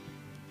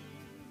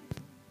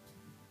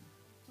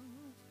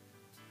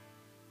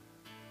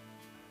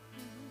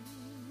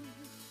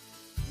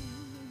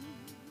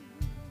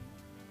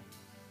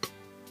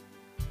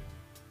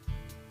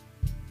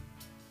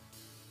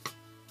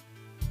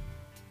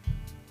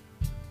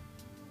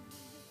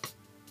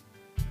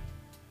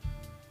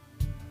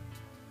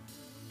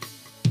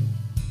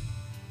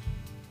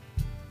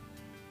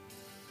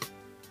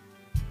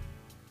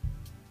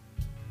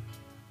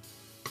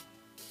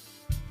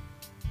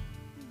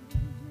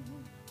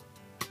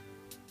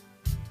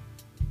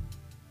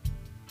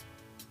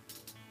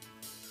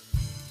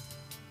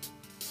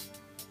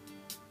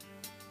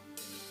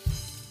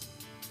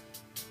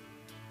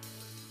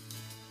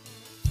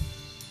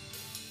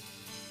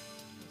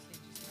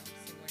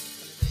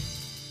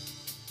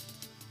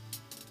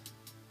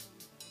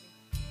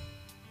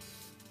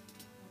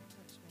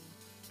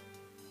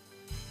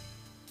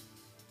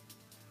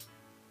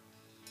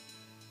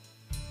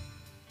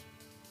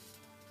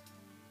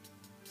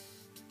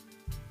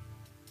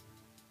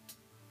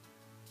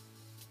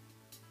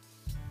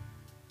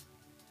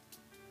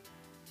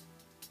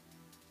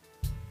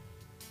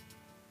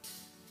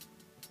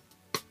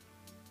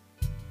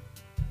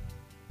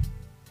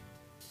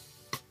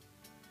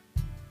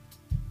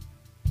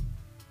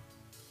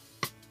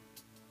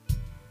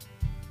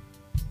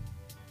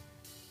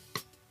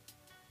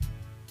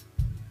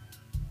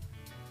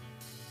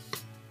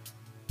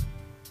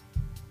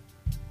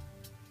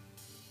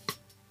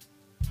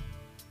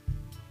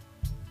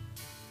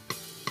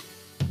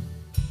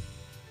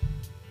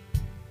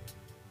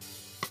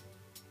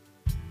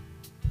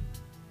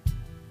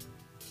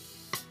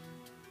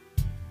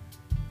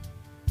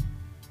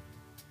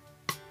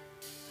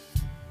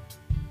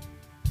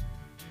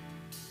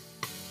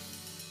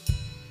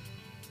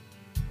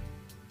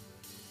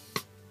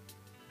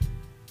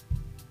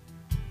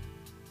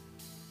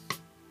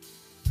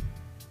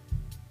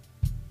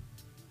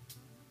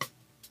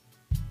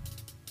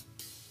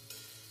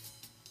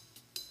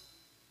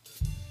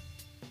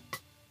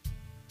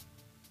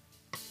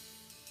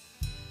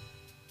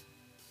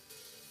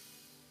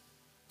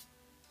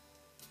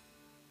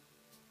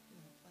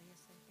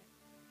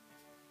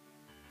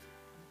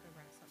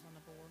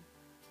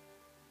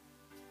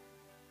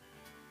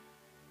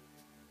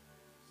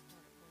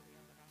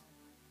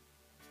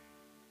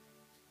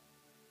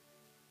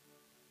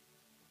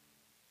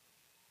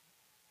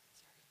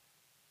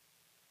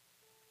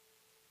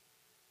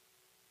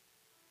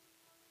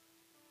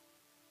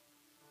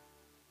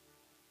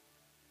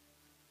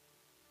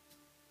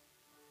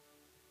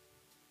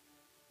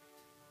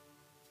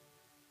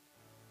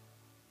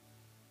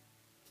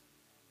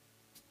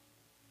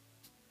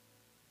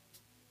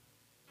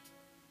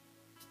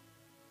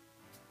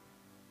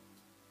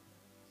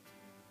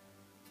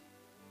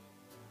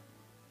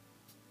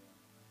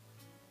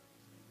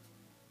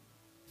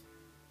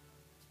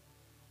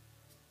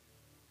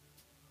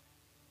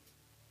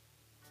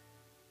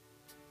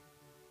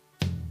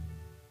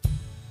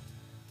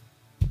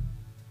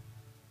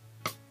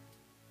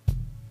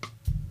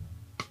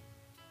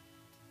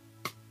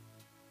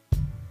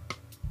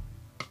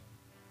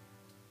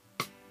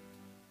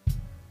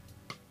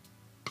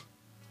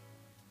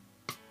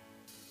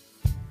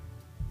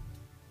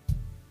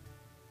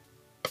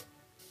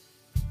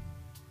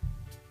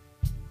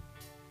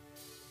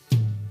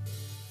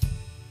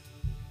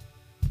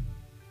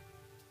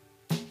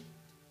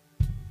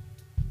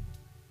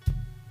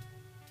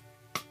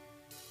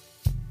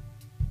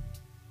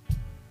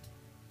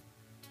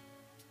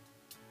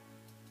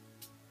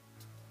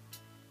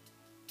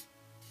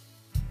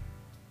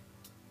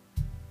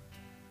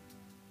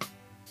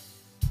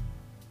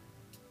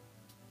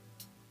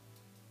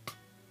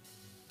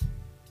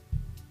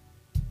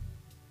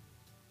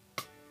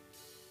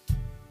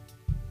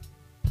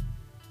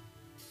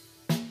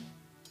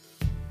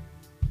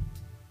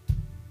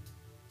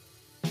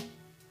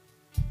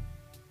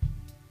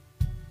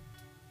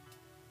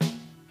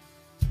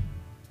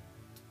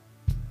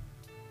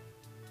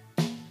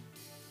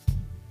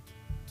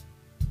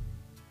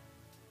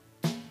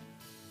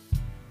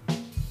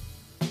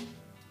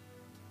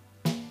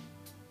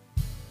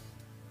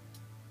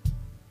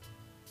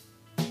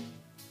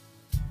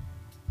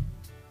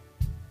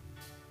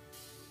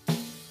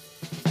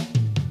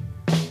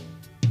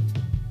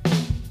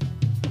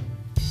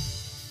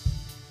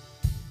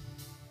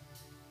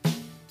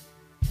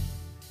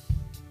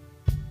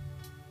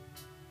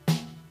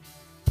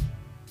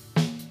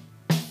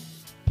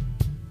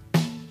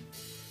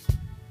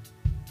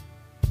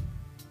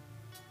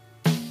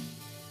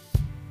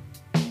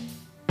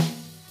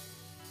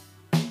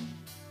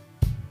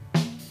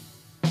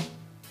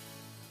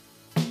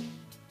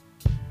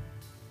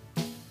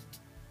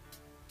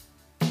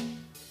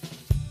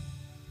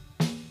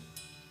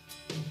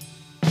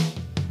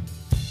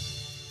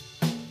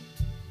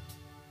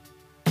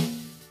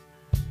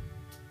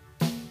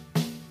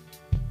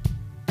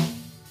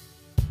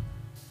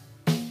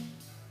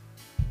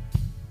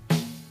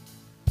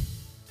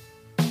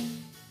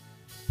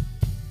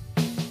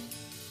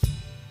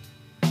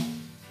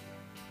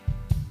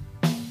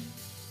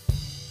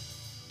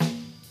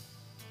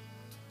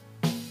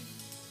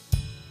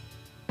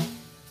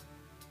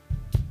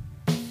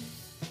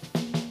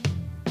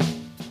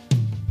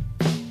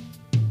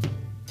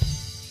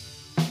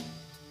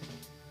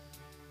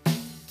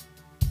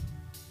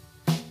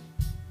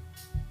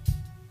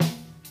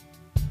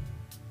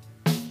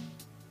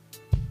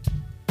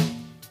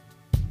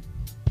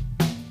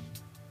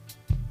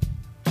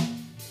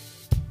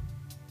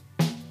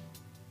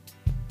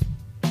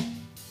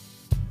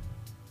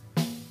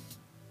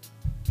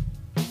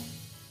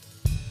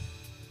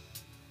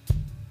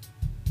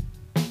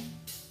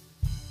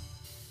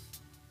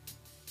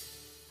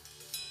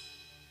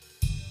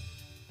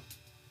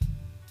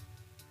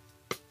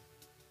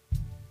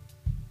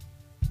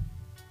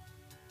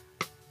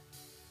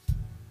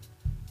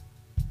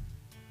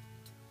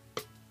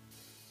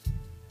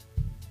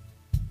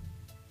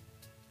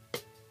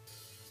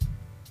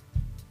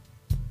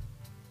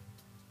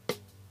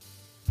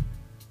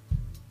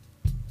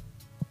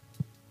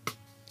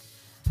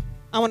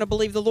 I want to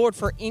believe the Lord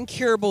for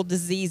incurable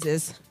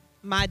diseases.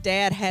 My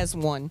dad has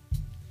one.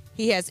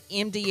 He has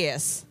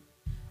MDS,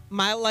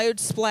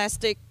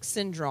 myelodysplastic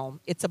syndrome.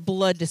 It's a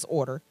blood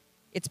disorder.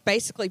 It's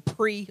basically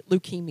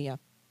pre-leukemia.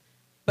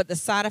 But the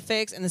side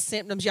effects and the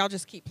symptoms, y'all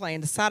just keep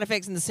playing. The side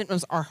effects and the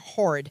symptoms are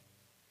horrid.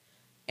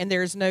 And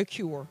there is no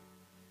cure.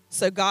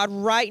 So God,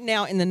 right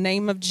now, in the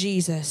name of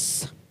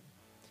Jesus,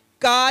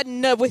 God,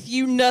 no, with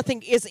you,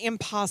 nothing is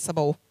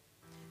impossible.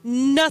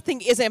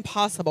 Nothing is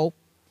impossible.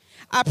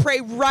 I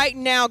pray right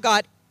now,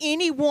 God,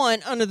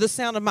 anyone under the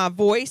sound of my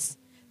voice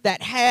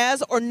that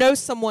has or knows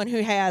someone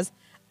who has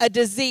a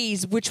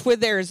disease where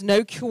there is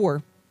no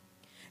cure,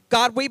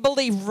 God, we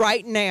believe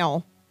right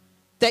now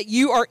that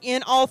you are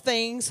in all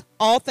things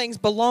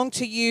belong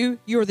to you.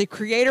 You are the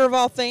creator of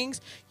all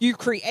things. You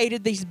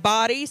created these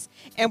bodies.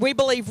 And we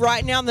believe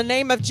right now in the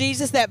name of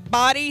Jesus that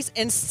bodies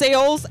and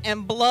cells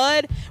and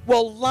blood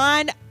will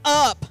line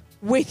up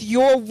with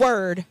your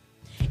word.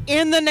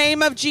 In the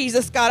name of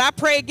Jesus, God, I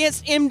pray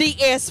against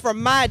MDS for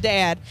my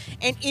dad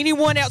and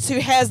anyone else who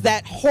has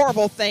that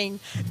horrible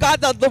thing.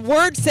 God, the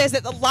word says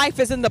that the life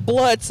is in the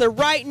blood. So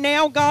right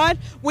now, God,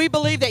 we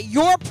believe that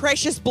your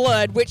precious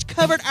blood, which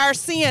covered our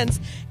sins,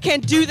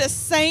 can do the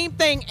same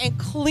thing and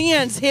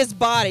cleanse his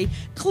body,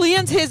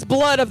 cleanse his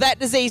blood of that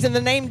disease in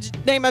the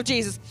name of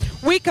Jesus.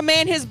 We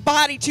command his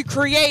body to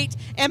create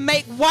and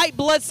make white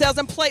blood cells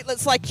and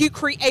platelets like you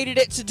created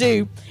it to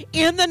do.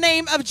 In the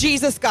name of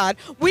Jesus, God,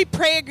 we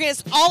pray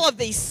against all of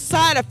these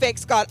side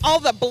effects, God, all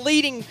the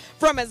bleeding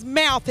from his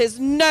mouth, his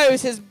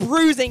nose, his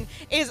bruising,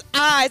 his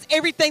eyes,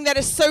 everything that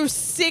is so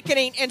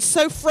sickening and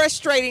so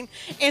frustrating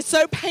and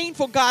so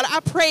painful, God.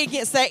 I pray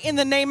against that in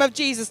the name of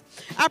Jesus.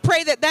 I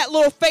pray that that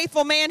little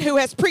faithful man who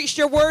has preached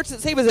your word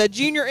since he was a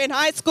junior in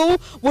high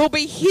school will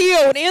be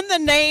healed in the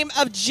name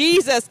of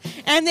Jesus,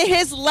 and that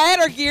his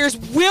latter years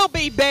will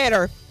be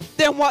better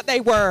than what they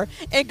were.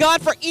 And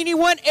God, for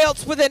anyone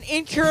else with an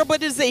incurable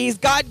disease,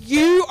 God,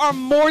 you are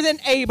more than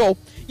able.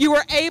 You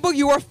are able,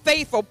 you are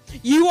faithful.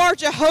 You are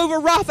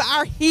Jehovah Rapha,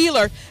 our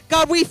healer.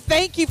 God, we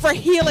thank you for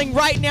healing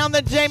right now in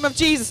the name of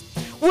Jesus.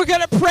 We're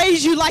going to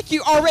praise you like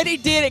you already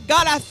did it.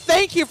 God, I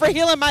thank you for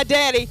healing my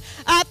daddy.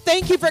 I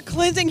thank you for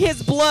cleansing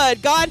his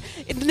blood. God,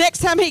 next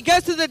time he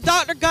goes to the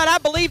doctor, God, I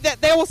believe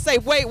that they will say,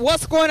 wait,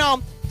 what's going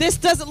on? This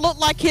doesn't look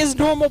like his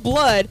normal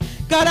blood.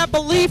 God, I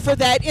believe for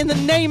that in the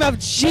name of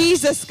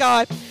Jesus,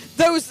 God.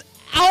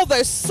 All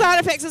those side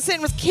effects and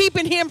symptoms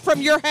keeping him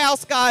from your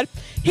house, God.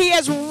 He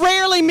has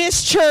rarely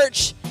missed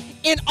church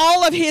in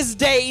all of his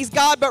days,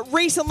 God, but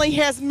recently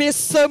has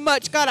missed so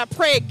much. God, I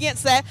pray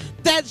against that.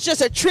 That's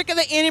just a trick of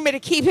the enemy to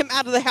keep him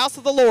out of the house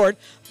of the Lord.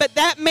 But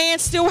that man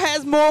still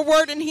has more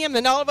word in him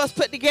than all of us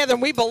put together.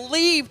 And we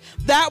believe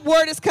that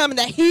word is coming,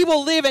 that he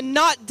will live and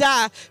not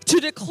die to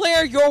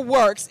declare your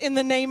works in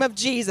the name of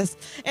Jesus.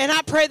 And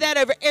I pray that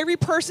over every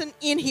person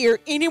in here,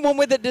 anyone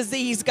with a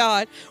disease,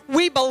 God.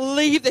 We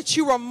believe that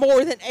you are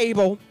more than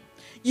able.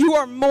 You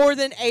are more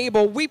than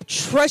able. We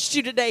trust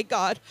you today,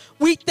 God.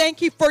 We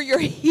thank you for your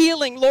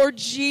healing, Lord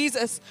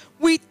Jesus.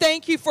 We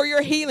thank you for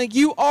your healing.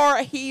 You are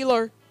a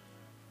healer.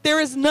 There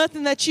is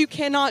nothing that you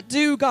cannot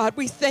do, God.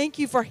 We thank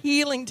you for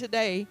healing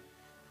today.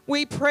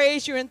 We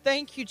praise you and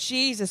thank you,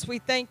 Jesus. We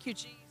thank you,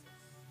 Jesus.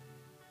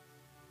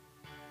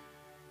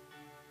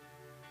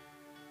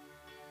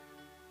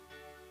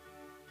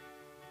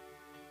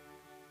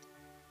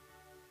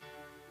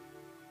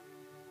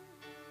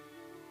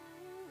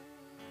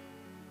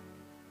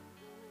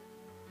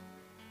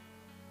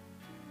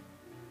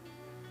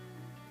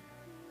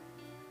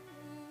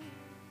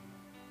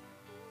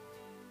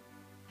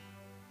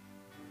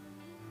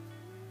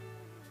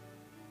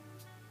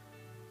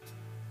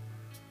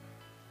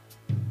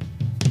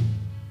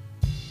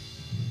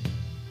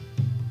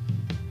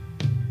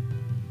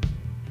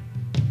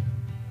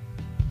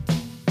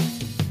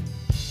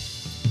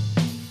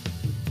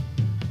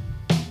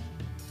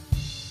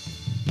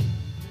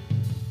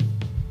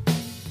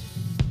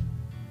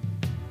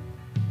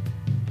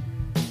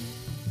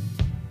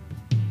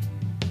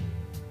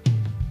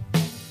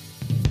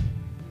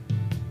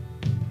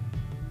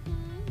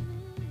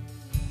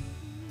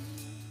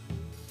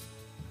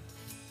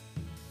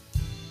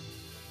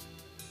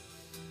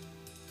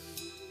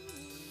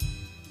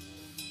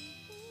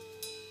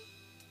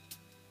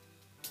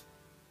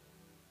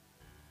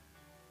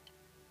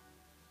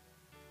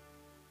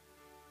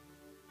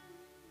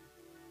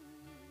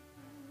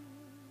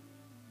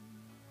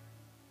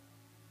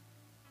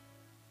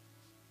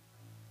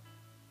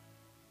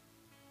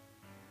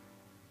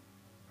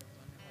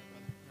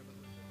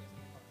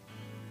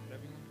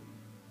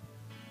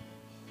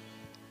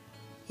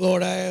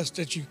 Lord, I ask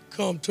that you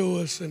come to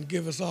us and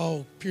give us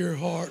all pure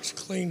hearts,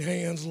 clean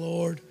hands,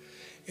 Lord.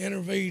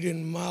 Intervene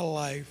in my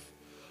life,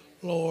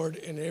 Lord,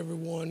 and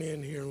everyone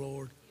in here,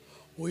 Lord.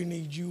 We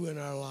need you in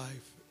our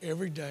life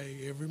every day,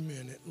 every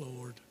minute,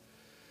 Lord.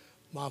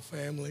 My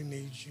family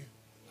needs you.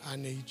 I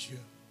need you.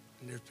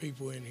 And there's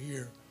people in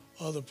here,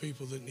 other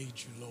people that need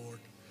you, Lord.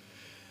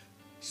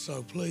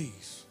 So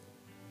please,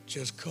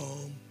 just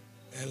come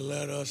and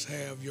let us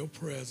have your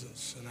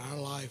presence in our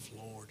life,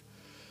 Lord,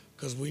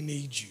 because we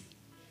need you.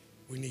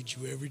 We need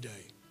you every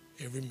day,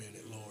 every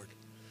minute, Lord.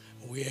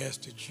 We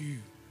ask that you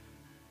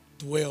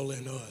dwell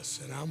in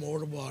us and our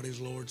mortal bodies,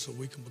 Lord, so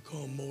we can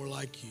become more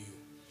like you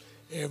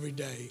every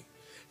day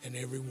and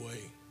every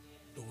way.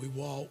 That we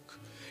walk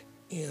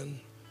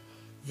in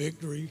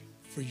victory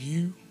for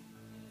you,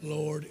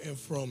 Lord, and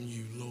from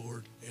you,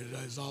 Lord. It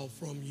is all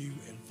from you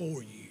and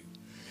for you.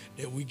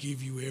 That we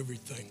give you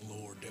everything,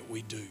 Lord, that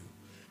we do.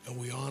 And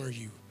we honor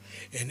you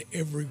in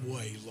every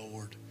way,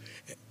 Lord.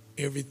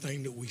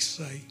 Everything that we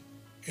say,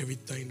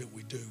 everything that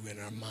we do in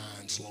our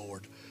minds,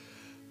 Lord.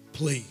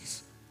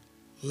 Please,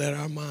 let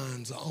our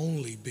minds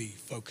only be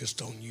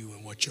focused on you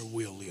and what your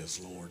will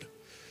is, Lord.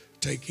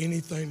 Take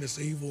anything that's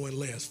evil and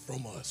less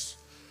from us,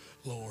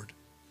 Lord,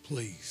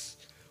 please.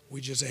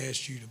 We just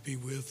ask you to be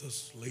with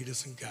us, lead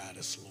us and guide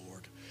us,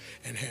 Lord,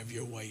 and have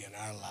your way in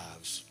our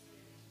lives.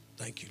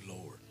 Thank you,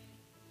 Lord.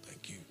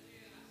 Thank you.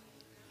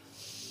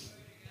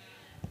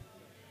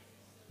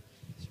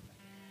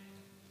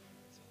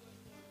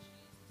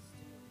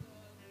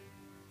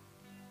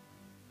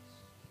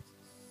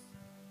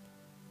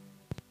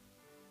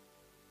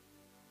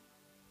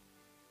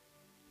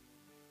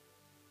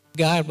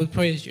 God, we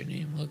praise your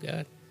name, Lord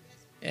God.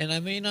 And I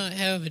may not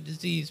have a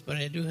disease, but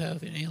I do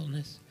have an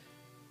illness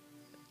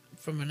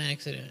from an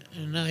accident.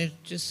 And I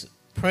just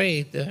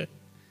pray that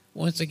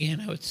once again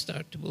I would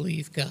start to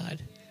believe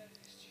God,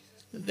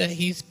 that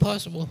he's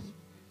possible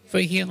for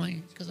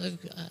healing, because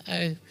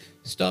I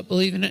stopped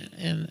believing it,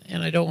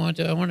 and I don't want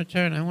to. I want to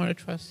turn. I want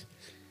to trust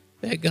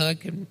that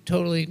God can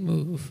totally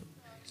move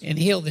and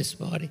heal this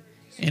body.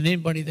 And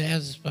anybody that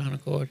has a spinal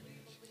cord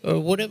or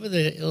whatever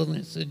the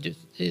illness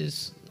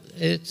is,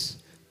 it's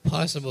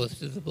possible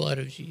through the blood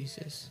of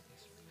Jesus.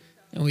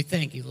 And we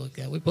thank you, Lord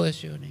God. We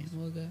bless your name,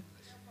 Lord God.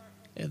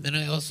 And then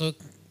I also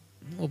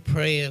will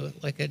pray,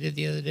 like I did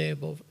the other day,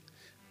 about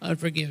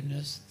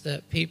unforgiveness,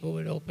 that people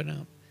would open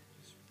up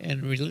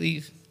and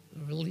release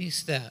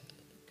that,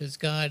 because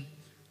God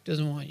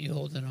doesn't want you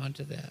holding on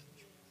to that.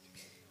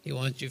 He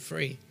wants you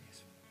free.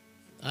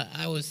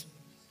 I was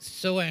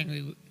so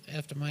angry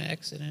after my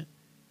accident,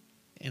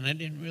 and I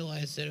didn't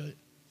realize that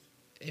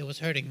it was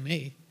hurting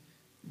me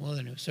more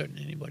than it was hurting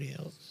anybody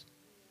else.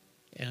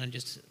 And I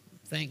just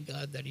thank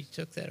God that he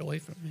took that away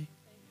from me.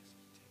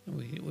 And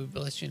we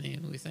bless your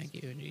name. We thank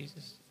you in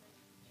Jesus.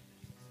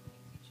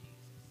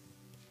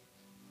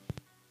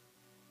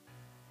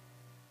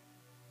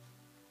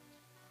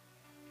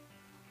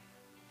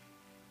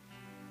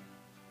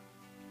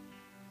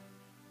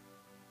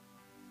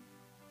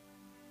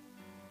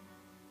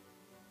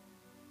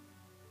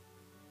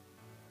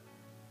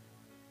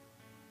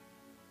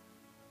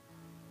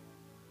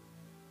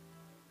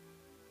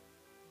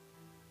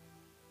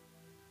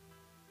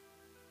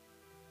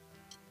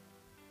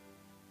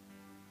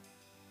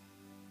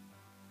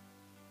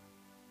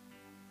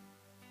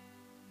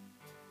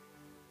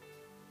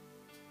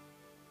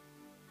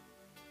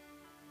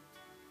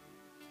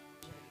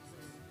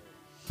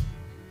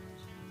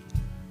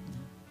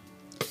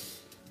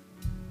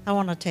 I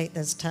want to take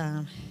this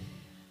time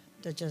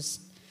to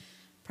just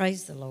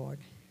praise the Lord,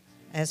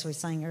 as we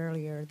sang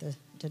earlier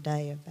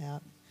today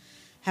about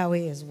how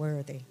he is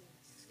worthy.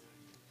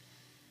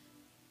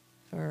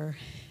 For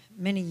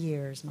many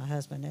years, my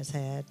husband has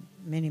had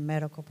many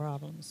medical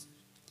problems,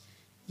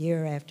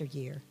 year after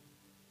year.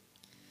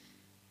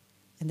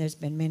 And there's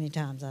been many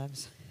times I've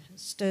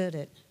stood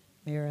at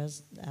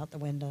mirrors out the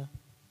window,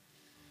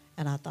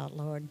 and I thought,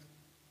 Lord,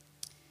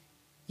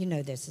 you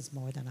know this is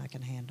more than I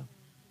can handle.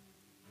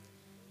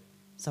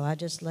 So I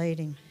just laid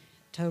him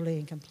totally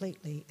and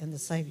completely in the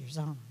Savior's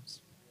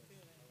arms.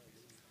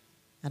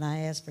 And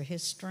I asked for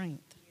his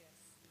strength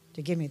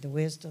to give me the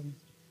wisdom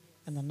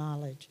and the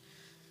knowledge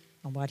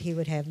on what he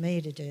would have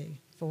me to do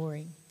for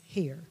him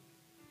here.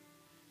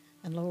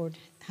 And Lord,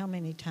 how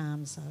many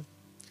times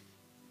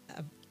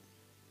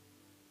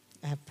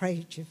I've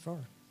praised you for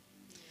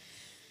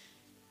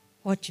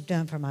what you've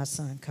done for my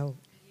son, Colt.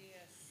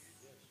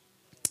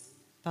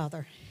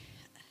 Father,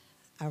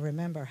 I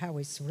remember how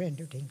we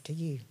surrendered him to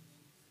you.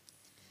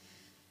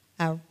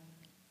 Our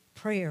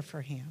prayer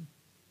for him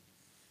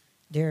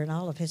during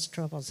all of his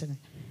troubles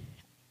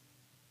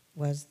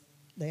was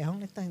the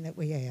only thing that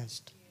we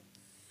asked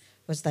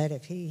was that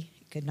if he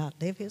could not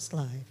live his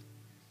life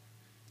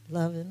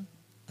loving,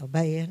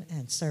 obeying,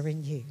 and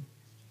serving you,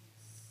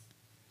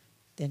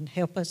 then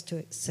help us to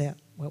accept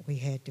what we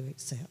had to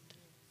accept.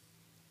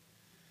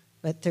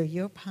 But through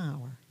your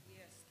power,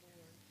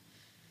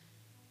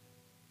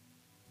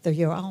 through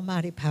your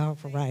almighty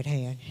powerful right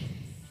hand,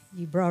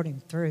 you brought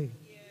him through.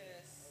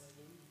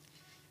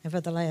 And for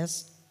the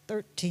last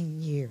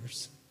 13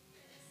 years,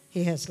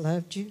 he has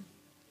loved you,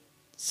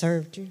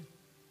 served you,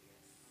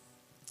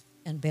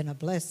 and been a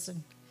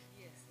blessing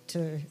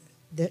to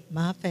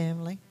my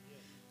family.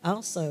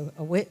 Also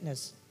a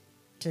witness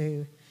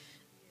to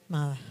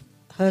my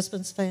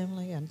husband's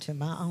family and to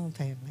my own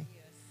family.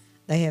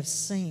 They have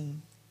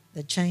seen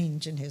the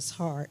change in his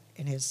heart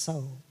and his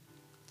soul.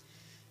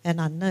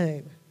 And I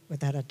know,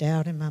 without a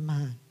doubt in my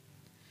mind,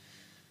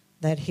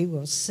 that he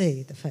will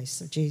see the face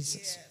of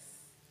Jesus.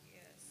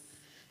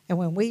 And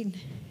when we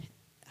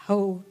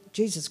hold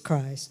Jesus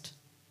Christ.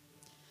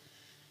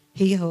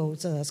 He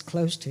holds us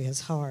close to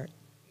his heart,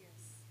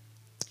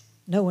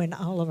 knowing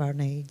all of our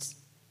needs.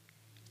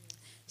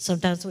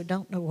 Sometimes we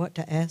don't know what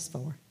to ask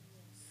for,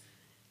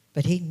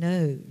 but he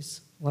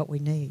knows what we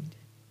need.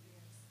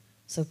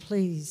 So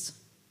please,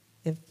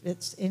 if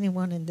it's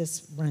anyone in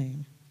this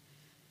room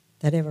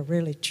that ever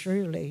really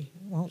truly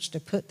wants to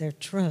put their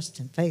trust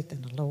and faith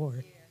in the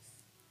Lord,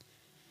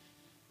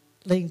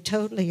 lean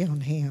totally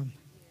on him.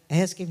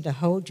 Ask him to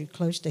hold you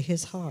close to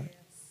his heart.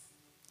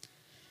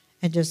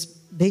 And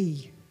just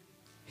be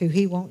who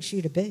he wants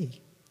you to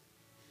be.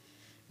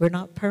 We're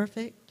not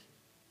perfect.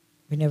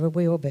 We never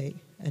will be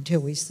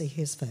until we see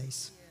his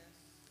face.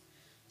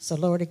 So,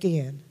 Lord,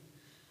 again,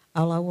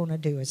 all I want to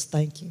do is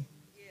thank you.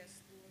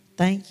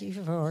 Thank you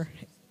for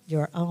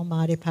your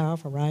almighty,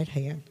 powerful right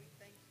hand,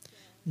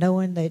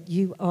 knowing that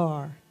you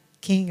are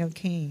King of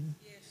kings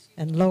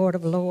and Lord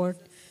of lords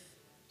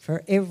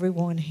for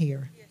everyone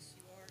here.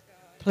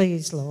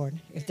 Please, Lord,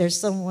 if there's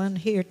someone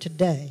here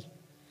today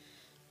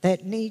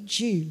that needs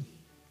you,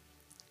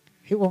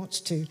 who wants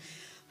to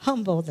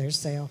humble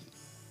themselves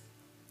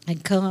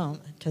and come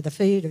to the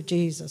feet of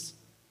Jesus,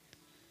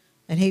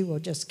 and he will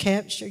just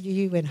capture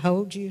you and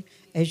hold you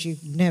as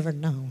you've never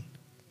known.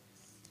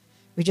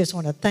 We just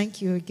want to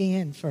thank you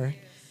again for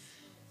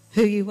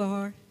who you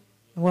are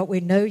and what we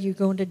know you're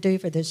going to do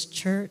for this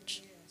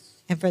church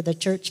and for the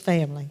church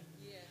family.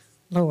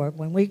 Lord,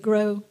 when we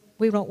grow,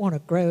 we don't want to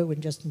grow in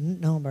just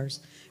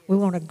numbers. We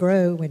want to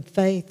grow in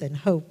faith and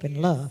hope and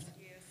love.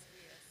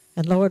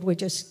 And Lord, we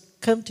just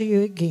come to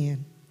you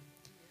again,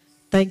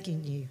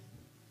 thanking you.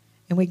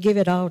 And we give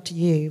it all to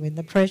you in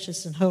the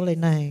precious and holy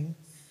name,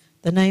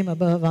 the name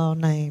above all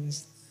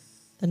names,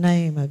 the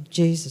name of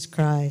Jesus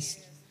Christ.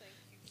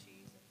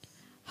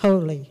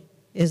 Holy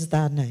is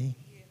thy name.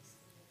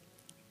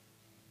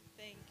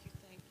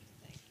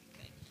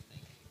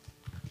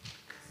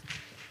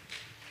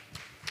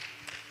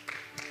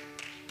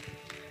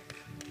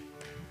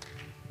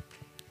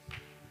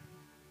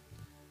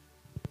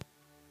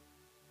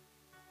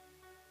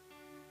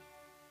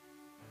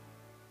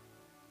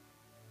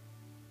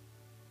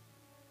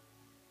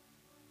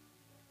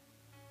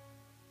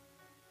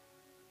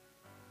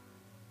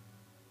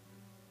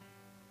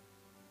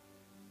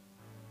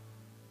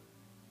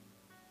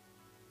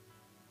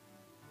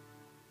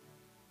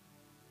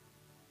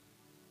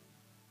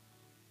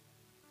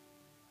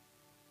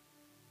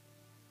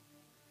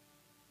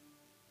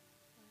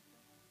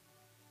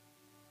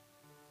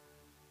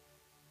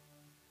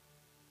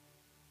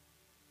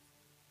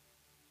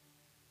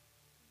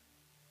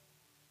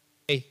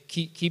 Hey,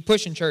 keep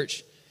pushing,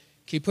 church.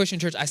 Keep pushing,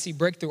 church. I see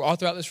breakthrough all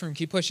throughout this room.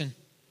 Keep pushing.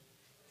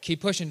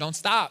 Keep pushing. Don't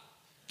stop.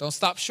 Don't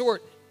stop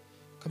short.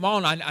 Come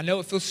on. I know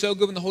it feels so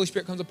good when the Holy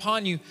Spirit comes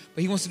upon you,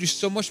 but he wants to do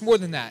so much more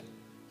than that.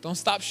 Don't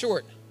stop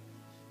short.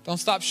 Don't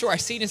stop short. I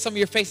see it in some of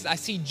your faces. I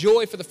see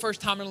joy for the first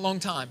time in a long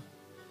time.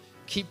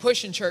 Keep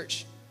pushing,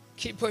 church.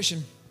 Keep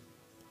pushing.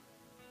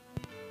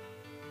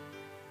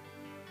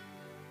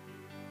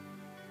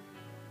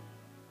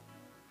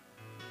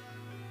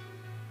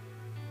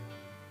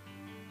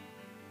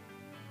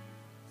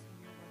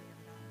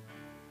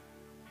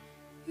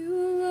 You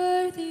are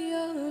worthy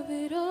of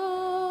it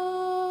all.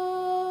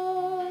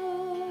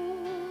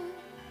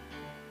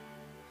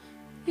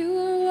 You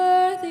are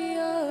worthy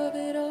of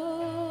it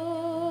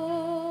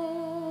all.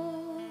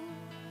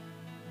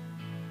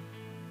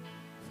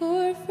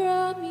 For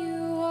from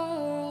you are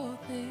all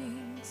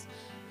things,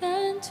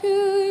 and to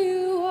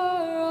you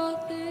are all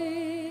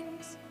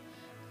things.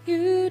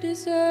 You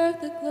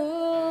deserve the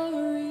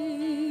glory.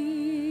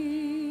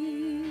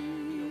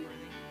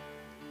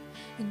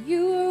 And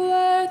you are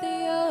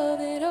worthy of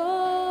it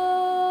all.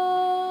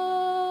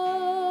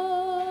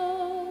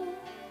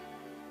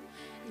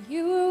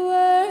 You are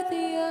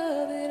worthy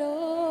of it all.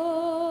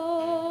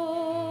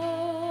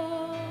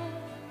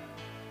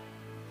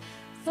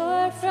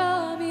 For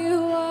from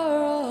you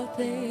are all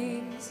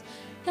things,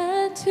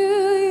 and to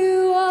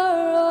you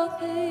are all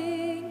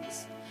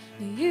things.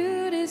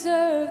 You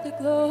deserve the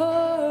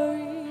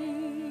glory.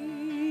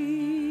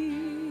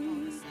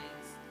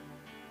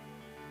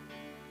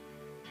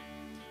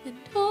 And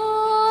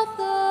all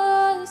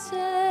the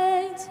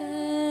saints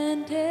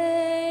and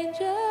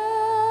angels,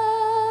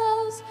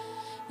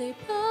 they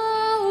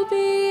bow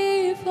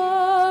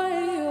before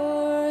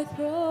your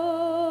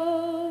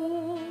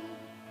throne.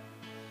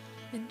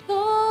 And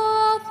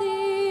all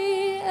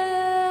the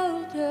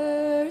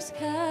elders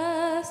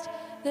cast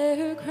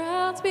their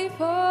crowns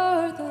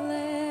before the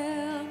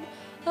Lamb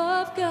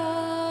of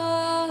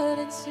God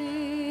and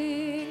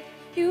sing,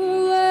 you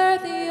are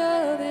worthy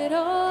of it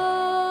all.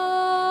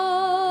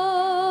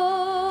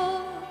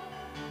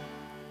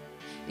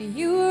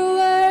 You are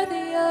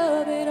worthy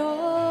of it all.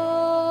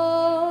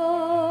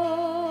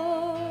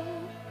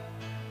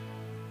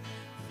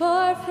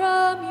 For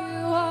from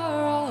you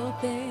are all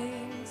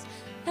things,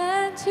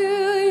 and to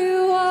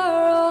you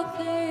are all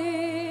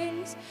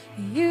things.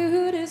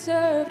 You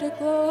deserve the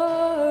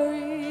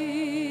glory.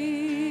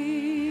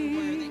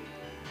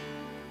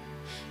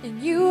 And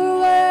you are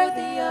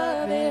worthy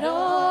of it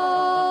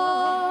all.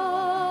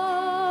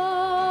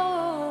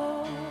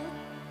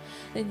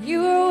 and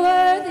you are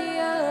worthy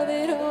of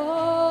it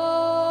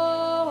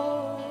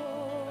all.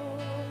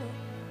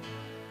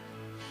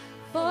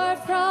 For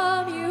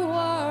from you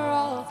are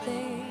all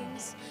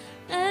things,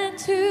 and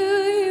to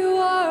you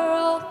are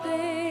all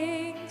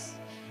things.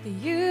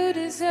 You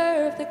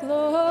deserve the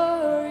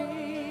glory.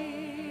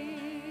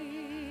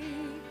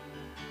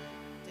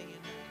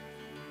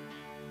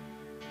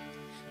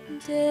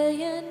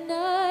 Day and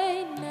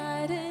night,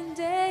 night and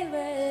day,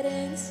 let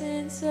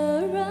incense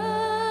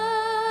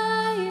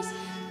arise.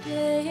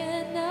 Day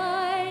and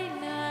night,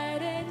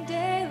 night and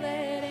day,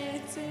 let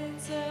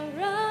incense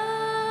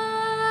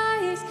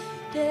arise.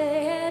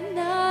 Day and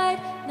night,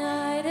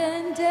 night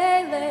and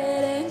day,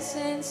 let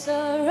incense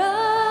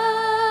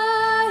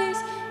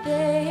arise.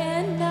 Day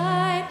and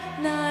night,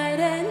 night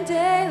and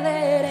day,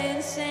 let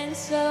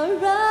incense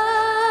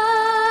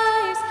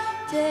arise.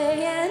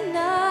 Day and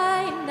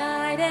night,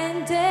 night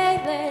and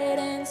day, let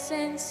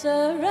incense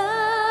arise.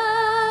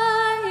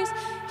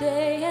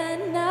 Day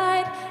and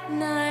night,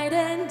 night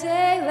and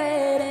day,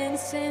 let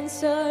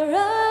incense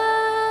arise.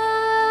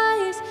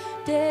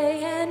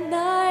 Day and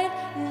night,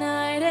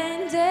 night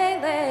and day,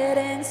 let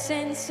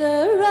incense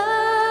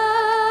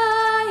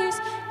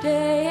arise.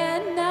 Day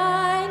and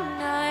night,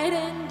 night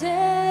and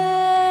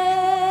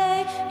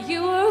day,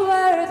 you are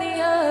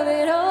worthy of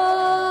it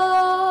all,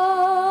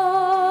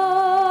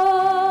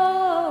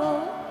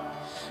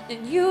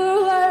 and you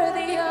are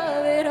worthy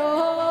of it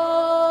all.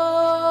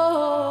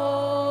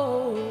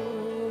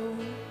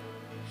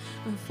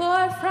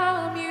 For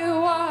from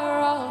you are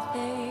all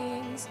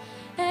things,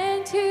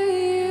 and to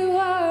you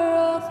are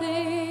all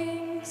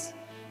things.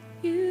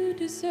 You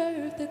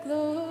deserve the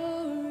glory.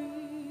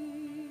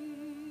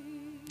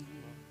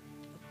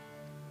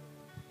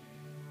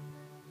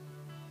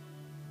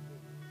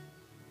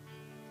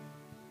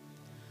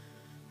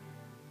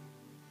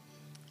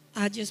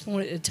 I just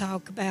wanted to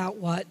talk about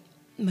what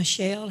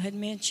Michelle had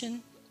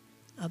mentioned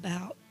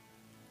about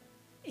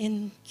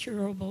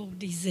incurable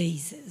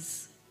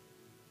diseases.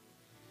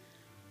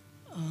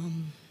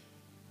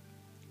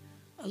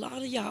 A lot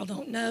of y'all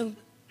don't know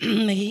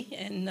me,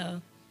 and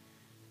I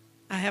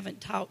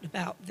haven't talked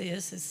about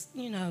this. It's,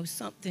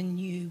 something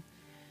you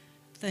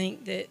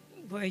think that,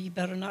 well, you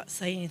better not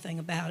say anything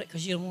about it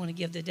because you don't want to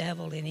give the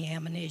devil any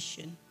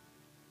ammunition.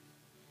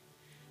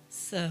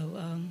 So,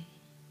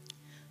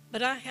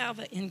 but I have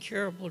an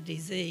incurable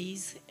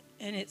disease,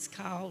 and it's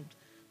called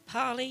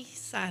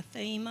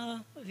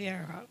polycythemia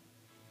vera.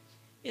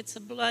 It's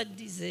a blood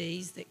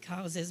disease that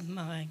causes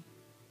my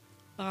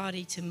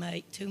body to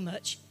make too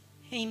much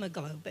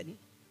hemoglobin.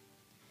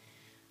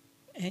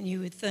 And you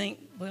would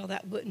think, well,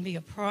 that wouldn't be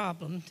a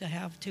problem to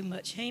have too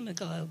much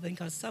hemoglobin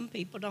because some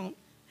people don't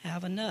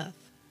have enough.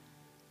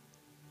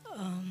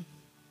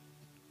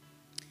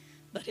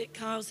 But it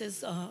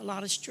causes a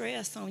lot of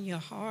stress on your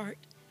heart.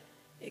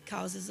 It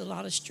causes a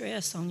lot of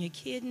stress on your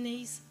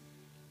kidneys.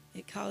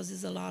 It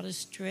causes a lot of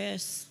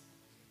stress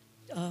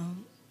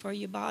for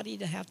your body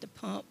to have to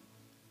pump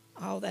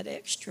all that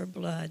extra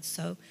blood.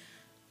 So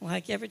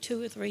like every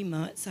 2 or 3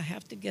 months, I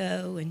have to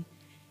go and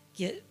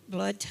get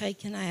blood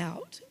taken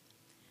out.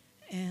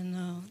 And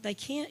they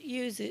can't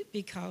use it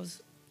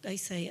because they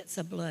say it's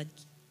a blood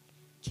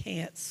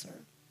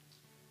cancer.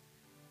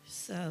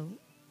 So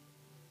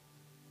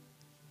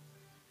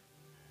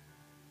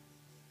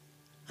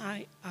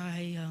I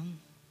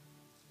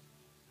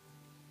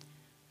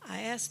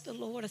asked the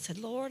Lord, I said,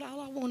 Lord, all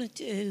I want to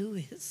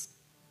do is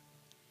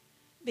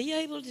be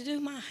able to do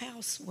my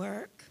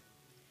housework,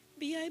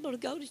 be able to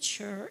go to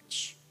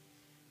church,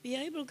 be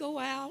able to go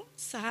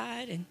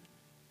outside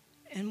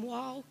and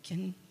walk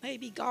and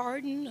maybe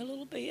garden a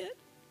little bit,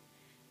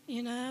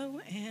 and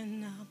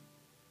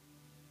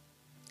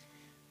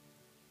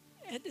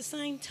at the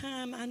same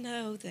time, I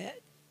know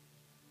that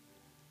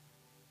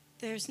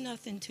there's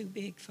nothing too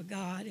big for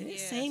God. And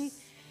Yes. it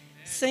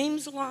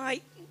seems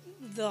like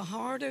the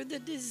harder the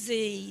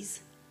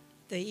disease,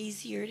 the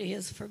easier it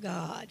is for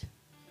God.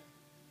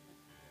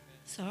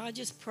 So I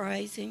just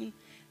praise Him.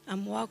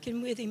 I'm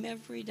walking with Him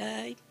every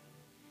day.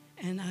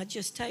 And I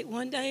just take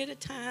one day at a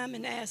time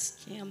and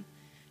ask Him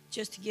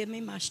just to give me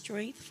my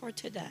strength for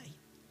today.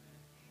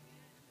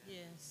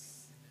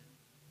 Yes.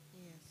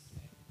 Yes.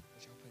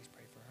 Would y'all please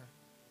pray for her?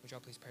 Would y'all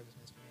please pray with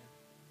Miss Van?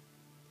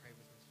 Pray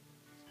with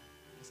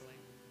Miss Elaine.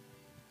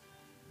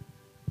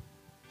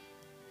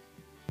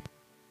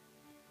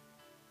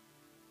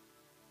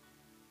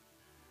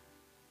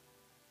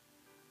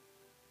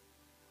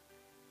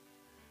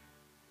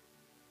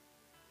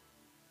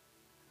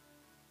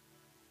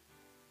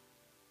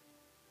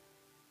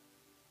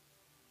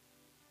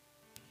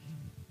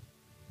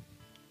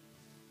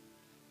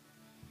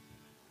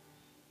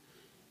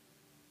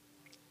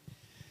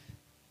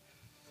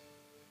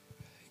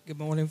 Good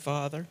morning,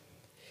 Father.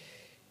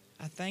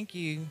 I thank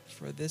you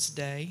for this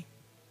day.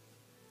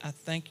 I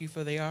thank you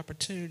for the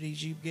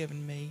opportunities you've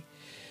given me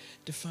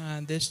to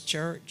find this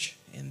church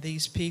and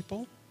these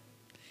people,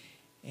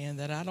 and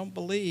that I don't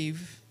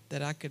believe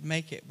that I could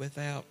make it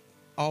without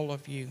all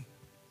of you.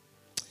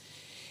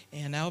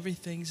 and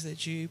everything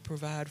that you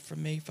provide for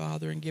me,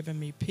 Father, and giving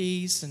me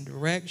peace and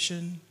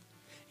direction,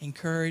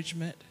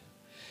 encouragement.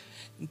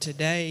 And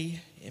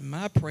today, in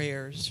my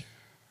prayers,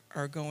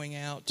 are going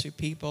out to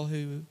people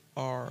who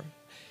are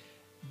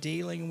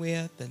dealing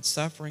with and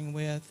suffering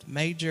with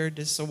major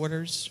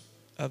disorders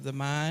of the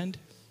mind,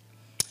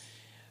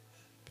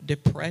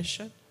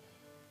 depression,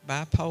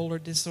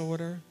 bipolar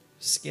disorder,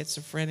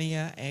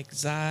 schizophrenia,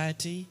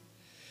 anxiety.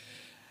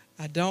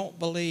 I don't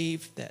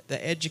believe that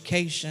the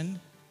education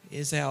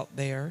is out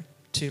there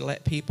to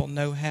let people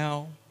know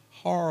how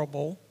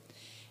horrible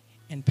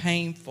and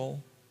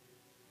painful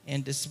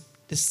and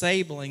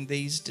disabling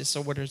these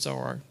disorders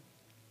are.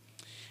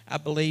 I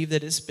believe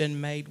that it's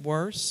been made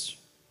worse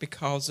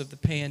because of the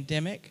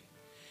pandemic,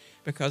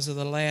 because of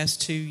the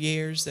last 2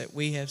 years that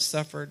we have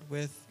suffered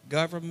with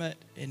government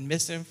and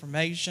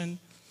misinformation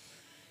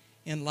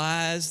and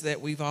lies that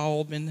we've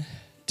all been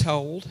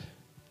told.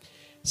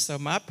 So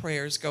my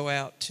prayers go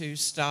out to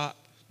stop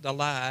the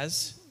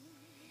lies,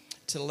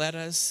 to let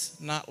us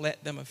not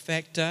let them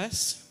affect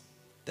us,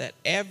 that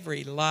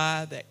every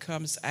lie that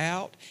comes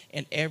out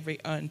and every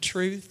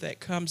untruth that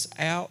comes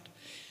out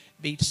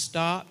be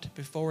stopped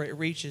before it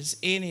reaches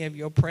any of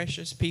your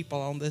precious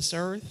people on this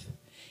earth,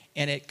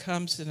 and it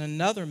comes in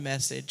another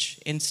message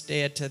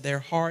instead to their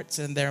hearts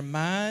and their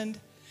mind,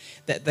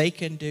 that they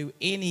can do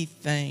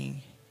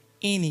anything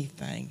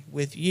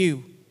with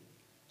you.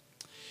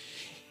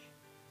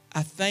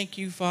 I thank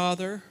you,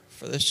 Father,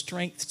 for the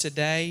strength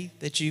today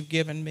that you've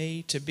given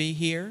me to be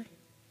here.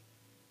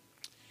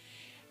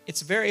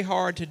 It's very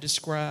hard to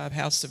describe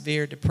how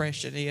severe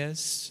depression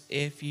is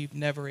if you've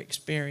never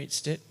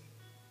experienced it.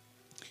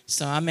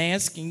 So I'm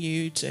asking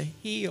you to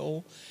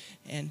heal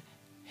and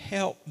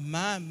help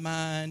my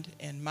mind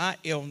and my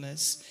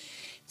illness.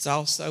 It's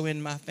also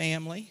in my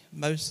family.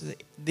 Most of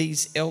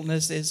these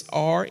illnesses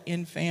are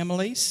in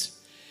families.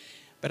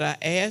 But I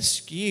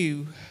ask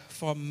you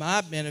for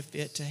my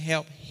benefit to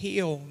help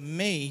heal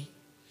me,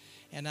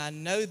 and I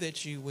know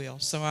that you will.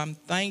 So I'm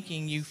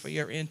thanking you for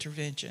your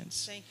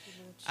interventions. Thank you,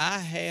 Lord Jesus. I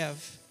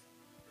have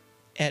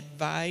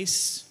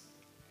advice,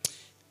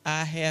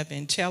 I have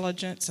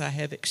intelligence, I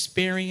have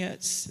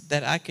experience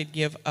that I could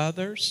give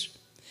others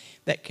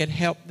that could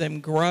help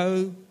them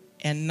grow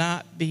and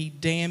not be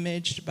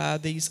damaged by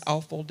these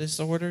awful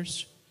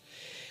disorders.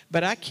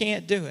 But I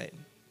can't do it.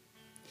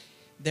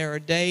 There are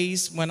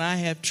days when I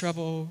have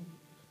trouble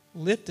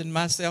lifting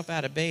myself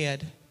out of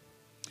bed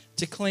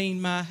to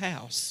clean my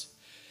house,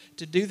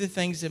 to do the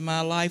things in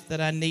my life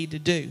that I need to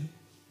do.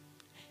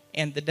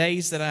 And the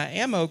days that I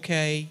am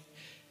okay,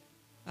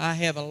 I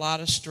have a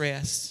lot of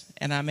stress,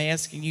 and I'm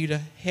asking you to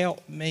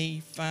help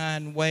me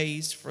find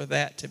ways for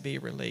that to be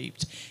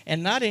relieved.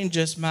 And not in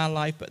just my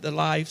life, but the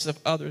lives of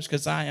others,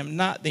 because I am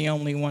not the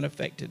only one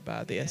affected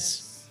by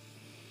this.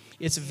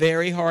 It's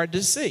very hard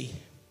to see.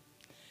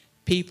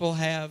 People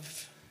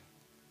have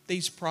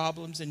these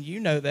problems, and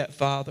you know that,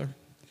 Father,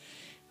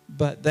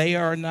 but they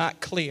are not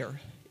clear.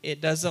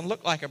 It doesn't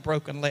look like a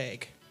broken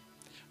leg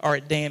or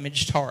a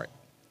damaged heart,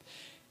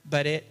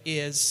 but it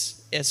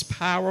is as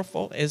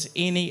powerful as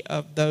any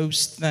of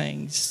those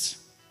things.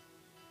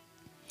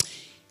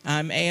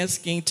 I'm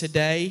asking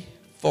today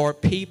for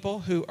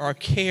people who are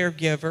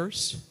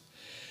caregivers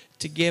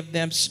to give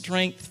them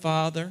strength,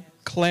 Father,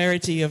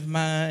 clarity of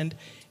mind,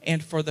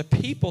 and for the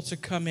people to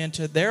come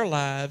into their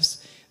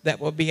lives that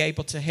will be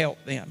able to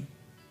help them.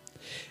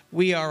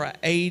 We are an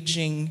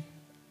aging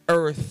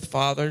earth,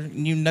 Father,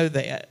 and you know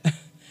that.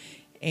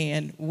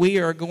 And we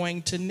are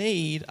going to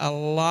need a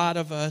lot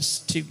of us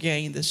to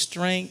gain the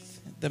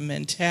strength, the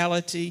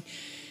mentality,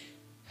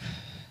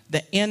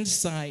 the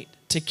insight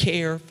to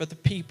care for the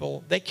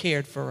people that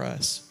cared for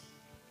us.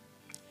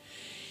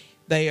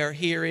 They are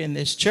here in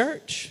this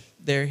church.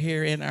 They're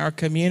here in our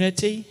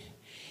community.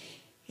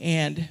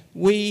 And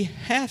we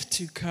have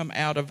to come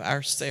out of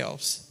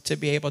ourselves to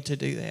be able to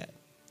do that.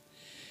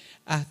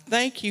 I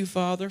thank you,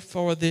 Father,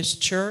 for this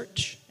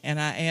church, and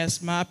I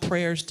ask my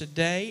prayers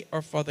today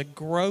are for the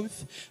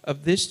growth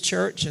of this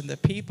church and the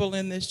people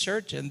in this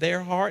church and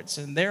their hearts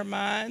and their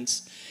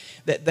minds,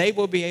 that they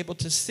will be able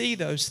to see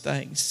those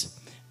things.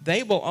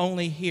 They will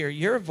only hear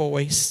your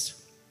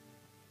voice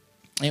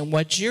and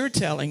what you're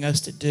telling us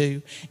to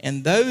do,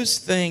 and those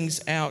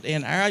things out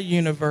in our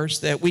universe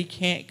that we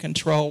can't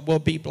control will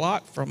be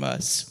blocked from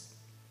us.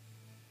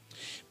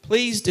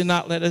 Please do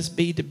not let us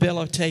be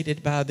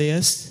debilitated by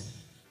this.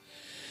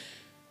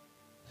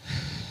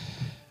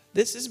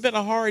 This has been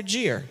a hard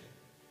year.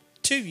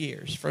 2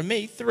 years. For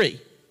me,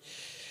 3.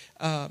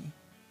 And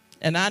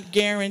I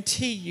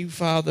guarantee you,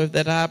 Father,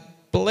 that I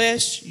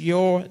bless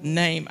your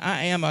name.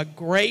 I am a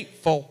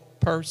grateful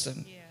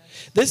person.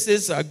 Yes. This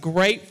is a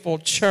grateful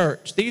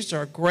church. These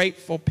are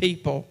grateful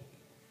people.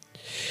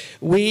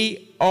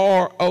 We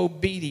are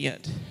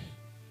obedient,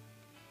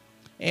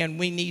 and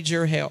we need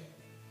your help.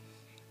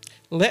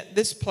 Let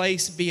this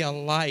place be a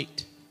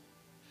light.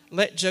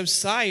 Let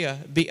Josiah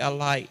be a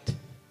light.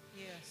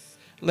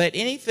 Let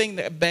anything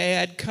that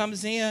bad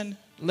comes in,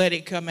 let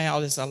it come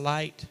out as a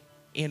light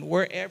in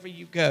wherever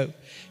you go.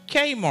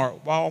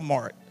 Kmart,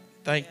 Walmart,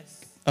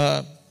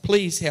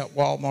 Please help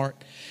Walmart.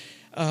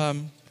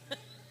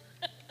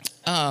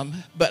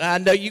 But I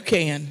know you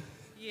can.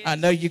 I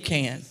know you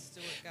can.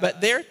 But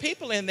there are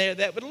people in there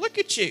that would look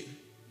at you.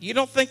 You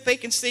don't think they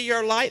can see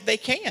your light? They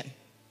can.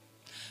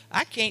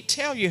 I can't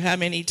tell you how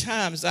many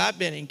times I've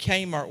been in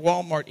Kmart,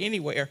 Walmart,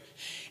 anywhere,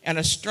 and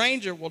a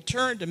stranger will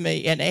turn to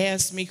me and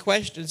ask me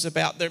questions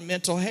about their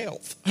mental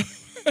health.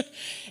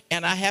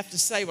 And I have to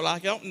say, well, I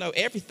don't know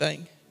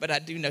everything, but I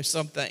do know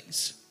some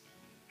things.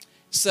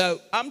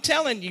 So I'm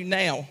telling you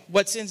now,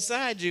 what's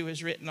inside you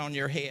is written on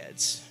your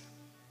heads.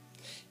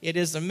 It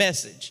is a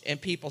message,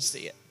 and people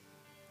see it.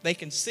 They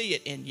can see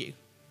it in you.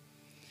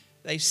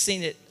 They've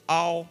seen it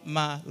all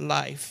my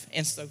life.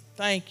 And so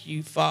thank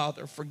you,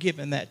 Father, for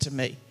giving that to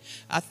me.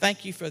 I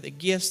thank you for the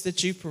gifts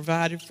that you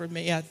provided for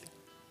me. I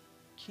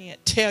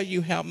can't tell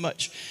you how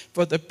much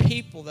for the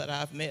people that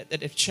I've met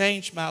that have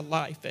changed my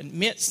life and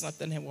meant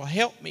something and will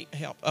help me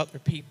help other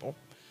people.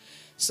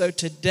 So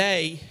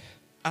today,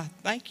 I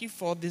thank you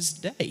for this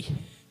day.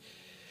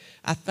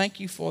 I thank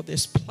you for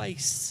this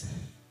place.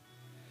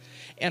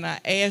 And I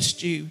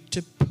asked you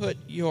to put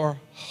your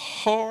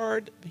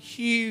hard,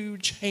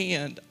 huge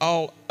hand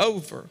all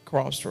over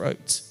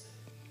Crossroads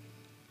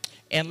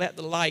and let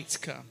the lights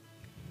come.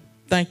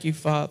 Thank you,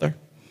 Father.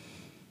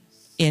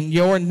 In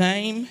your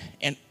name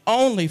and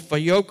only for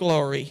your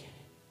glory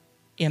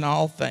in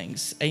all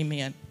things.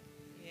 Amen.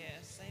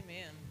 Yes,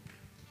 amen.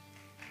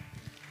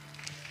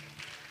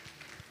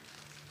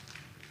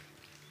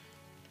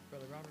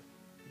 Brother Robert,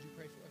 would you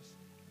pray for us?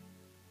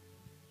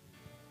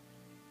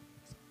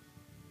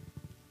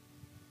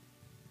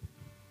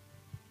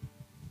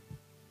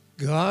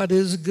 God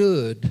is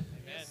good.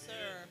 Yes, sir.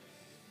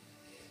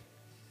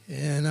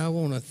 And I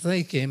want to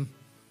thank him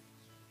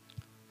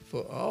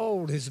for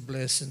all his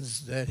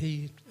blessings that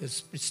he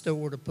has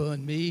bestowed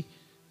upon me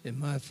and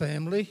my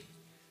family.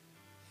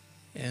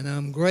 And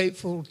I'm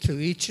grateful to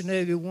each and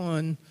every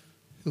one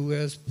who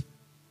has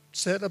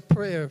said a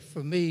prayer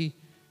for me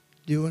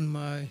during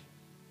my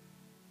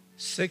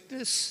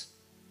sickness.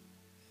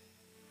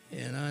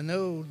 And I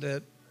know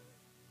that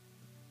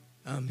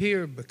I'm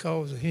here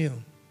because of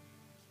him.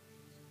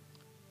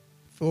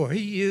 For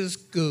he is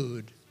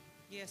good.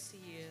 Yes,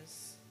 he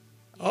is.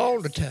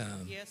 All Yes. the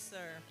time. Yes,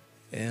 sir.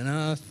 And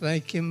I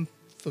thank him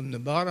from the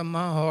bottom of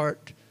my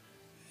heart.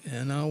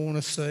 And I want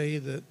to say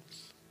that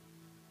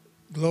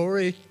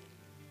glory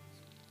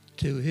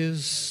to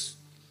his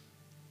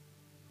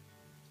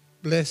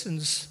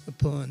blessings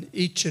upon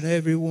each and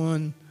every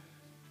one.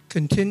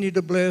 Continue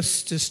to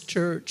bless this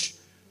church.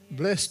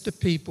 Bless the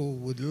people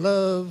with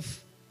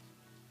love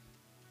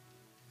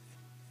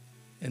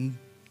and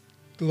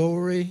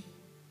glory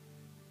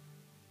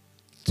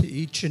to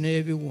each and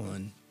every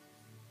one.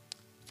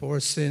 For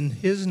it's in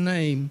his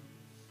name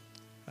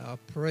I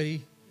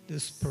pray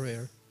this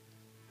prayer.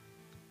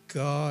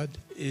 God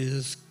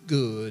is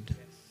good.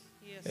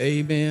 Yes,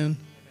 Amen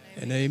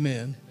and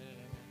amen.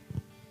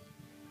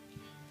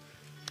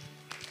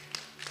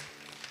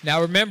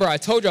 Now remember, I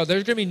told y'all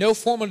there's going to be no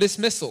formal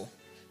dismissal.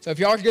 So if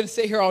y'all are going to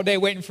sit here all day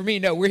waiting for me,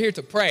 no, we're here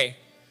to pray.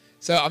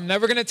 So I'm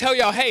never going to tell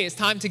y'all, hey, it's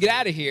time to get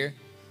out of here.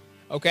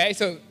 Okay?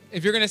 So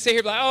if you're going to sit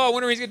here like, oh, I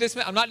wonder when he's going to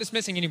dismiss. I'm not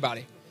dismissing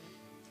anybody.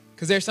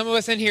 Because there's some of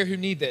us in here who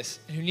need this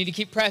and who need to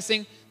keep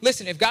pressing.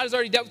 Listen, if God has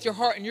already dealt with your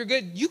heart and you're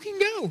good, you can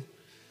go.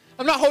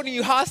 I'm not holding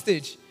you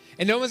hostage.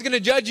 And no one's going to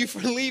judge you for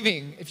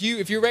leaving. If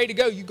you're ready to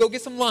go, you go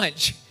get some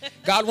lunch.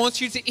 God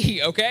wants you to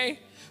eat, okay?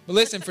 But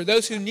listen, for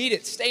those who need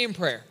it, stay in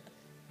prayer.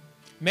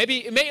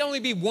 Maybe it may only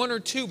be one or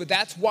two, but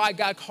that's why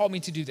God called me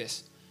to do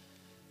this.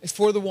 It's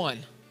for the one.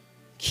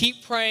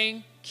 Keep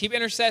praying. Keep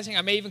intercessing.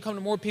 I may even come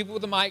to more people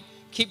with the mic.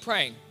 Keep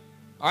praying.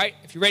 All right?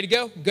 If you're ready to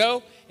go,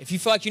 go. If you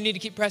feel like you need to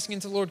keep pressing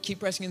into the Lord, keep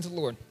pressing into the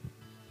Lord.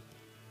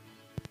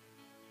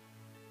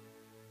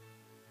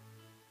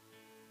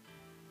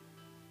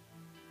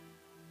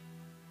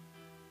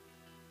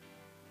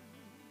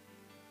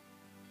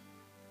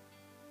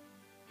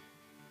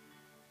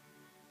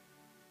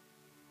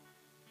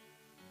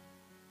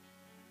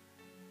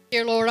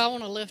 Dear Lord, I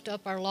want to lift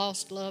up our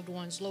lost loved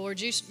ones, Lord.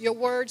 Your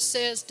word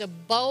says to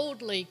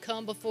boldly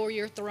come before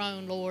your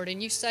throne, Lord.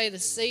 And you say the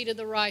seed of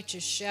the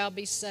righteous shall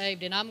be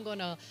saved. And I'm going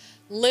to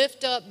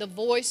lift up the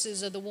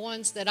voices of the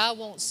ones that I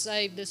won't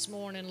save this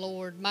morning,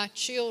 Lord. My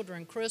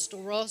children,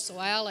 Crystal, Russell,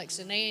 Alex,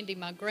 and Andy.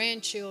 My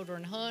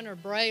grandchildren, Hunter,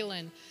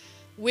 Braylon,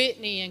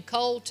 Whitney, and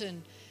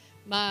Colton.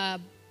 My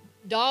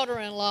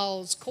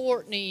daughter-in-laws,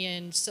 Courtney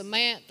and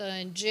Samantha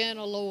and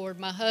Jenna, Lord,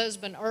 my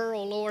husband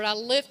Earl, Lord, I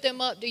lift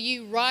them up to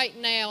you right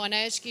now and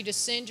ask you to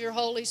send your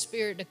Holy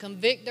Spirit to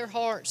convict their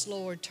hearts,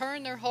 Lord.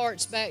 Turn their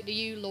hearts back to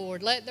you,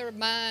 Lord. Let their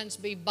minds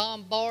be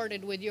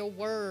bombarded with your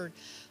word,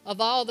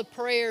 of all the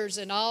prayers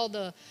and all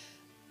the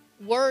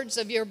words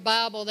of your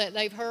Bible that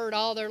they've heard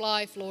all their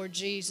life, Lord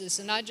Jesus.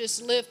 And I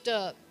just lift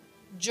up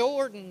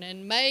Jordan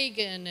and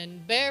Megan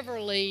and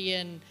Beverly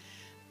and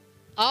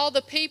all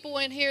the people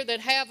in here that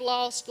have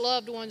lost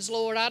loved ones,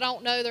 Lord. I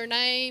don't know their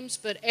names,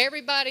 but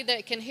everybody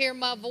that can hear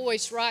my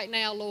voice right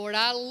now, Lord,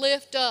 I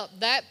lift up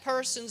that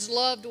person's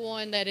loved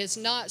one that is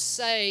not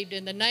saved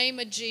in the name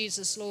of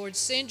Jesus, Lord.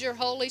 Send your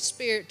Holy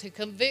Spirit to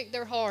convict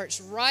their hearts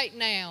right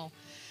now.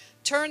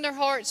 Turn their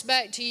hearts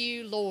back to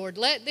you, Lord.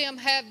 Let them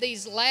have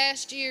these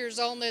last years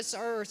on this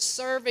earth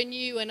serving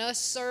you and us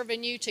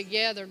serving you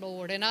together,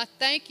 Lord. And I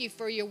thank you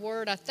for your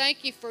word. I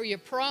thank you for your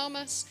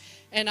promise.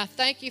 And I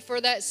thank you for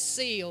that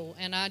seal,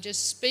 and I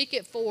just speak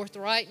it forth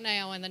right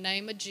now in the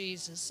name of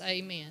Jesus.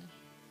 Amen.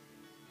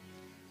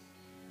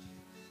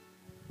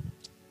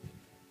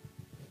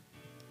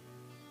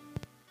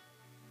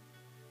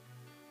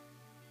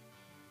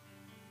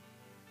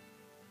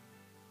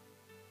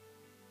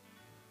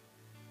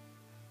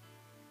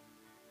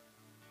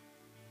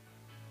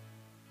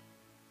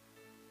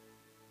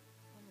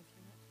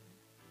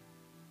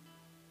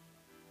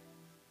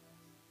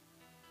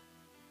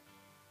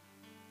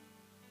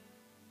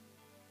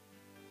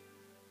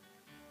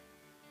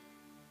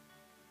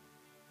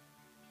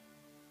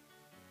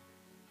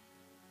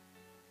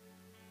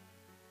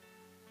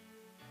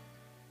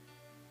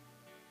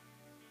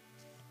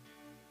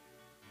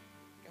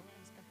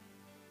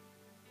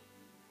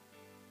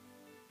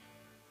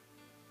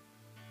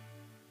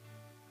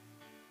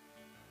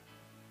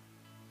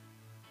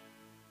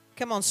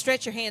 Come on,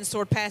 stretch your hands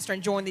toward Pastor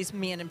and join these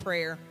men in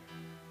prayer.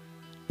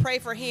 Pray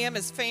for him,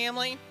 his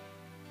family.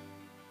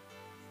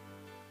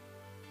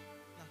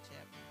 Not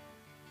yet.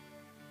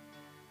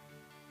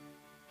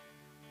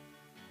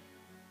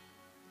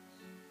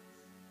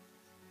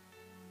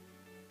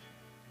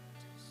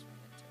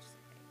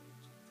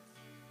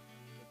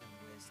 Give them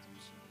wisdom,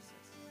 Jesus.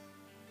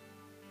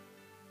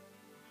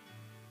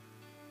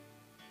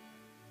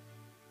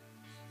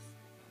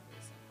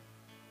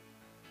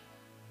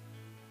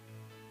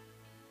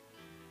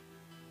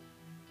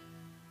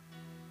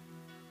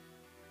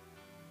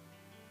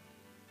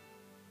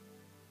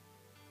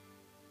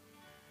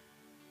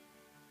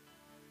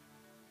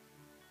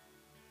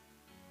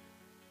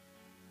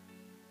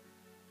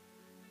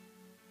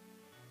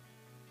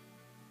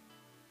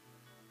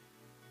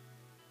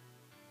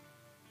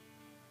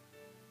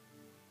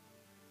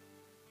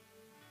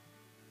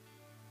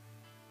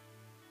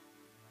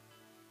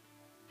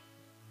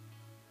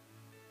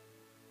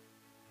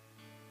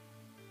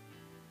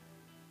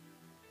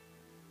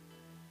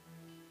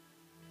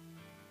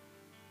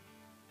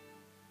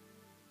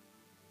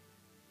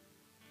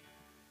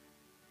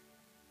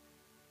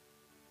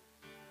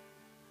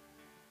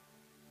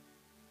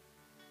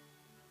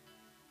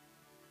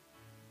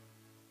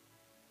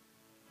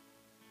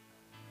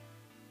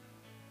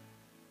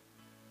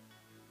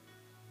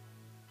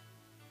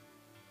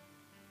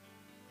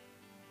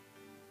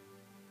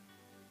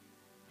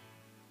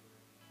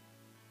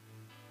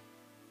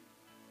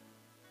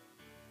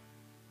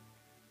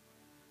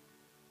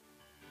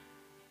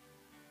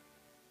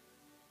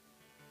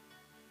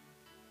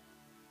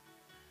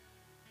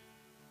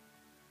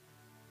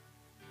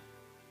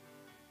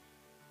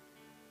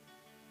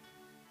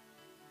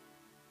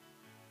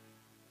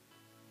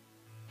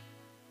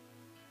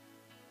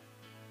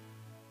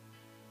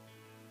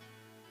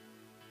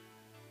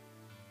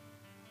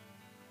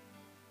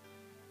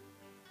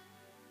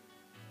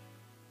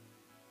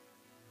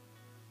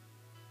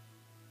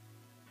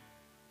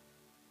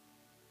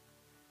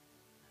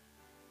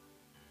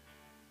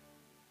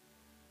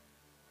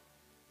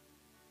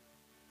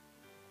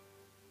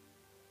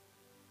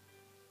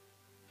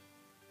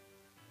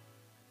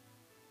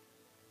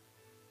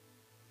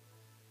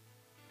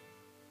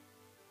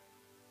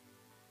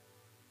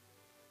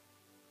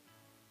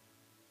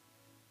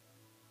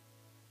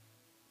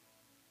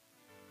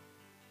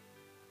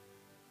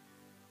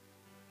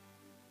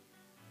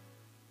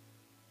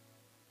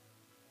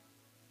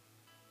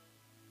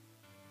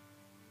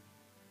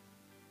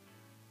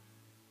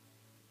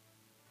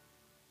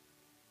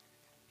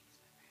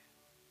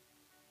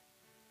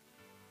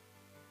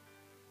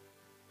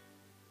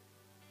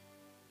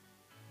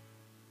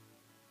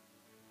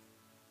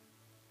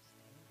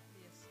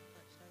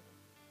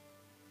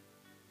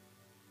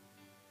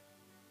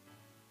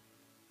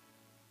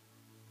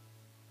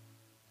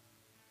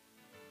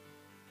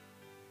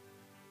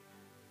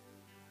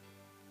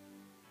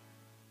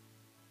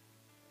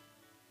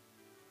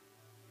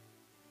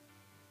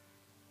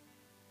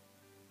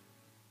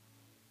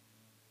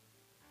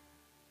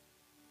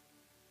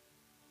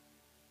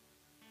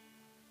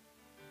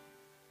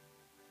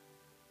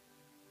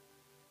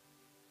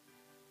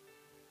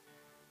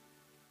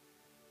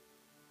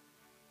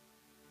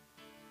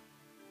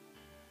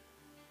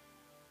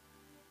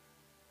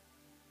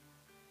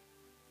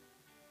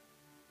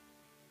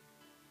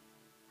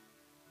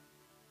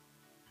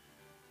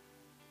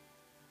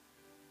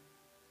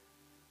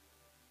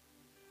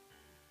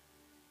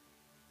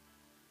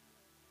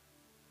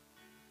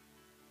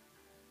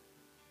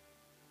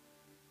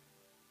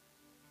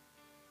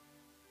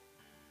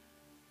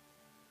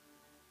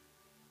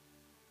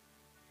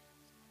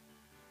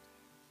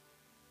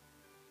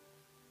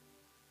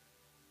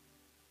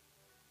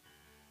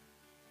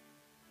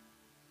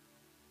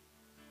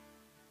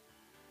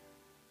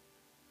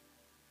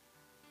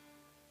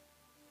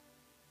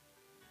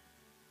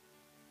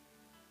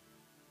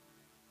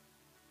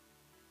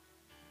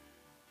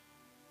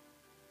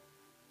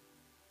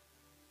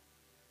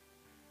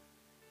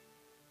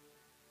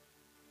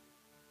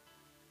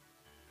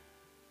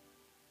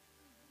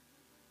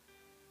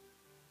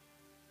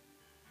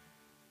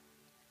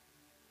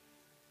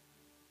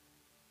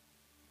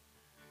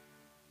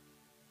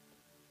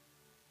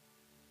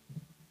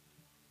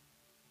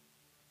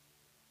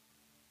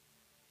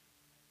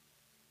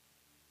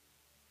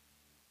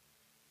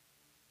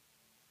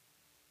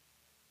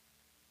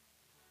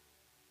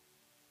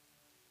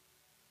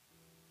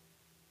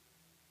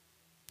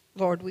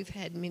 Lord, we've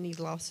had many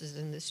losses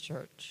in this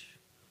church.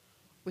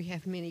 We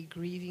have many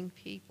grieving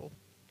people,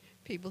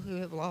 people who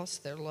have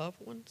lost their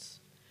loved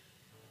ones.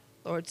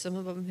 Lord, some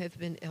of them have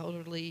been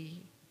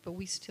elderly, but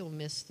we still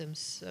miss them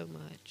so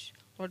much.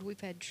 Lord,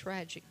 we've had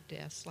tragic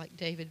deaths like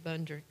David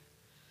Bundrick.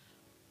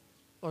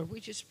 Lord,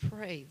 we just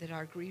pray that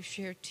our Grief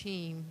Share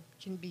team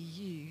can be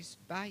used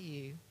by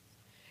you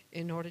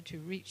in order to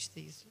reach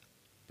these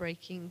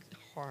breaking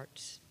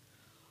hearts.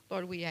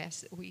 Lord, we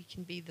ask that we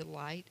can be the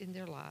light in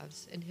their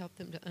lives and help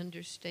them to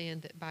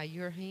understand that by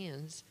your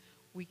hands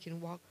we can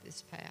walk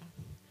this path.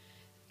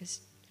 As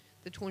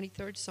the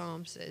 23rd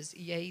Psalm says,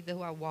 "Yea,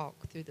 though I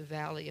walk through the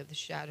valley of the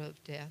shadow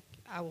of death,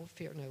 I will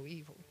fear no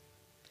evil."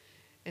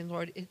 And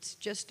Lord, it's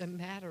just a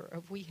matter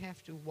of we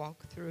have to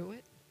walk through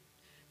it.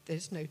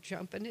 There's no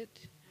jumping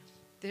it.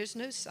 There's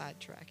no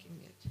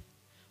sidetracking it.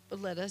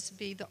 But let us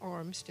be the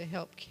arms to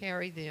help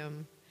carry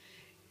them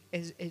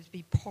as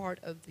be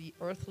part of the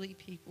earthly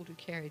people to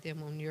carry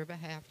them on your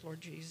behalf, Lord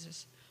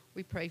Jesus.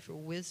 We pray for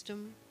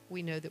wisdom.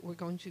 We know that we're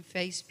going to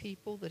face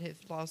people that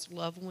have lost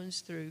loved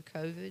ones through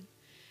COVID.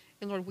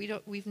 And Lord,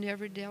 we've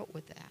never dealt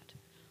with that.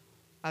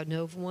 I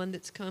know of one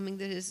that's coming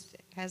that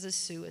has a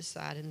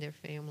suicide in their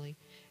family.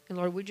 And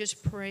Lord, we're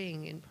just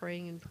praying and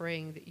praying and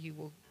praying that you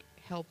will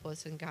help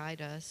us and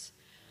guide us.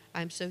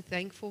 I'm so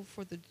thankful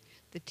for the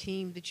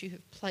team that you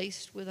have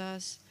placed with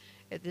us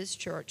at this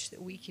church,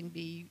 that we can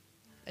be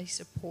a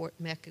support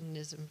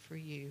mechanism for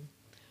you.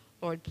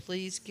 Lord,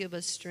 please give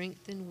us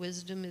strength and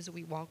wisdom as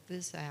we walk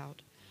this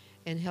out,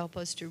 and help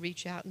us to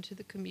reach out into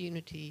the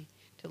community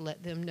to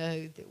let them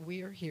know that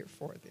we are here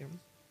for them.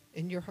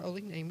 In your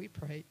holy name we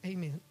pray.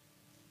 Amen.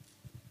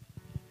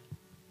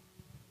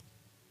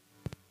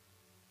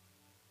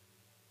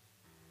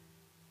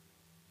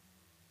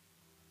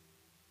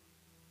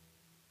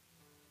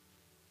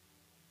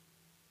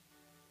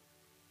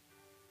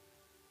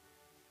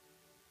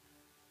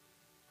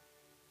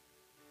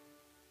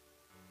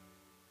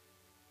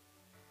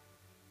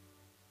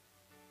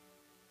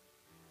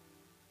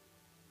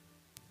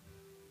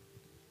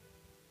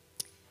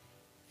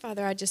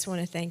 Father, I just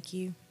want to thank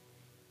you.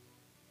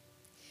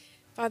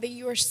 Father,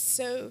 you are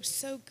so,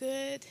 so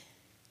good,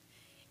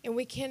 and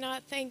we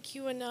cannot thank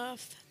you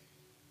enough.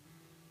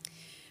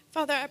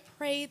 Father, I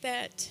pray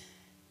that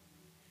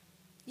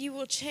you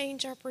will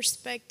change our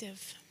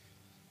perspective.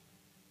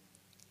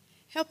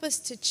 Help us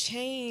to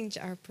change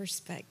our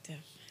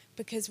perspective,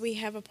 because we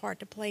have a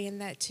part to play in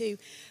that too.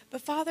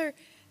 But Father,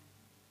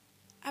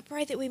 I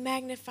pray that we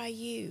magnify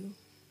you.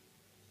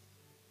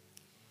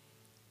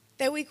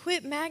 That we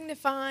quit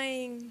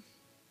magnifying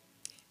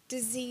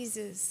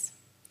diseases,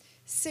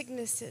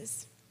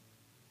 sicknesses,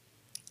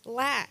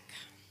 lack,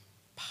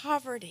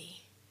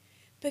 poverty.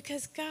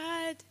 Because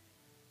God,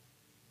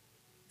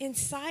 in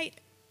sight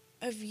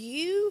of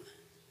you,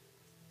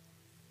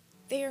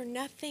 they are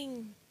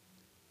nothing.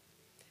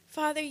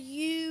 Father,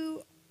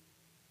 you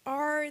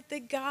are the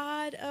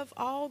God of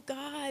all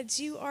gods.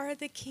 You are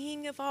the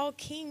King of all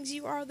kings.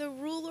 You are the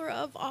ruler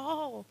of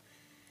all.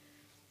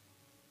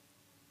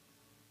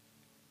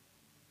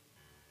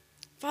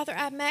 Father,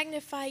 I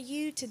magnify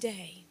you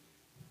today.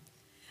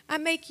 I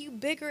make you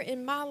bigger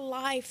in my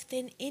life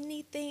than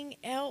anything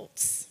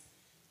else,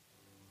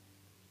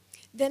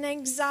 than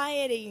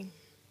anxiety,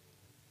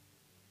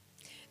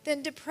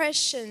 than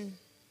depression,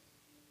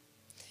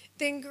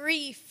 than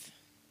grief.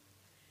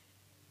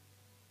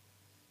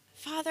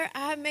 Father,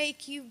 I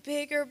make you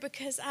bigger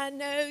because I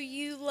know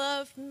you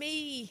love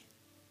me.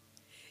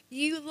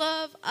 You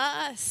love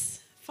us.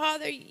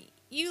 Father,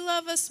 you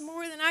love us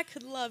more than I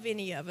could love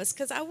any of us,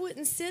 because I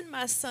wouldn't send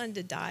my son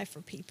to die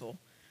for people.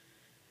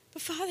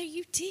 But Father,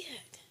 you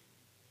did.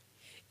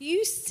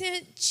 You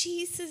sent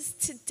Jesus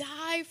to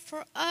die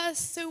for us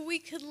so we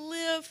could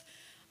live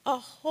a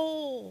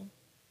whole,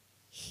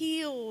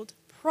 healed,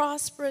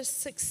 prosperous,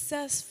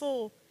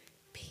 successful,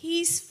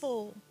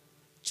 peaceful,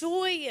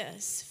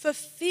 joyous,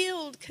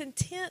 fulfilled,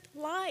 content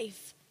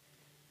life.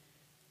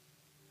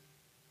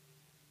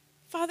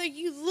 Father,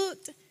 you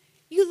looked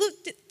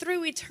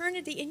through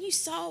eternity and you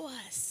saw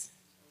us.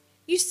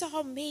 You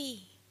saw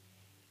me.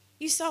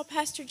 You saw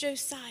Pastor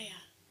Josiah.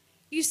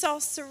 You saw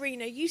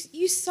Serena.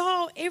 You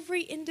saw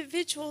every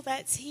individual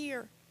that's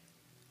here.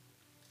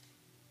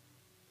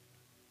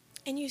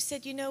 And you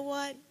said, you know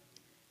what?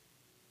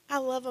 I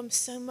love them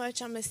so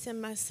much, I'm going to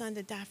send my son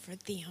to die for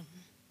them.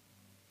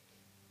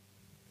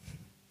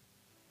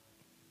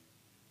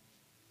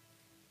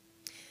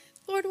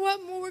 Lord,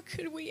 what more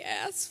could we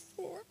ask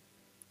for?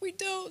 We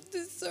don't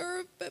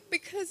deserve, but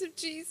because of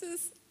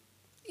Jesus,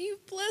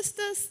 you've blessed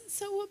us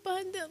so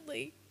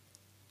abundantly.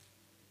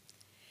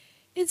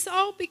 It's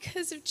all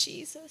because of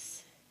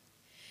Jesus.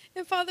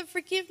 And Father,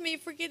 forgive me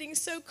for getting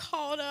so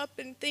caught up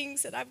in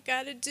things that I've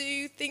got to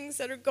do, things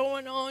that are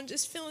going on,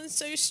 just feeling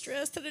so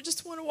stressed that I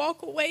just want to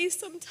walk away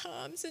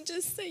sometimes and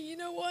just say, you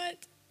know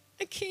what?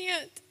 I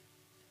can't.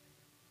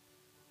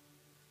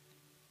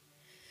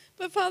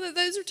 But Father,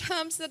 those are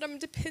times that I'm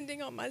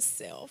depending on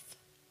myself.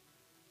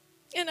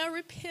 And I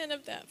repent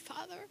of that,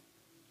 Father.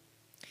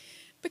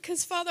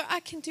 Because, Father, I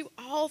can do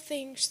all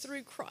things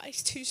through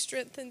Christ who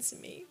strengthens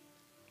me.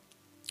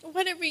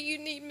 Whatever you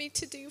need me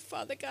to do,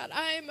 Father God,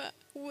 I am a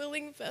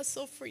willing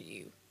vessel for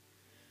you.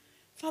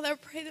 Father, I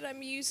pray that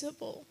I'm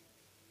usable.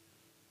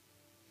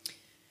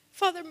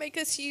 Father, make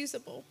us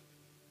usable.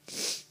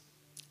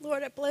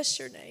 Lord, I bless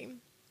your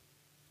name.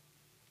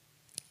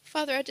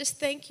 Father, I just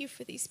thank you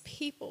for these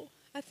people.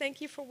 I thank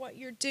you for what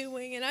you're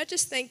doing, and I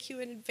just thank you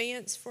in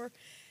advance for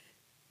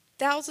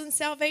 1,000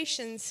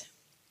 salvations,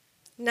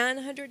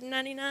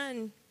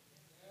 999,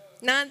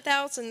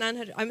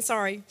 9,900, I'm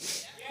sorry,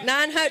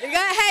 900,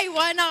 hey,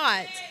 why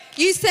not?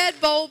 You said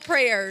bold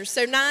prayers,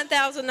 so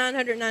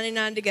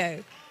 9,999 to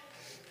go.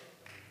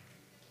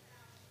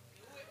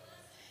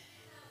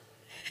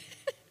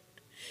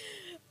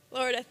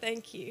 Lord, I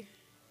thank you.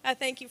 I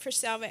thank you for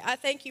salvation. I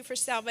thank you for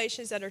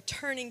salvations that are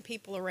turning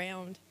people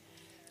around.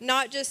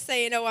 Not just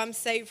saying, oh, I'm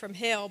saved from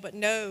hell, but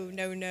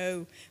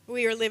no.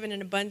 We are living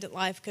an abundant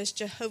life because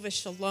Jehovah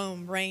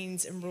Shalom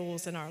reigns and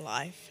rules in our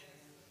life.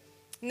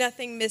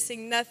 Nothing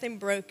missing, nothing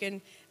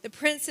broken. The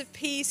Prince of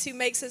Peace who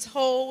makes us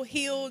whole,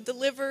 healed,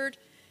 delivered,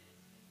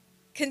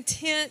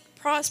 content,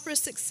 prosperous,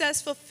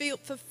 successful,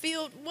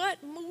 fulfilled.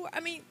 What more? I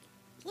mean,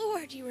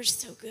 Lord, you are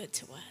so good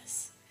to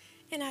us.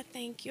 And I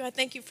thank you. I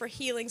thank you for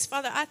healings.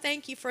 Father, I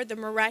thank you for the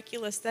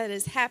miraculous that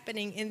is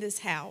happening in this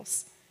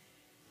house.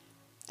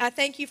 I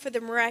thank you for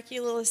the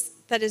miraculous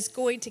that is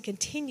going to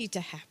continue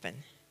to happen.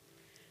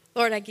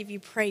 Lord, I give you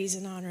praise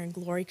and honor and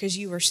glory because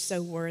you are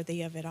so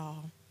worthy of it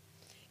all.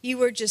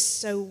 You are just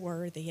so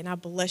worthy, and I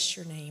bless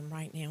your name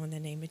right now in the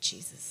name of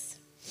Jesus.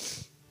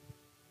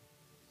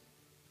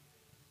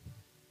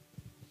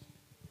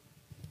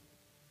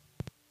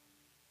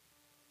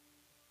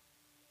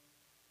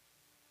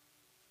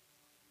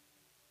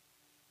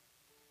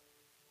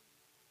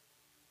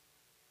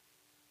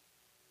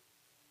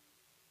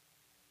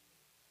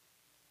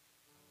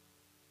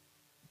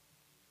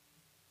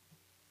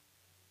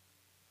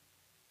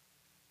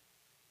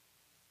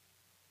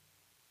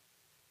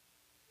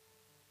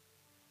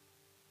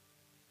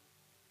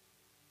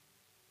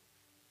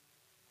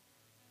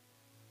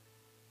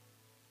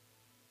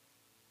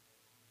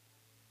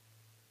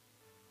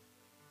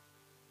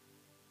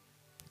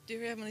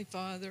 Dear Heavenly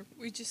Father,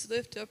 we just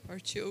lift up our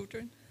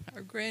children,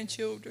 our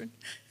grandchildren,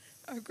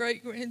 our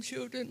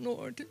great-grandchildren,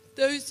 Lord.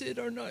 Those that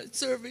are not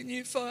serving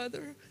you,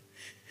 Father,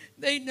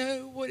 they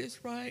know what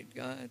is right,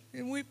 God.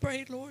 And we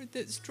pray, Lord,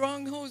 that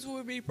strongholds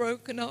will be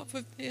broken off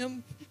of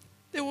them.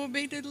 There will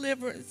be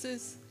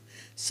deliverances.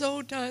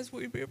 Soul ties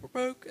will be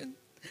broken.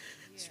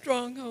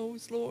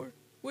 Strongholds, Lord.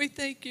 We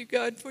thank you,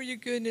 God, for your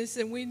goodness.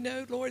 And we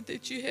know, Lord,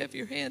 that you have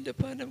your hand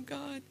upon them,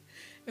 God.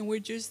 And we're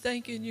just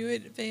thanking you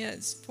in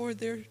advance for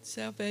their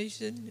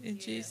salvation. In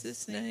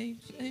Jesus' name,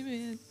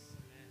 amen.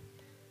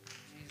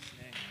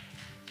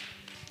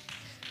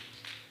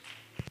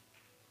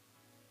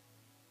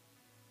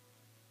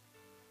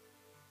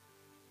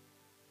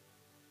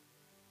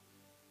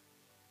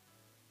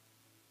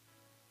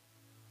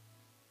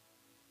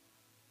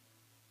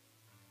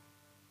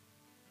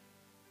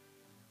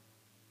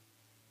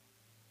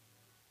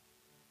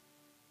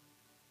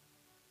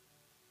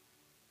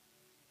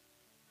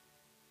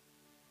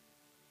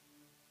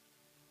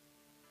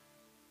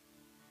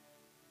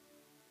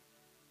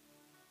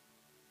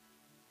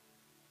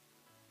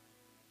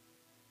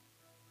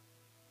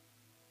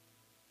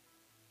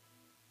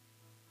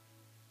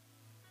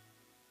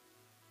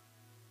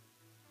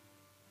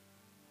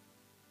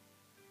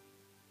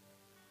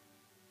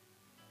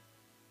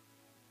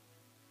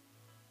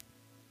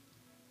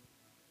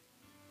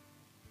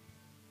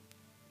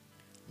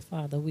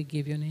 Father, we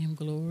give your name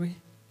glory.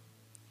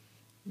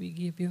 We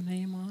give your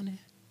name honor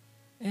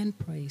and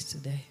praise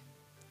today.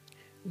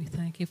 We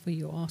thank you for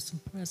your awesome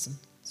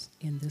presence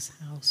in this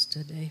house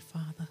today,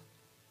 Father.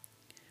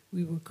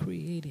 We were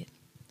created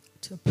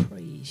to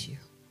praise you.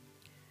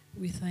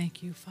 We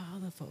thank you,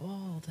 Father, for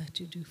all that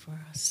you do for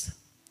us.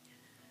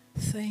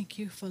 Thank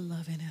you for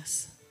loving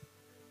us.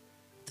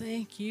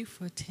 Thank you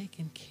for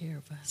taking care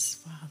of us,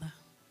 Father.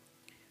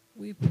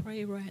 We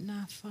pray right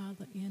now,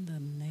 Father, in the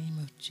name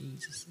of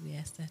Jesus. We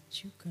ask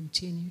that you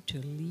continue to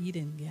lead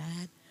and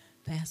guide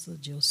Pastor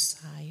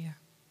Josiah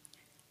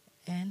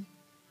and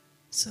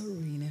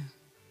Serena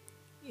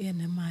in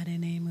the mighty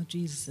name of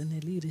Jesus and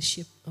the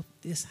leadership of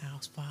this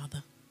house,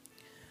 Father.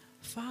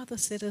 Father,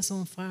 set us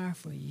on fire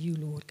for you,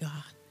 Lord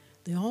God.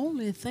 The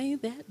only thing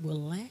that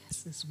will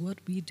last is what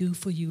we do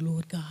for you,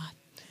 Lord God.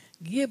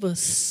 Give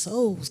us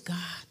souls,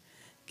 God.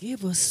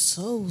 Give us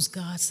souls,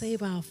 God.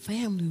 Save our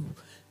family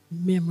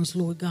members,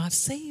 Lord God.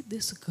 Save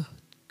this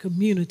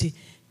community.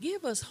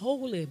 Give us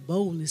holy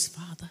boldness,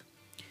 Father,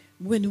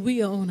 when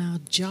we are on our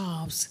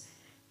jobs,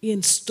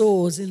 in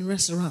stores, in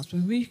restaurants,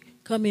 when we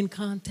come in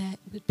contact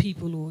with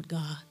people, Lord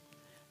God.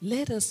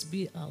 Let us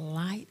be a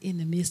light in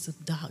the midst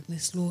of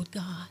darkness, Lord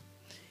God.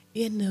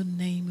 In the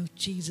name of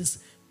Jesus.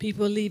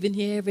 People leaving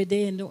here every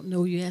day and don't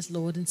know you as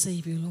Lord and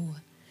Savior,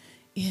 Lord.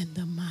 In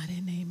the mighty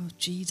name of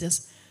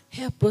Jesus.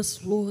 Help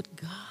us, Lord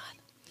God.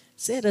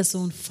 Set us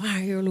on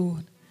fire,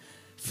 Lord.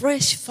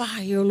 Fresh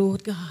fire,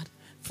 Lord God.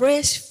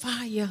 Fresh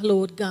fire,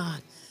 Lord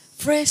God.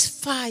 Fresh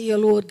fire,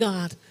 Lord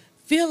God.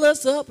 Fill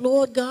us up,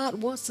 Lord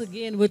God, once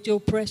again with your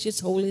precious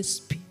Holy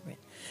Spirit.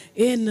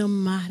 In the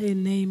mighty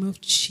name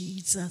of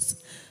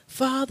Jesus.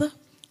 Father,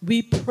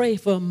 we pray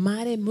for a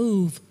mighty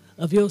move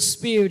of your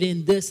spirit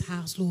in this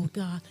house, Lord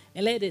God.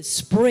 And let it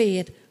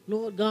spread,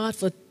 Lord God,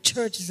 for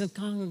churches and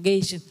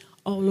congregations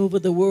all over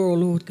the world,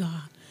 Lord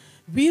God.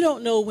 We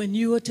don't know when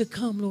you are to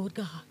come, Lord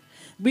God.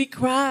 We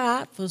cry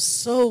out for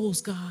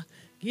souls, God.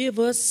 Give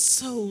us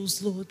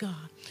souls, Lord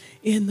God.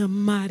 In the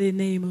mighty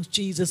name of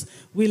Jesus.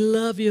 We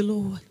love you,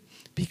 Lord,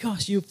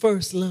 because you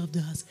first loved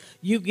us.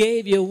 You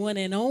gave your one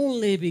and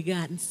only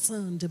begotten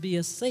Son to be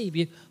a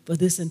Savior for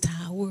this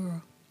entire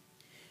world.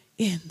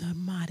 In the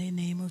mighty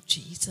name of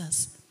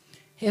Jesus.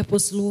 Help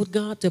us, Lord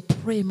God, to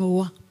pray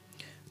more,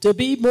 to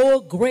be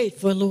more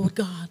grateful, Lord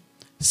God,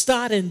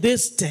 starting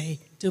this day,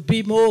 to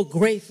be more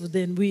grateful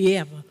than we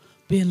ever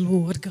been,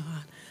 Lord God.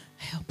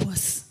 Help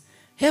us.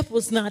 Help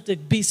us not to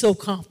be so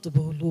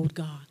comfortable, Lord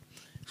God.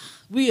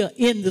 We are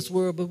in this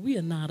world, but we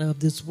are not of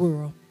this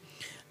world.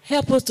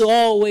 Help us to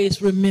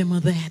always remember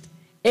that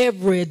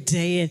every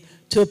day and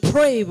to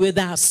pray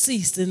without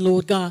ceasing,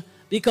 Lord God,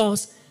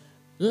 because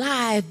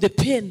life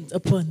depends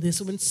upon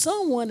this. When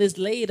someone is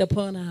laid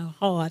upon our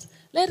heart,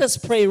 let us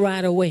pray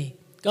right away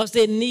because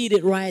they need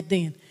it right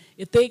then.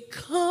 If they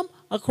come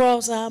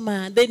across our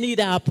mind, they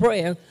need our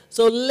prayer.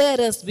 So let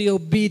us be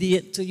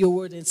obedient to your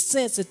word and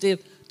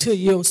sensitive to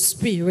your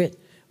spirit.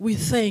 We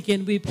thank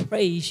and we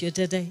praise you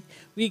today.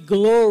 We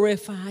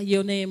glorify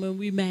your name and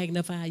we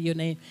magnify your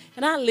name.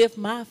 And I lift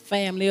my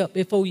family up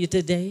before you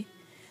today.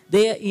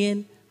 They're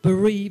in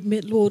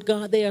bereavement, Lord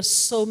God. There are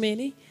so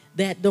many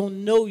that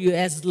don't know you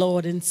as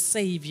Lord and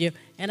Savior.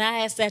 And I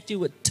ask that you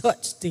would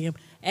touch them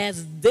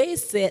as they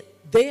set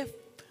their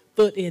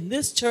foot in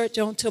this church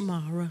on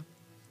tomorrow.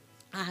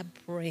 I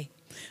pray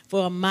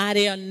for a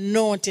mighty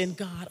anointing,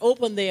 God.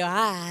 Open their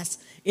eyes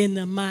in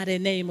the mighty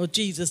name of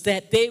Jesus,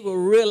 that they will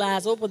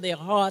realize, open their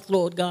hearts,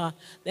 Lord God,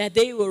 that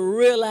they will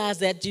realize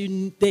that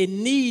they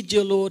need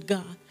you, Lord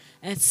God,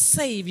 as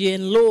Savior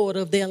and Lord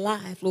of their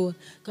life, Lord,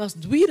 because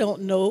we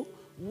don't know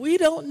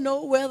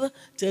whether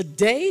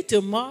today,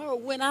 tomorrow,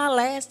 when our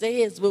last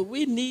day is, but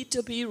we need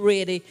to be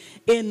ready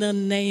in the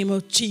name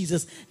of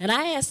Jesus. And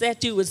I ask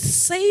that you would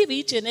save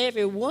each and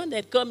every one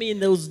that come in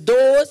those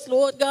doors,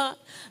 Lord God.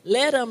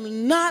 Let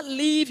them not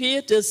leave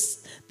here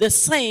the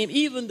same,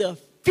 even the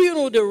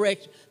funeral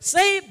direction.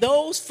 Save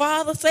those,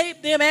 Father,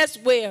 save them as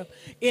well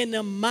in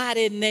the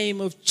mighty name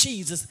of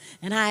Jesus.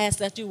 And I ask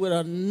that you would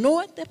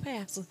anoint the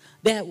pastor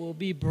that will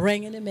be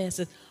bringing the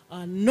message.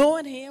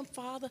 Anoint him,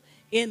 Father,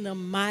 in the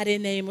mighty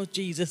name of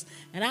Jesus.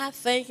 And I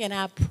thank and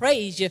I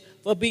praise you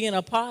for being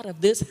a part of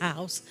this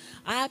house.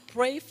 I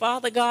pray,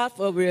 Father God,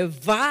 for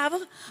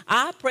revival.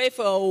 I pray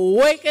for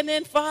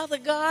awakening, Father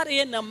God,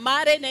 in the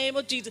mighty name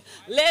of Jesus.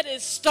 Let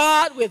it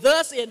start with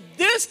us in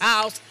this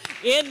house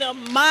in the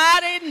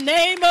mighty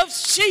name of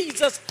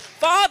Jesus.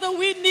 Father,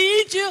 we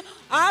need you.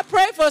 I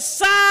pray for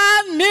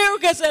signs,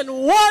 miracles, and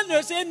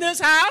wonders in this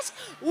house.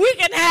 We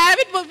can have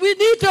it, but we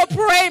need to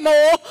pray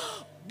more.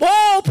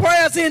 Bold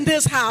prayers in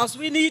this house.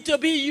 We need to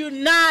be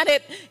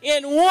united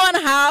in one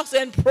house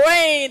and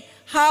praying,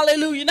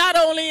 hallelujah, not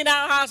only in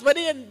our house, but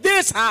in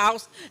this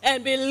house,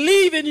 and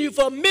believing you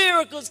for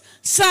miracles,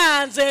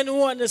 signs, and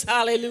wonders,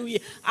 hallelujah.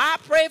 I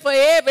pray for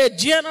every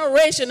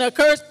generation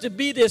accursed to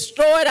be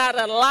destroyed out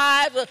of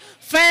lives,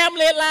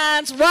 family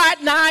lines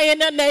right now in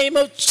the name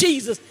of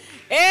Jesus.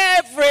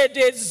 Every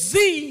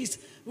disease,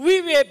 we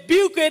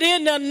rebuke it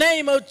in the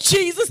name of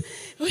Jesus.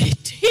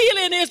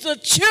 Healing is the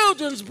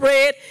children's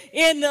bread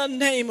in the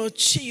name of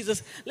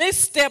Jesus. Let's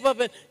step up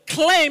and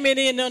claim it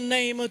in the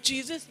name of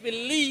Jesus.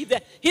 Believe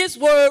that his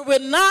word will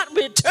not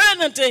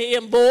return unto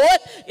him, boy.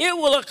 It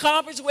will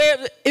accomplish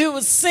where it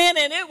was sent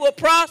and it will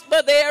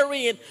prosper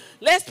therein.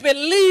 Let's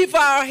believe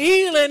our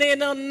healing in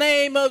the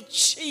name of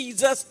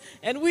Jesus.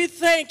 And we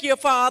thank you,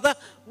 Father.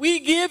 We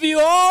give you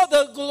all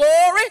the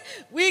glory.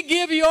 We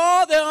give you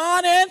all the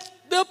honor and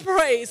the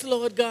praise,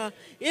 Lord God.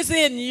 It's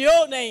in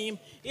your name.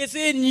 It's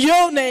in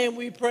your name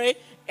we pray.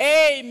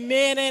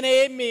 Amen and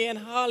amen.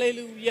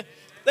 Hallelujah.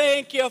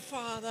 Thank you,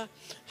 Father.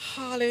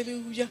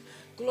 Hallelujah.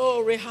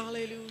 Glory,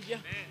 hallelujah.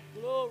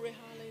 Glory,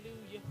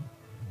 hallelujah.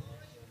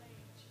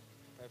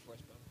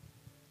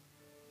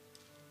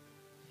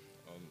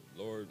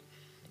 Lord,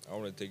 I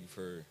want to thank you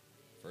for,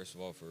 first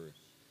of all, for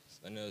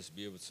letting us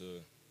be able to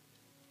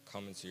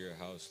come into your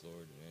house,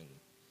 Lord, and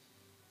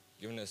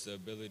giving us the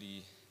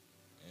ability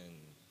and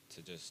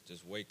to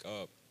just wake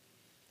up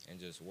and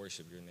just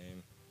worship your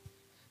name.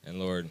 And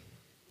Lord,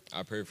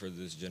 I pray for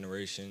this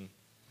generation.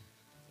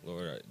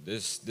 Lord,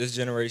 this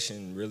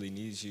generation really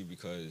needs you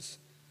because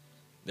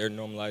they're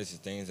normalizing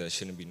things that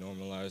shouldn't be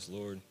normalized,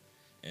 Lord.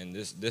 And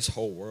this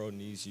whole world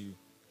needs you.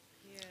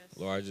 Yes.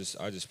 Lord,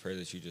 I just pray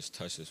that you just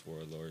touch this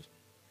world, Lord.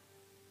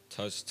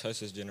 Touch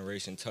this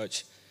generation,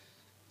 touch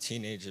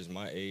teenagers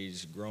my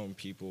age, grown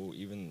people,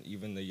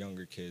 even the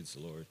younger kids,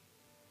 Lord.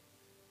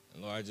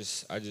 And Lord,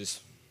 I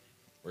just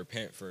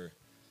repent for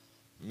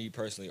me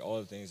personally, all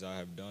the things I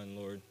have done,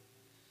 Lord.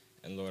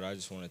 And Lord, I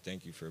just want to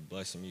thank you for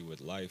blessing me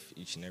with life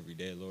each and every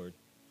day, Lord.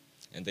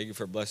 And thank you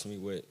for blessing me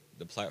with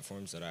the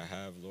platforms that I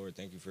have, Lord.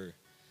 Thank you for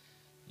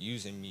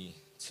using me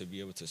to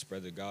be able to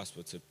spread the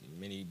gospel to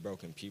many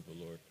broken people,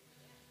 Lord.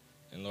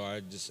 And Lord, I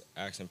just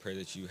ask and pray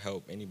that you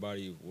help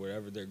anybody,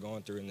 whatever they're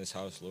going through in this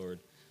house, Lord.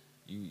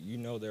 You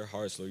know their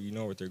hearts, Lord. You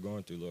know what they're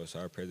going through, Lord. So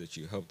I pray that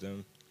you help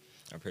them.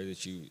 I pray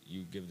that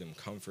you give them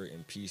comfort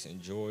and peace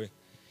and joy.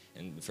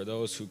 And for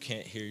those who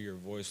can't hear your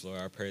voice,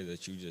 Lord, I pray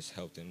that you just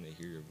help them to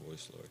hear your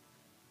voice, Lord.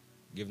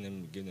 Give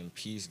them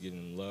peace, give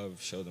them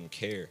love, show them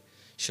care.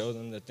 Show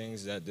them the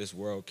things that this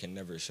world can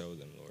never show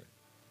them, Lord.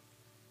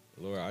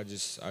 Lord, I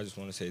just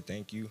want to say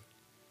thank you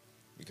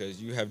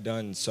because you have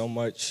done so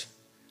much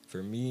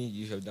for me.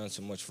 You have done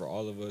so much for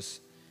all of us.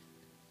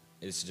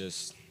 It's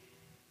just,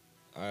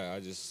 I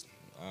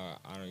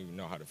don't even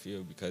know how to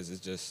feel because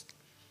it's just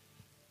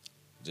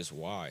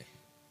why?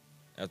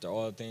 After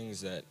all the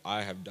things that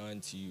I have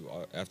done to you,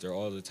 after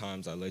all the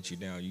times I let you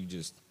down, you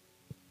just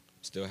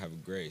still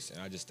have grace.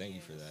 And I just thank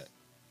you for that.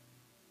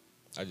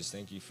 I just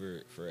thank you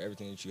for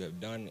everything that you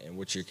have done and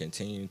what you're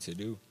continuing to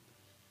do.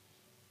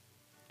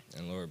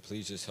 And Lord,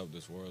 please just help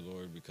this world,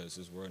 Lord, because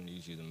this world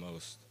needs you the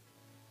most.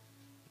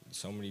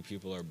 So many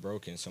people are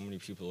broken. So many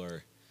people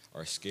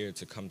are scared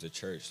to come to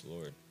church,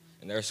 Lord.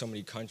 And there are so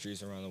many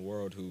countries around the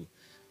world who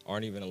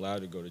aren't even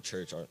allowed to go to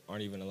church,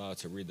 aren't even allowed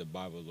to read the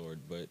Bible, Lord.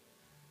 But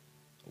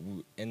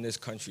in this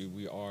country,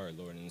 we are,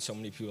 Lord. And so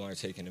many people aren't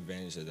taking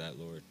advantage of that,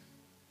 Lord.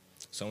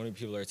 So many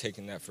people are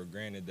taking that for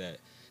granted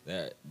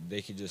that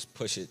they could just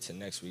push it to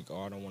next week.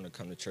 Oh, I don't want to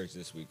come to church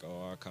this week.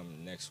 Oh, I'll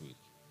come next week.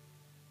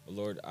 But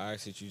Lord, I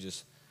ask that you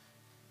just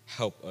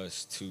help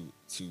us to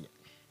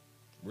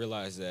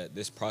realize that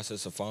this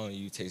process of following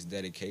you takes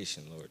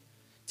dedication, Lord.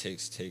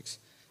 Takes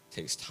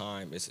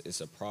time.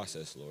 It's a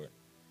process, Lord.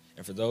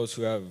 And for those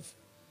who have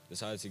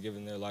decided to give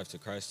in their life to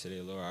Christ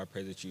today, Lord, I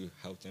pray that you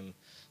help them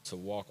to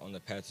walk on the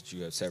path that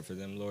you have set for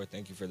them, Lord.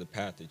 Thank you for the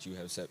path that you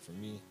have set for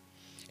me.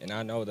 And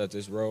I know that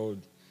this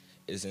road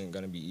isn't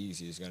going to be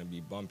easy. It's going to be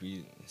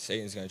bumpy.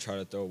 Satan's going to try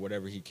to throw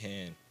whatever he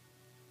can.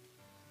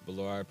 But,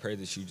 Lord, I pray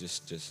that you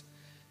just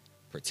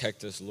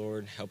protect us,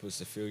 Lord. Help us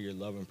to feel your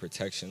love and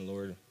protection,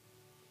 Lord.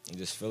 And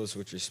just fill us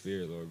with your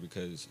spirit, Lord,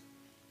 because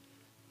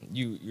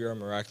you're a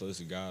miraculous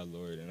God,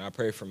 Lord. And I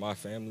pray for my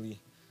family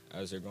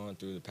as they're going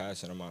through the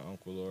passing of my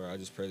uncle, Lord. I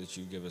just pray that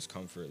you give us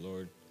comfort,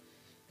 Lord.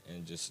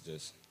 And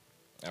just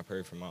I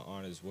pray for my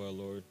aunt as well,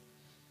 Lord.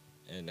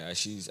 And as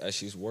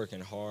she's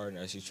working hard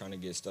and as she's trying to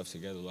get stuff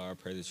together, Lord, I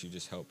pray that you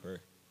just help her.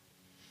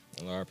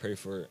 And Lord, I pray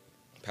for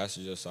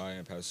Pastor Josiah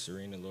and Pastor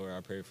Serena, Lord.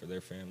 I pray for their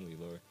family,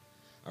 Lord.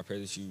 I pray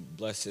that you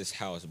bless this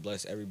house,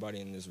 bless everybody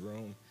in this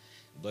room,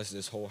 bless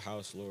this whole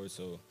house, Lord,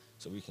 so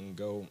we can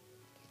go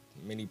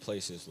many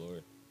places,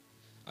 Lord.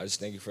 I just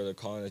thank you for the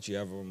calling that you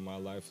have over my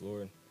life,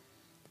 Lord.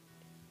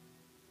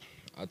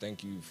 I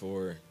thank you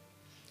for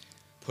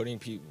putting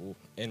people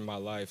in my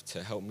life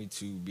to help me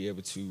to be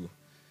able to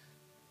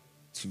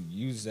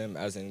use them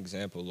as an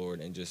example, Lord,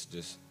 and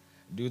just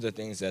do the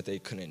things that they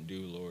couldn't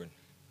do, Lord.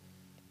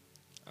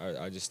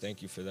 I just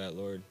thank you for that,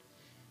 Lord.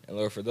 And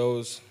Lord, for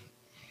those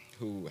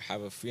who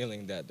have a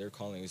feeling that their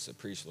calling is to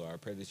preach, Lord, I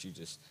pray that you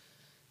just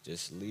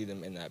lead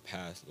them in that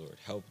path, Lord.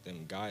 Help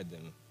them, guide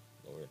them,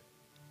 Lord.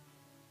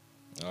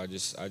 I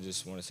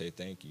just want to say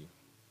thank you.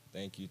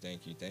 Thank you,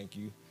 thank you, thank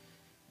you.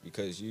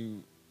 Because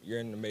you're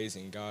an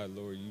amazing God,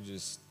 Lord.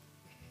 This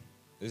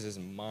is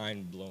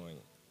mind-blowing.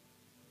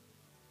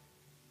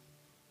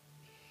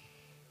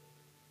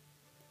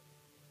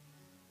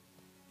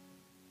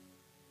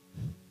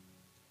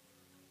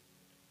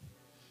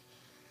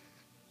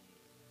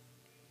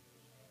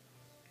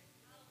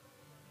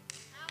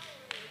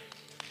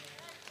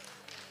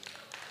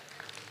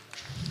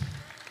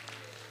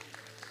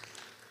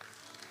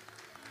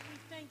 We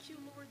thank you,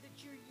 Lord,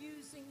 that you're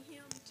using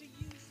him to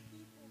use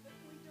people that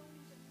we don't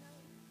even know.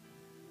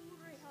 We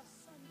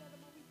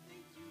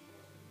thank you,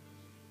 Lord,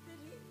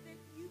 that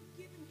you've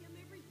given him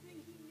everything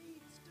he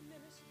needs to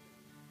minister.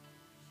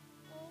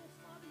 Oh,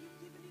 Father, you've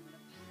given him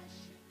the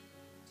passion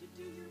to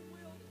do your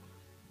will.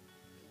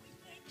 We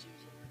thank you,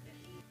 Lord, that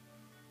he...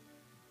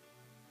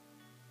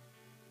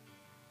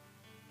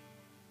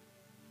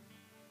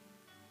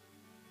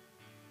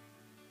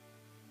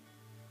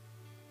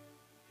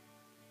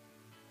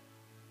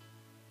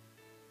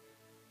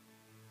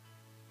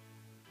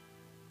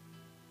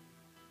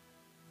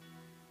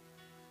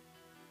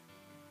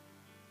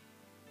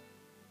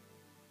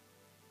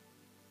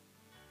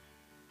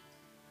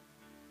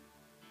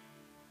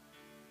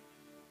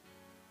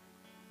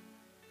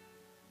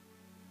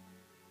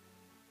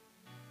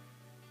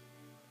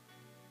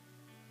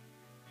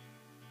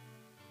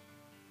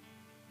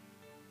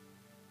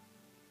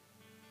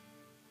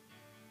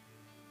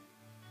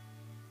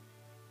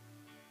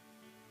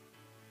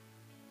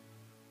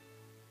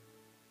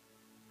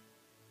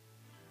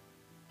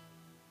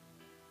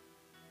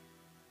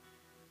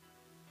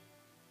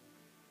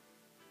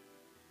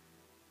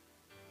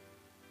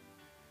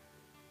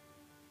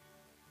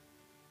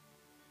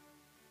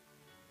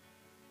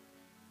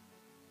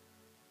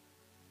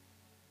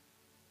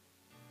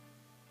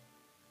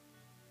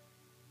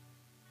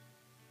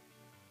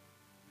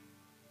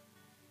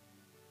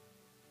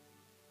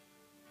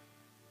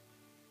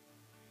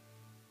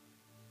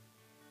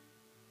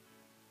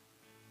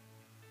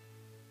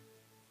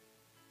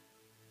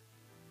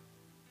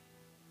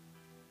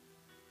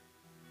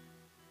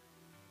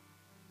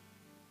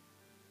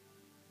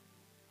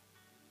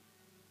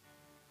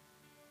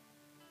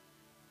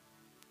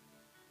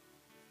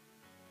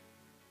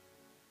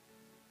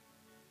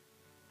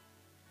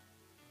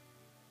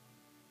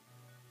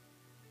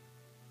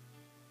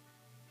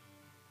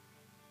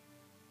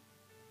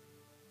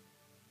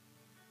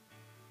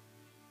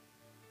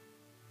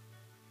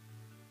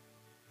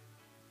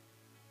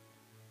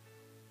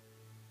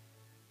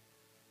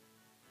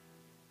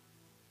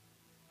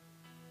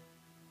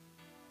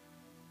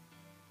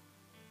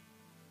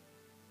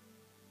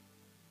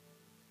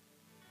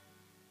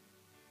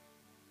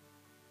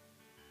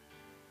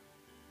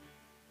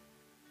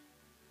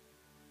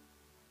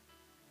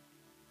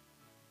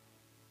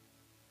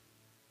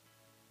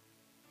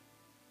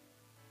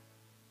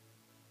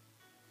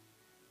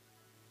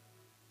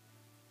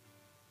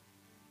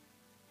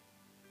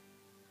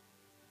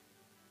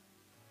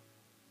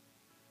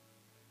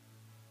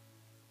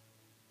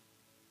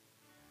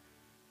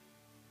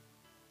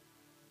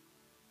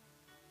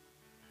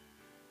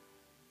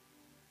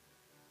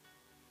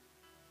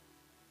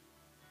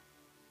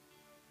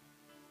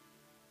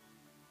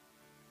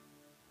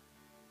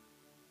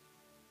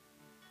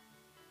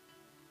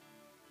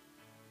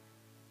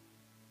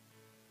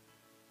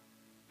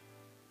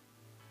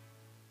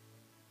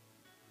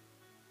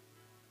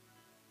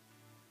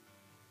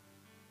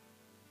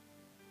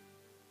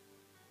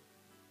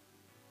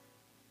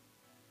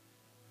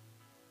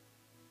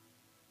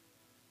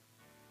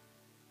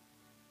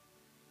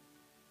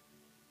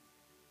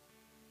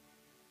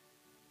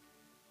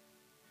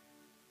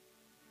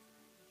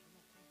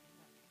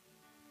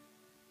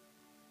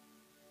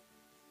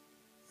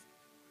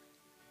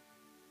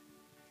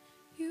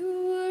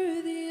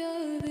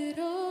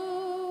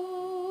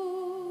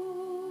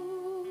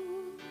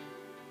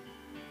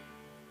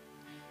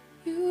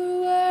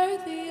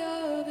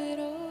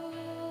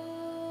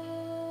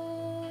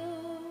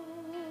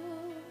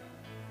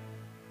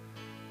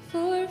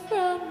 For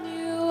from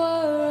you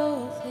are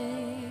all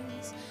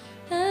things,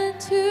 and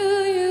to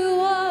you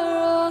are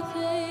all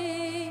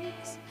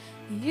things.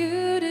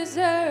 You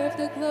deserve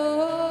the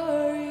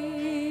glory.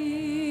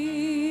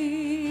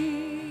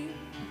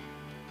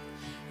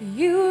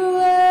 You are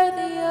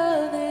worthy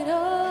of it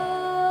all.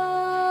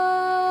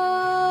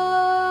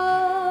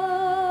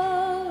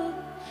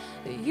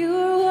 You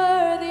are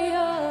worthy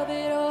of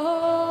it all.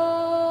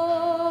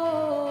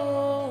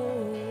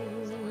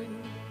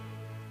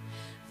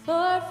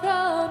 For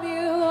from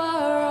you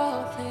are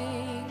all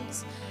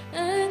things,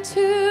 and to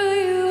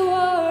you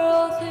are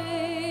all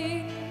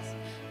things.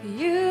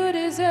 You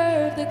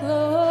deserve the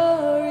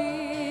glory.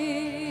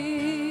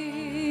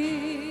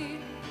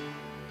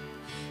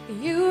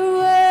 You are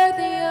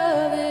worthy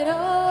of it all.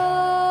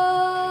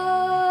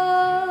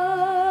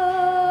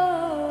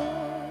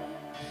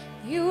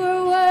 You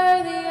are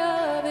worthy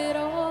of it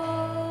all.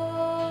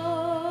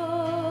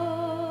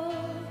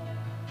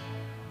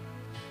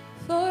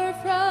 For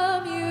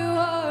from you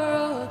are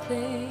all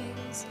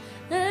things,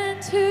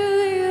 and to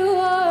you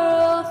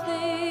are all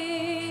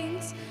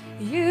things.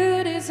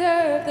 You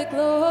deserve the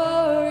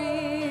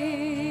glory.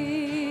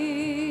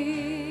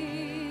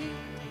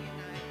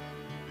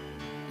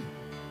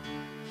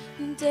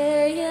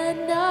 Day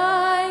and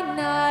night,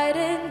 night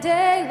and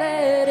day,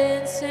 let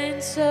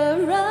incense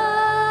arise.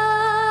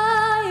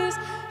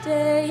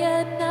 Day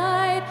and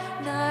night,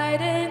 night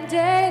and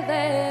day,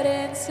 let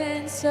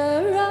incense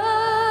arise.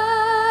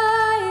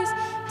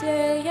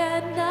 Day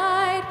and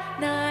night,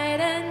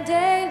 night and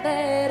day,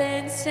 let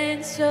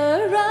incense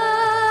arise.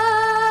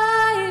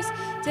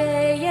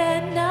 Day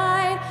and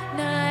night,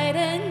 night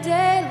and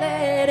day,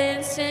 let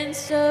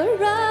incense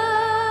arise.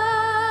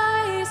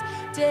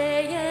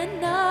 Day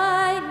and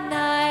night,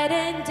 night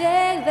and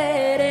day,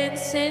 let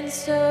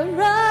incense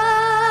arise.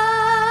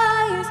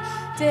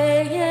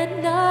 Day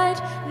and night,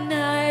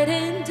 night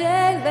and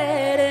day,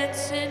 let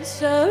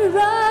incense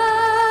arise.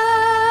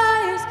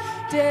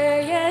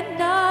 Day and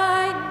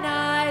night,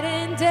 night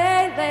and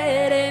day,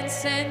 let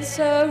incense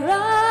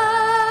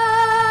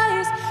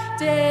arise.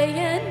 Day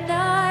and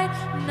night,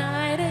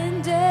 night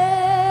and day,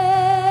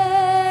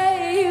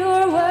 you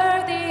are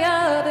worthy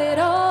of it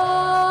all.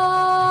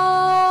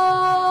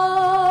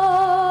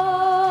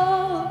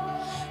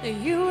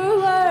 You are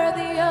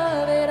worthy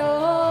of it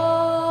all.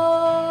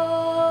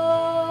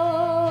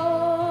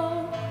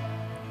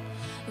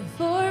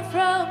 For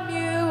from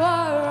you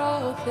are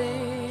all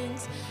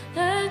things,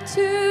 and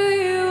to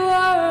you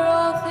are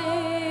all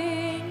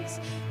things.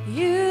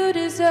 You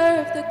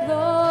deserve the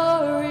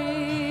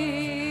glory.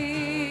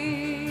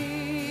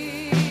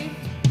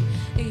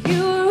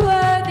 You are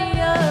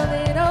worthy of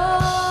it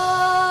all.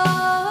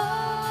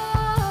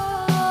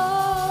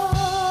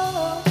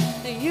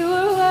 You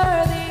are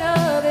worthy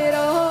of it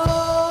all.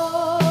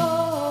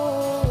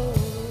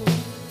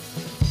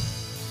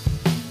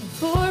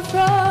 For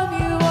from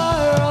you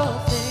are all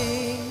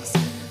things,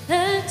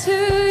 and to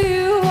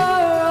you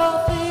are all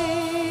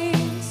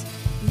things.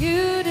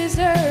 You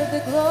deserve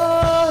the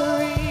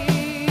glory.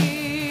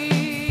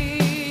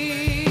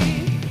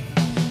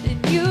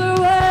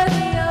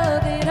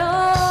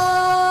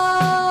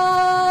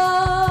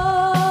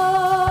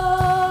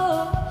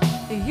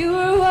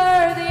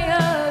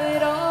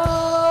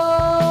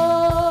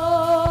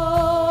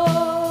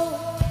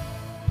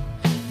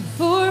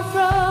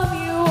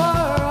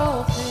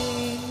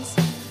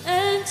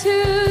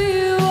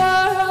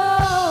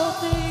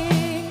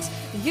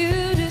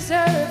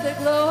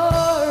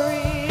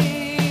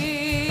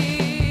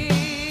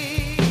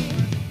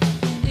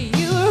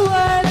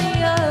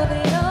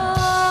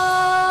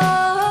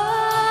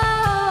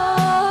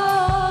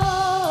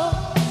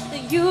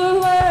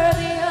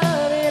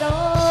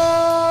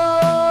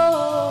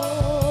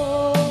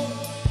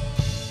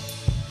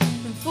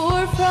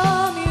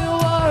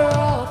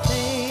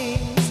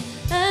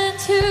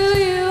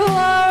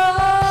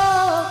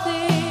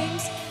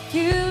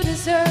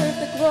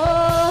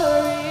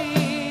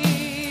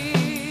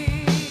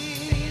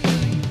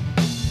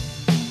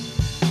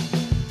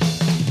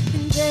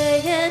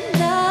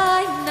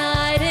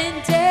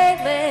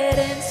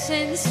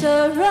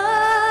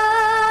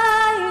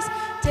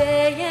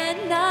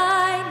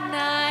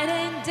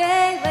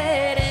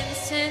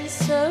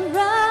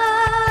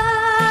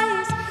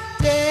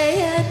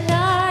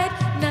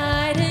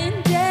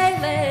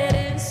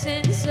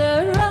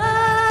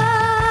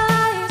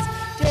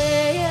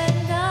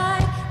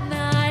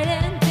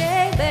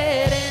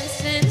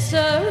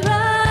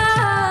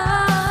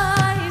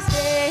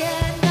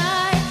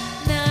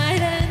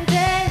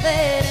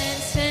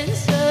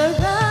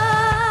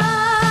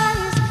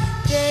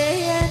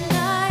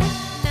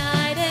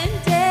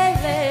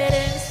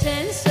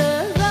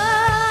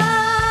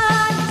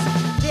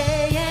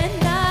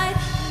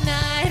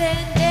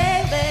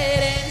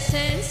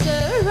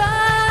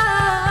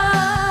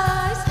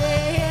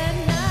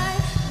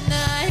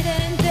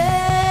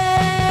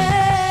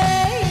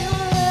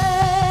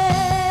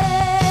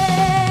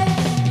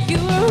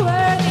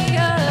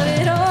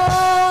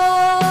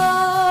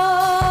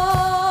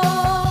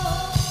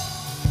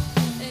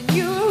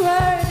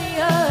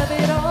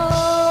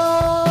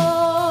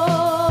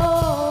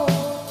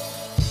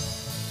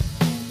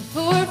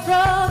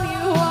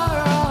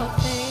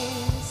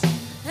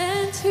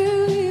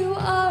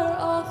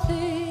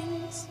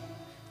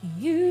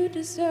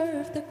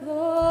 deserve the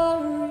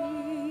glory.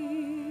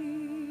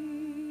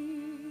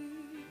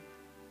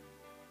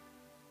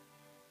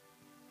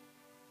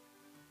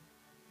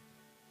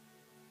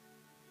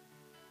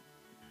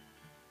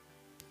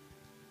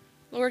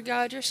 Lord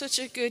God, you're such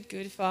a good,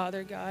 good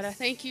Father, God. I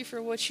thank you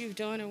for what you've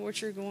done and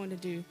what you're going to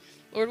do.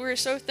 Lord, we're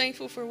so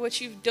thankful for what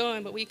you've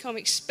done, but we come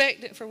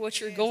expectant for what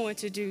you're going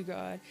to do,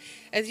 God.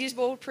 As these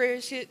bold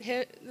prayers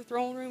hit the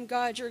throne room,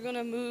 God, you're going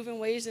to move in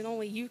ways that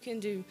only you can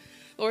do.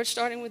 Lord,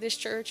 starting with this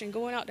church and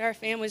going out to our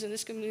families in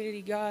this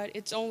community, God,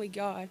 it's only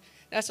God.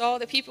 That's all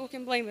that people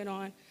can blame it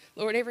on.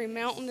 Lord, every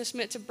mountain that's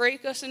meant to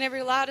break us and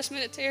every lie that's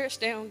meant to tear us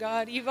down,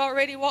 God, you've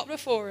already walked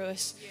before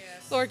us.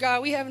 Yes. Lord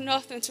God, we have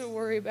nothing to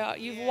worry about.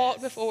 You've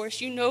walked before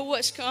us. You know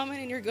what's coming,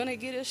 and you're going to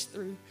get us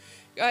through.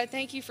 God,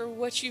 thank you for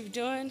what you've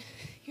done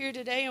here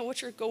today and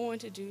what you're going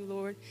to do,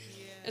 Lord.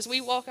 Yes. As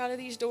we walk out of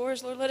these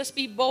doors, Lord, let us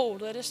be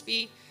bold. Let us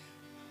be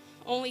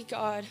only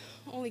God.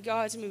 Only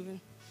God's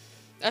moving.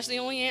 That's the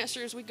only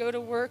answer as we go to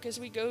work, as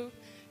we go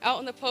out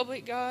in the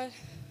public, God.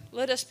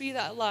 Let us be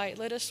that light.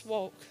 Let us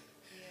walk.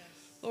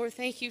 Lord,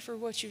 thank you for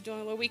what you've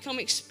done. Lord, we come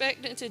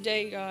expectant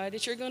today, God,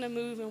 that you're going to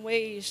move in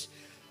ways.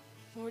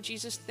 Lord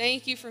Jesus,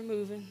 thank you for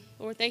moving.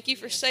 Lord, thank you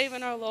for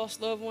saving our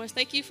lost loved ones.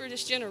 Thank you for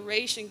this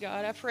generation,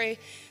 God. I pray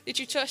that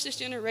you touch this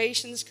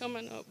generation that's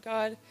coming up,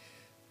 God.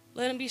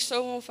 Let them be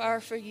so on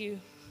fire for you.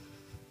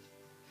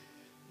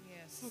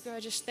 Yes. Lord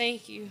God, just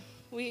thank you.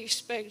 We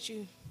expect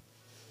you.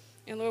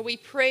 And Lord, we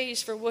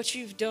praise for what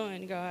you've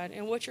done, God,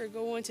 and what you're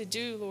going to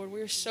do, Lord.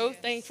 We're so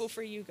thankful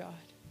for you, God.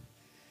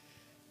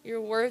 You're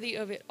worthy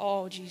of it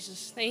all,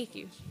 Jesus. Thank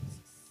you.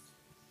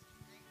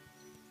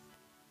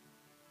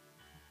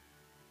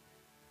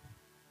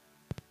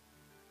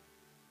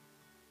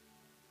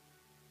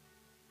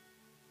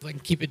 If I can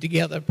keep it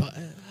together, but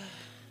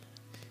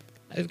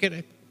I've got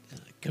a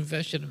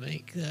confession to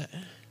make that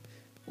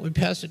when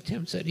Pastor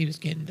Tim said he was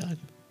getting done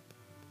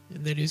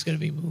and that he was going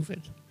to be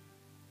moving,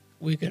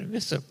 we're going to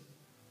miss him.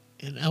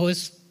 And I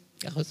was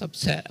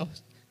upset. I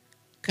was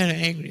kind of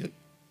angry,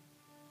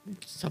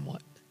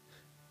 somewhat.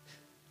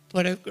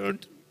 But I've grown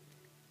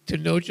to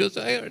know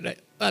Josiah, and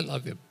I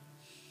love him.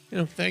 And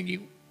I'm thanking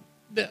you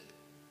that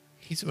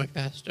he's my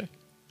pastor.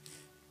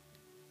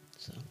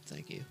 So,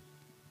 thank you.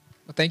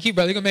 Well, thank you,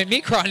 brother. You're going to make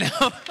me cry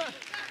now.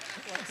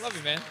 Love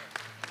you, man.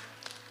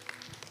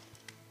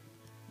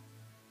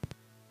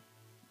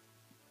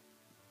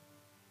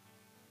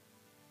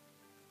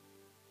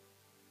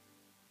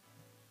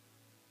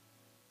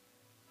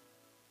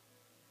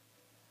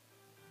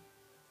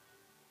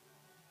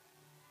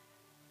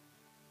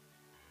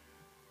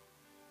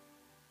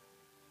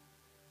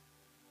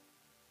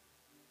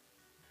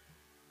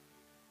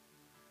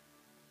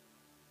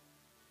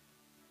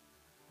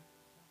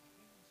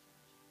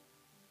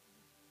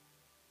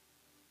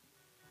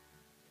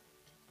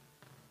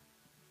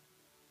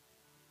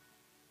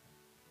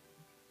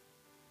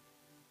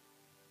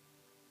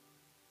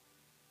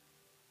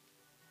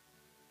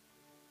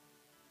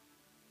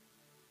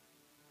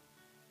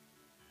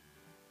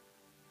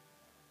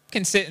 You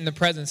can sit in the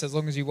presence as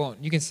long as you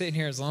want. You can sit in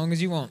here as long as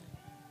you want.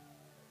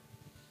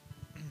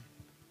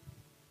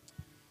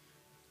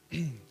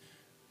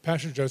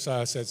 Pastor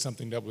Josiah said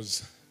something that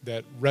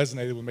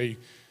resonated with me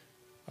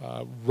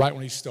right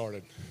when he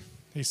started.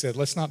 He said,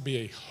 let's not be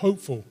a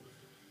hopeful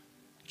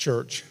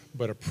church,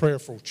 but a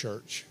prayerful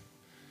church.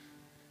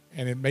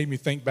 And it made me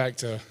think back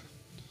to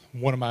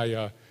one of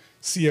my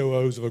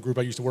COOs of a group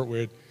I used to work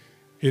with.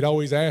 He'd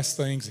always ask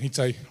things, and he'd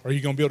say, are you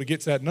going to be able to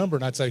get to that number?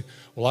 And I'd say,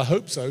 well, I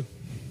hope so.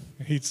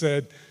 And he'd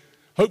said,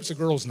 hope's a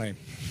girl's name.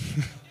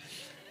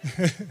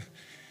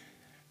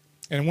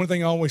 And one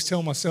thing I always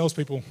tell my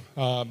salespeople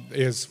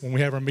is when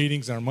we have our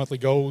meetings and our monthly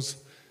goals,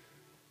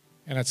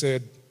 and I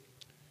said,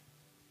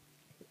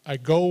 a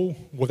goal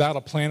without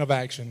a plan of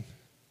action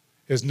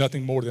is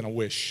nothing more than a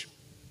wish.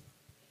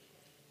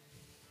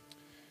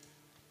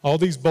 All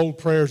these bold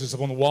prayers that's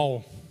up on the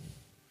wall,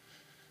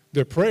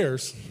 they're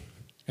prayers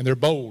and they're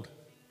bold.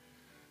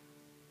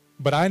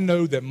 But I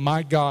know that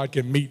my God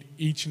can meet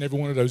each and every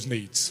one of those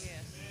needs.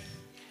 Yes.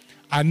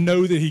 I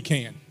know that he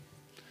can.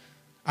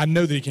 I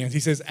know that he can.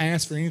 He says,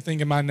 ask for anything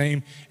in my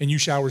name and you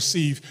shall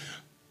receive.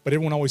 But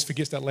everyone always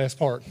forgets that last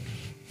part. It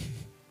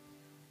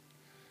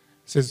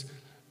says,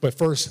 but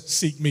first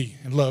seek me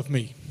and love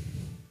me.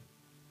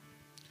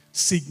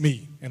 Seek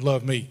me and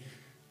love me.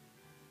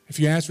 If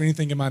you ask for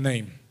anything in my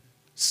name,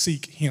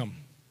 seek him.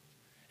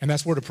 And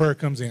that's where the prayer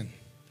comes in.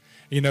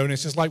 You know, and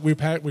it's just like we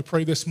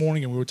prayed this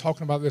morning, and we were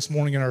talking about this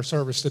morning in our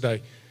service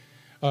today,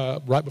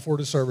 right before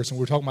the service, and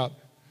we were talking about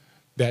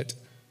that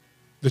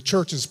the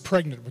church is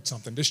pregnant with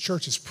something. This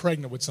church is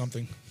pregnant with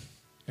something,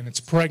 and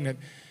it's pregnant,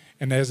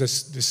 and as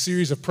this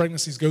series of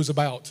pregnancies goes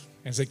about,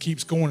 as it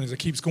keeps going,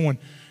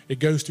 it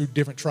goes through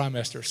different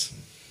trimesters.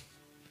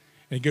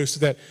 And it goes to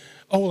that,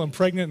 oh, I'm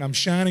pregnant, and I'm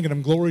shining, and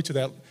I'm glory,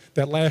 to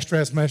that last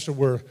trimester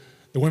where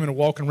the women are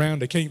walking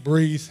around, they can't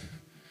breathe,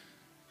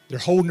 they're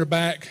holding their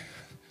back,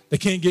 they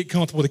can't get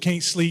comfortable. They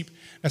can't sleep.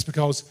 That's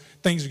because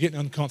things are getting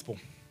uncomfortable.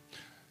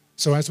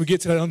 So as we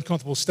get to that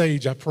uncomfortable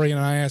stage, I pray and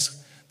I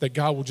ask that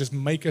God will just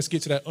make us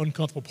get to that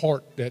uncomfortable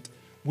part, that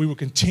we will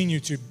continue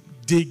to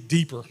dig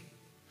deeper.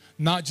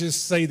 Not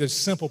just say the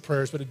simple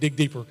prayers, but to dig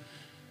deeper.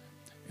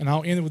 And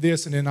I'll end with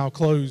this, and then I'll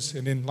close.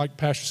 And then, like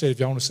Pastor said, if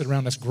y'all want to sit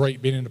around, that's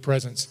great, being in the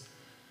presence.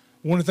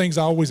 One of the things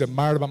I always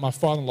admired about my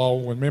father-in-law,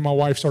 when me and my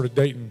wife started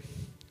dating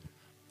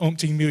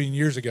umpteen million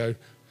years ago,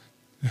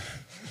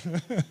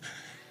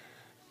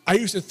 I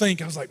used to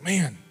think, I was like,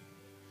 man,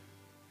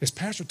 is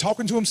Pastor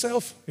talking to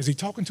himself? Is he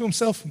talking to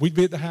himself? We'd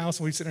be at the house,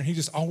 and we'd sit there, and he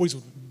just always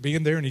would be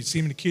in there, and he'd see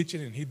him in the kitchen,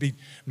 and he'd be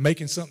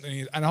making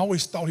something, and I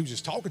always thought he was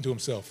just talking to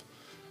himself.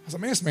 I was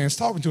like, man, this man's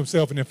talking to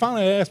himself. And then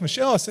finally I asked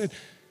Michelle, I said,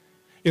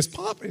 is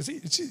he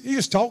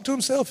just talking to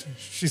himself?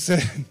 She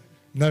said,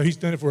 no, he's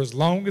done it for as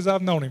long as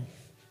I've known him.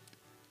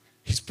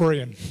 He's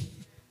praying.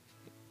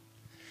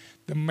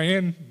 The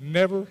man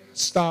never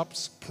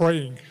stops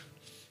praying.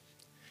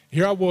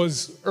 Here I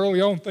was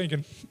early on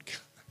thinking,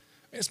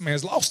 this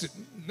man's lost it.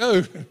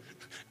 No,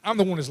 I'm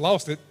the one that's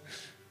lost it.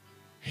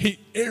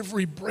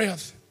 Every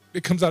breath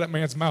that comes out of that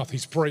man's mouth,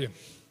 he's praying.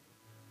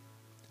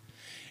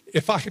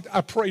 If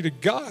I pray to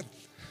God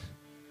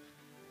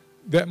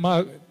that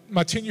my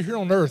tenure here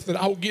on earth, that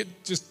I will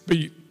get just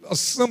be a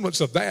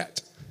semblance of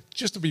that,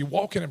 just to be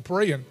walking and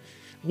praying,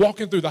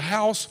 walking through the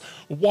house,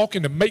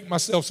 walking to make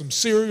myself some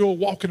cereal,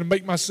 walking to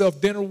make myself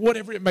dinner,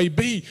 whatever it may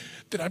be,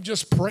 that I'm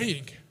just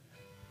praying.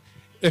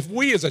 If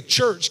we as a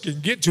church can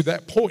get to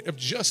that point of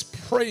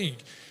just praying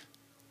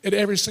at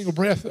every single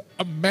breath,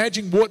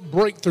 imagine what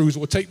breakthroughs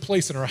will take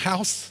place in our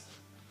house,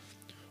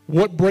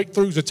 what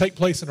breakthroughs will take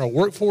place in our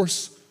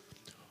workforce,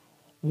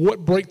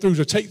 what breakthroughs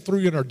will take through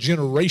in our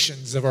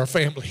generations of our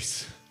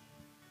families.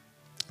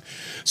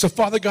 So,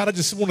 Father God, I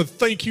just want to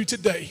thank you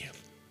today.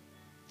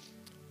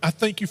 I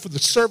thank you for the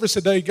service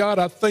today, God.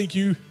 I thank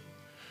you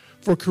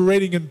for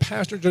creating in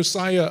Pastor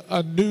Josiah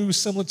a new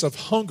semblance of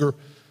hunger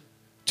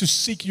to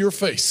seek your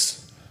face.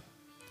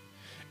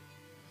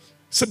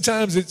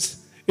 Sometimes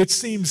it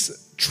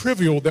seems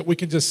trivial that we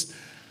can just,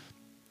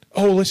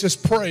 let's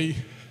just pray,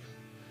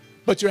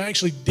 but you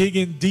actually dig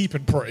in deep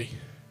and pray.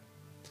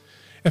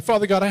 And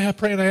Father God, I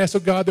pray and I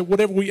ask, God, that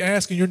whatever we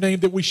ask in your name,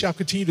 that we shall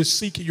continue to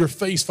seek your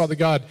face, Father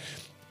God,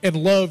 and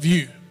love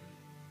you.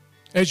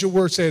 As your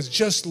word says,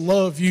 just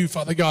love you,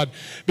 Father God.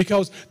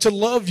 Because to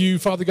love you,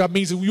 Father God,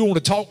 means that you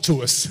want to talk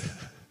to us.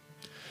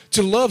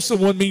 To love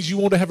someone means you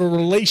want to have a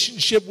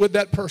relationship with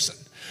that person.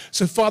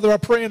 So, Father, I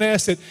pray and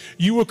ask that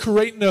you will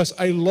create in us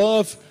a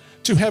love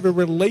to have a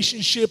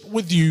relationship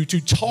with you, to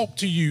talk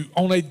to you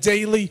on a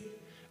daily,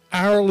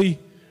 hourly,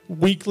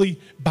 weekly,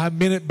 by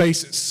minute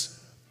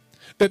basis.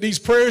 That these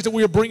prayers that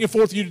we are bringing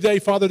forth to you today,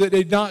 Father, that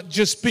they not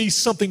just be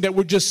something that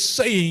we're just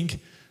saying,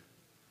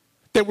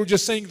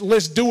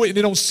 let's do it, and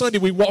then on Sunday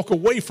we walk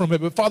away from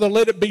it. But Father,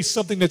 let it be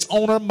something that's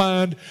on our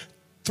mind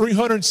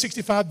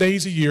 365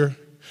 days a year,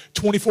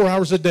 24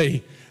 hours a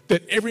day.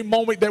 That every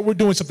moment that we're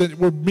doing something,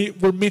 that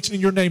we're mentioning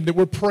your name, that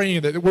we're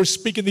praying, that we're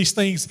speaking these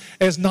things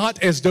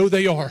not as though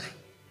they are.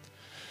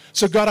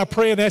 So God, I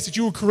pray and ask that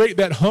you will create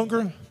that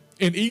hunger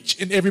in each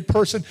and every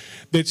person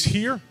that's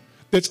here,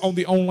 that's on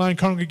the online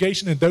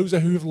congregation, and those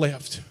who have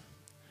left.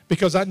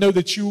 Because I know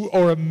that you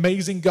are an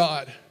amazing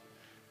God.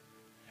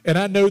 And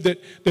I know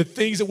that the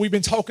things that we've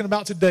been talking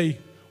about today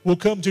will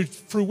come to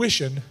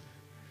fruition.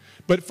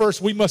 But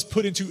first, we must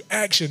put into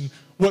action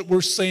what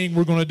we're saying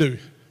we're going to do.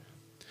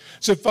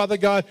 So, Father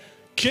God,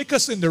 kick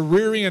us in the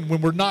rear end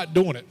when we're not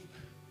doing it.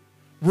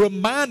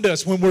 Remind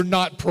us when we're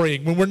not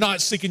praying, when we're not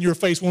seeking your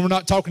face, when we're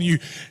not talking to you.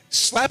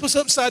 Slap us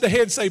upside the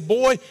head and say,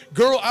 boy,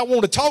 girl, I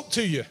want to talk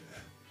to you.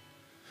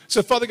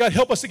 So, Father God,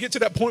 help us to get to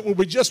that point where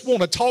we just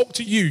want to talk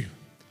to you.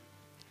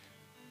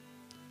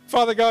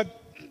 Father God,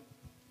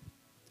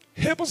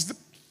 help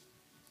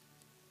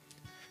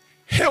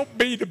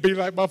me to be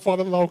like my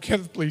father-in-law,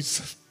 Kenneth,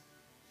 please.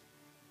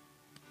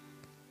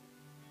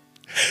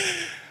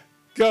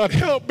 God,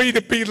 help me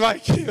to be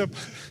like him.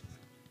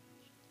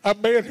 A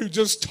man who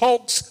just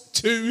talks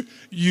to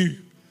you.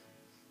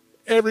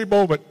 Every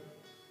moment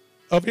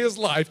of his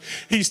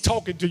life, he's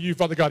talking to you,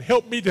 Father God.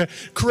 Help me to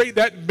create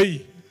that in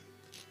me.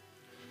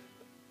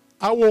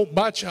 I want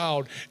my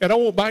child and I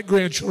want my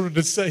grandchildren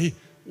to say,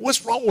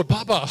 what's wrong with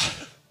Papa?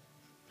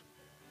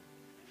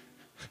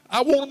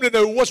 I want them to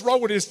know what's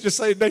wrong with this. Just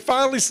say, they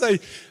finally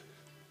say,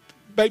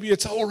 baby,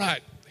 it's all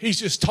right. He's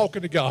just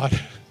talking to God.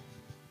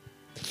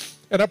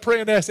 And I pray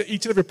and ask that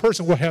each and every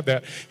person will have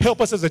that.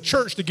 Help us as a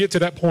church to get to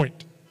that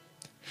point.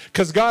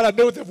 Because, God, I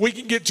know that if we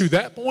can get to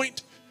that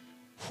point,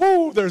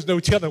 there's no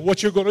telling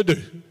what you're going to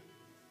do.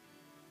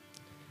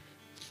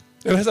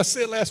 And as I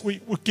said last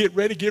week, we'll get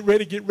ready.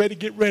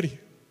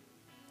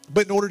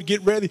 But in order to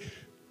get ready,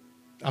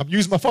 I'm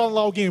using my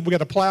father-in-law again. We got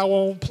to plow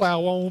on.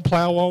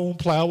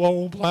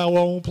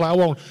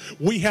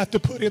 We have to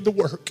put in the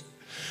work.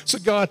 So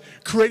God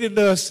created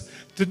us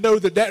to know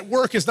that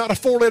work is not a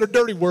four-letter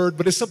dirty word,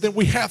 but it's something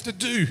we have to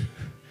do.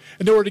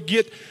 In order to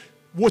get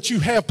what you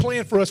have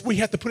planned for us, we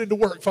have to put into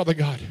work, Father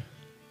God.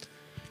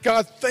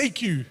 God,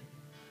 thank you.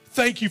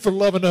 Thank you for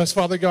loving us,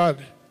 Father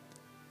God.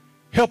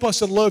 Help us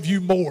to love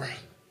you more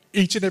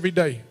each and every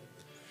day.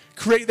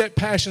 Create that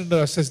passion in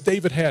us as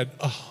David had,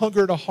 a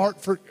hunger and a heart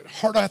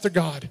after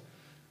God.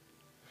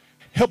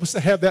 Help us to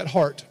have that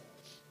heart.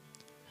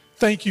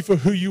 Thank you for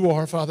who you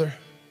are, Father.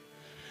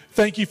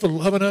 Thank you for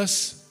loving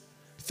us.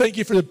 Thank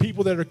you for the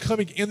people that are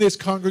coming in this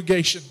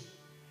congregation.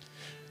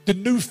 The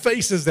new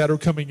faces that are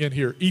coming in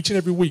here each and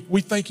every week.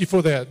 We thank you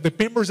for that. The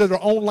members that are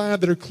online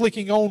that are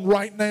clicking on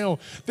right now,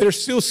 that are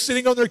still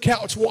sitting on their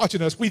couch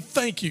watching us. We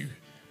thank you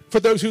for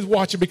those who's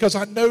watching, because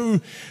I know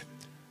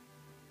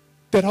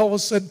that all of a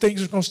sudden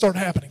things are going to start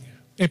happening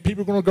and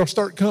people are going to go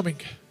start coming.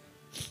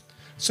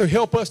 So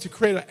help us to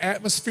create an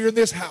atmosphere in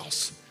this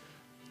house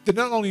that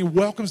not only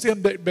welcomes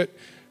them, but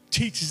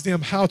teaches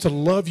them how to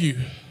love you.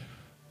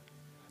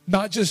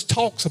 Not just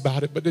talks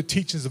about it, but it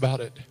teaches about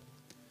it.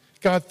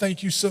 God,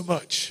 thank you so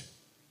much.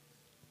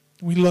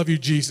 We love you,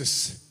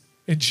 Jesus.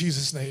 In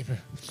Jesus' name,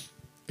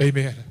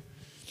 amen.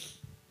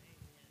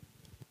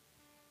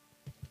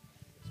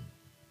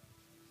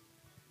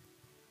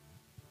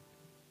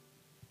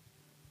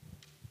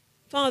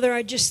 Father,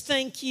 I just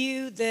thank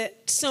you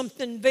that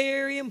something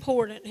very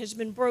important has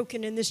been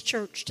broken in this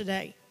church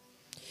today.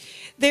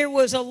 There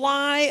was a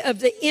lie of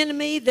the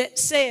enemy that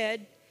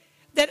said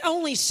that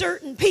only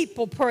certain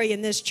people pray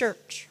in this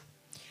church.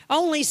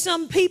 Only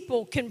some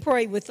people can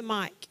pray with the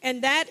mic.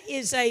 And that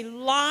is a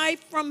lie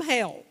from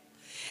hell.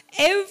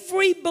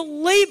 Every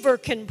believer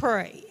can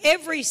pray.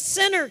 Every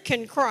sinner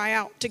can cry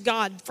out to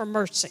God for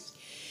mercy.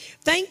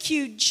 Thank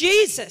you,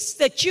 Jesus,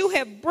 that you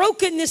have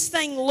broken this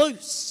thing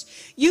loose.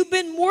 You've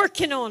been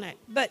working on it.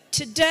 But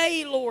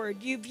today,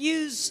 Lord, you've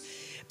used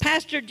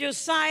Pastor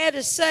Josiah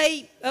to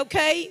say,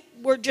 okay,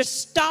 we're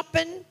just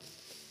stopping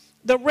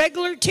the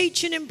regular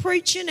teaching and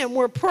preaching and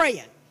we're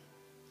praying.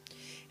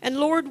 And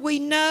Lord, we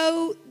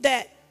know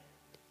that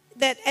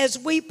as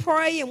we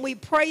pray and we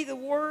pray the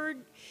word,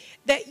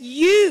 that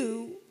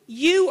you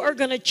are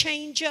going to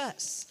change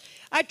us.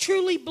 I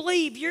truly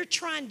believe you're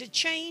trying to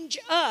change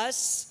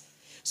us,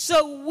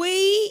 so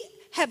we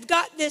have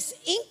got this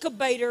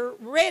incubator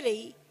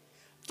ready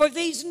for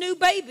these new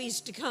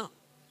babies to come.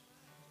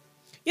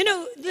 You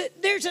know,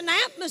 there's an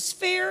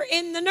atmosphere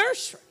in the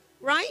nursery,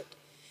 right?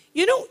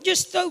 You don't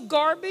just throw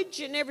garbage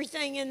and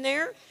everything in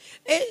there.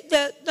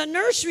 The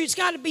nursery's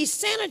got to be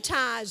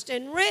sanitized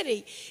and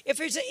ready. If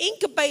there's an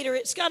incubator,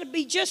 it's got to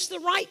be just the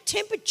right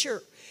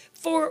temperature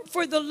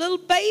for the little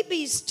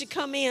babies to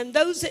come in,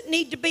 those that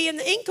need to be in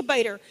the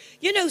incubator.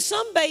 You know,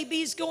 some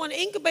babies go in the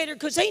incubator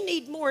because they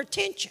need more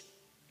attention.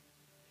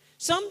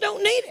 Some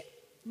don't need it.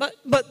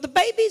 But the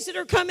babies that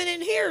are coming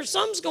in here,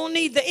 some's going to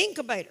need the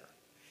incubator.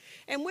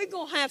 And we're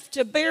going to have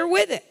to bear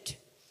with it.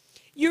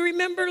 You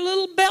remember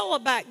little Bella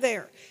back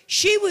there?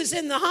 She was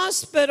in the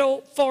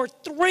hospital for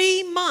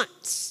 3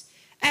 months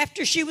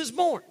after she was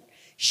born.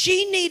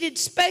 She needed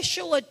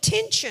special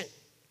attention.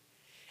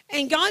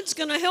 And God's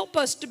going to help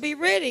us to be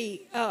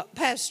ready,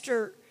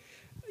 Pastor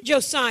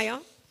Josiah.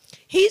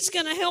 He's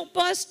going to help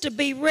us to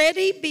be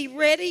ready, be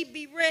ready,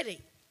 be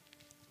ready.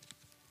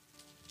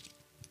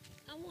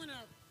 I want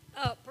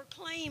to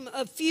proclaim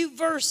a few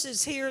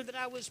verses here that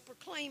I was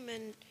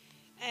proclaiming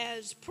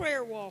as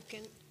prayer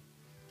walking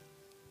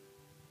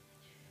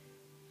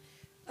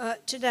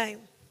today.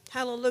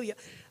 Hallelujah.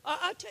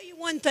 I'll tell you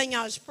one thing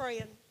I was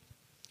praying.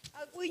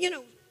 Well, you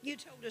know, you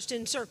told us to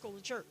encircle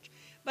the church.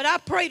 But I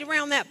prayed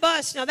around that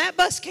bus. Now, that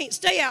bus can't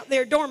stay out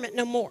there dormant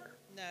no more.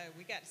 No,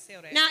 we got to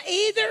sell that. Now,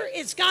 either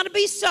it's got to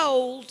be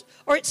sold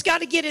or it's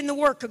got to get in the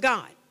work of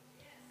God.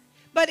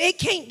 But it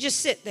can't just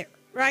sit there,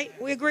 right?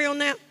 We agree on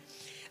that?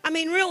 I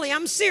mean, really,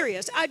 I'm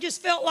serious. I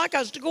just felt like I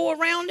was to go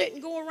around it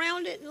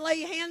and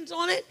lay hands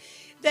on it,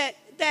 that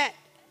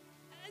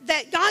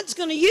God's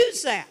going to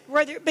use that,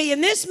 whether it be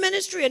in this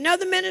ministry,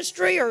 another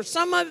ministry, or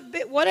some of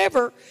it,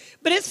 whatever.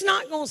 But it's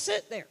not going to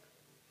sit there.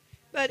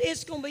 But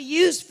it's going to be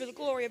used for the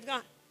glory of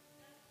God.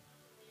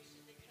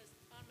 Because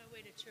on my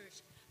way to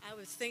church, I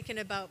was thinking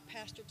about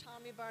Pastor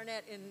Tommy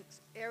Barnett in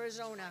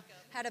Arizona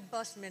had a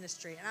bus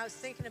ministry, and I was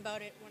thinking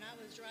about it when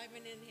I was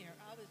driving in here.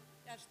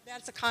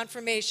 That's a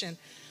confirmation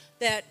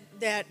that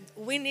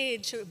we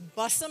need to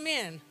bus them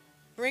in,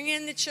 bring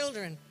in the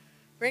children,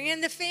 bring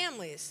in the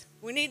families.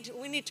 We need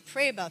to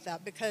pray about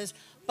that, because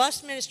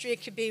bus ministry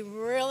could be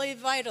really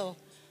vital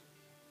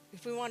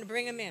if we want to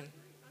bring them in.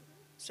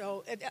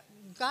 So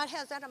God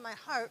has that on my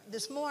heart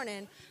this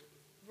morning,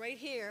 right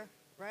here,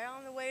 right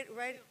on the way,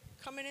 right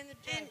coming in the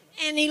driveway.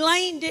 And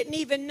Elaine didn't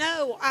even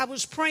know I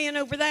was praying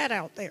over that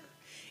out there.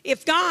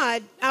 If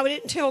God, I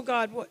didn't tell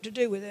God what to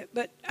do with it,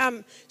 but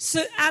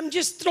so I'm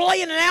just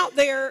laying it out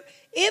there.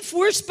 If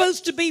we're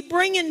supposed to be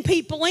bringing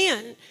people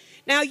in,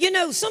 now, you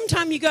know,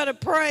 sometimes you got to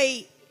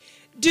pray,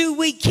 do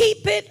we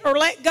keep it or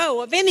let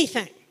go of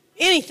anything?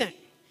 Anything.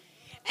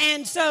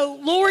 And so,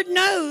 Lord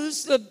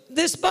knows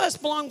this bus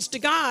belongs to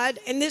God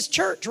and this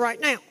church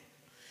right now.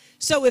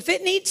 So if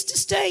it needs to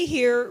stay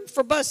here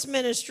for bus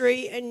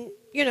ministry, and,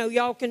 you know,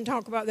 y'all can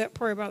talk about that,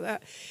 pray about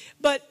that.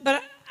 But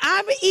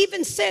I've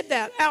even said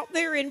that out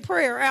there in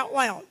prayer out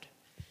loud.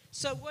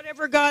 So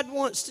whatever God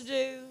wants to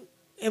do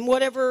and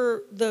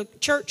whatever the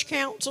church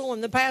council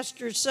and the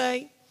pastors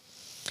say.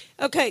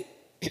 Okay,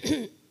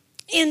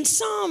 in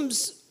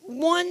Psalms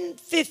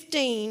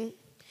 1:15,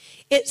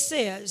 it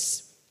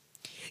says,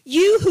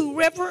 you who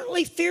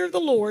reverently fear the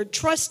Lord,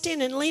 trust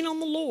in and lean on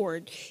the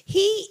Lord.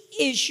 He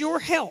is your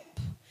help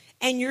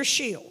and your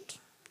shield.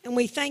 And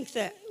we thank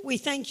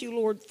you,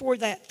 Lord, for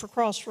that, for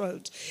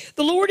Crossroads.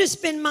 The Lord has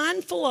been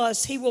mindful of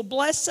us. He will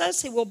bless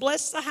us. He will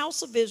bless the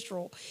house of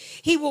Israel.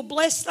 He will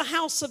bless the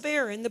house of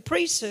Aaron, the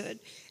priesthood.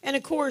 And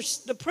of course,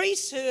 the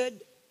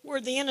priesthood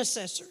were the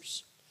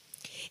intercessors.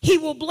 He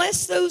will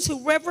bless those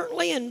who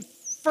reverently and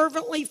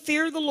fervently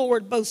fear the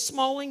Lord, both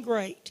small and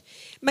great.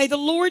 May the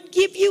Lord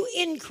give you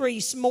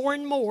increase more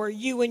and more,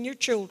 you and your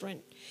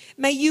children.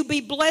 May you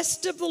be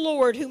blessed of the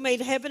Lord who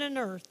made heaven and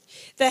earth.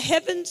 The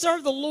heavens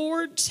are the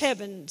Lord's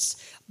heavens,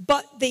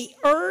 but the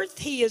earth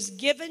he has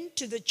given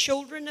to the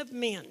children of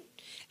men.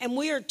 And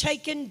we are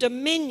taking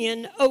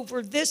dominion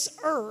over this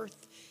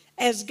earth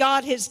as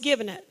God has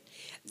given it.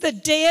 The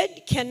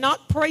dead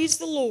cannot praise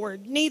the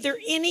Lord, neither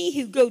any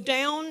who go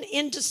down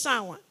into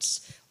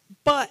silence.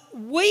 But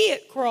we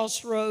at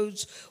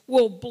Crossroads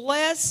will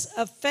bless,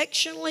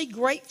 affectionately,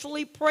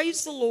 gratefully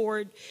praise the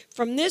Lord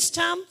from this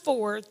time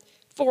forth,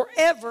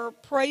 forever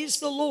praise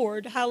the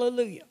Lord.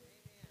 Hallelujah.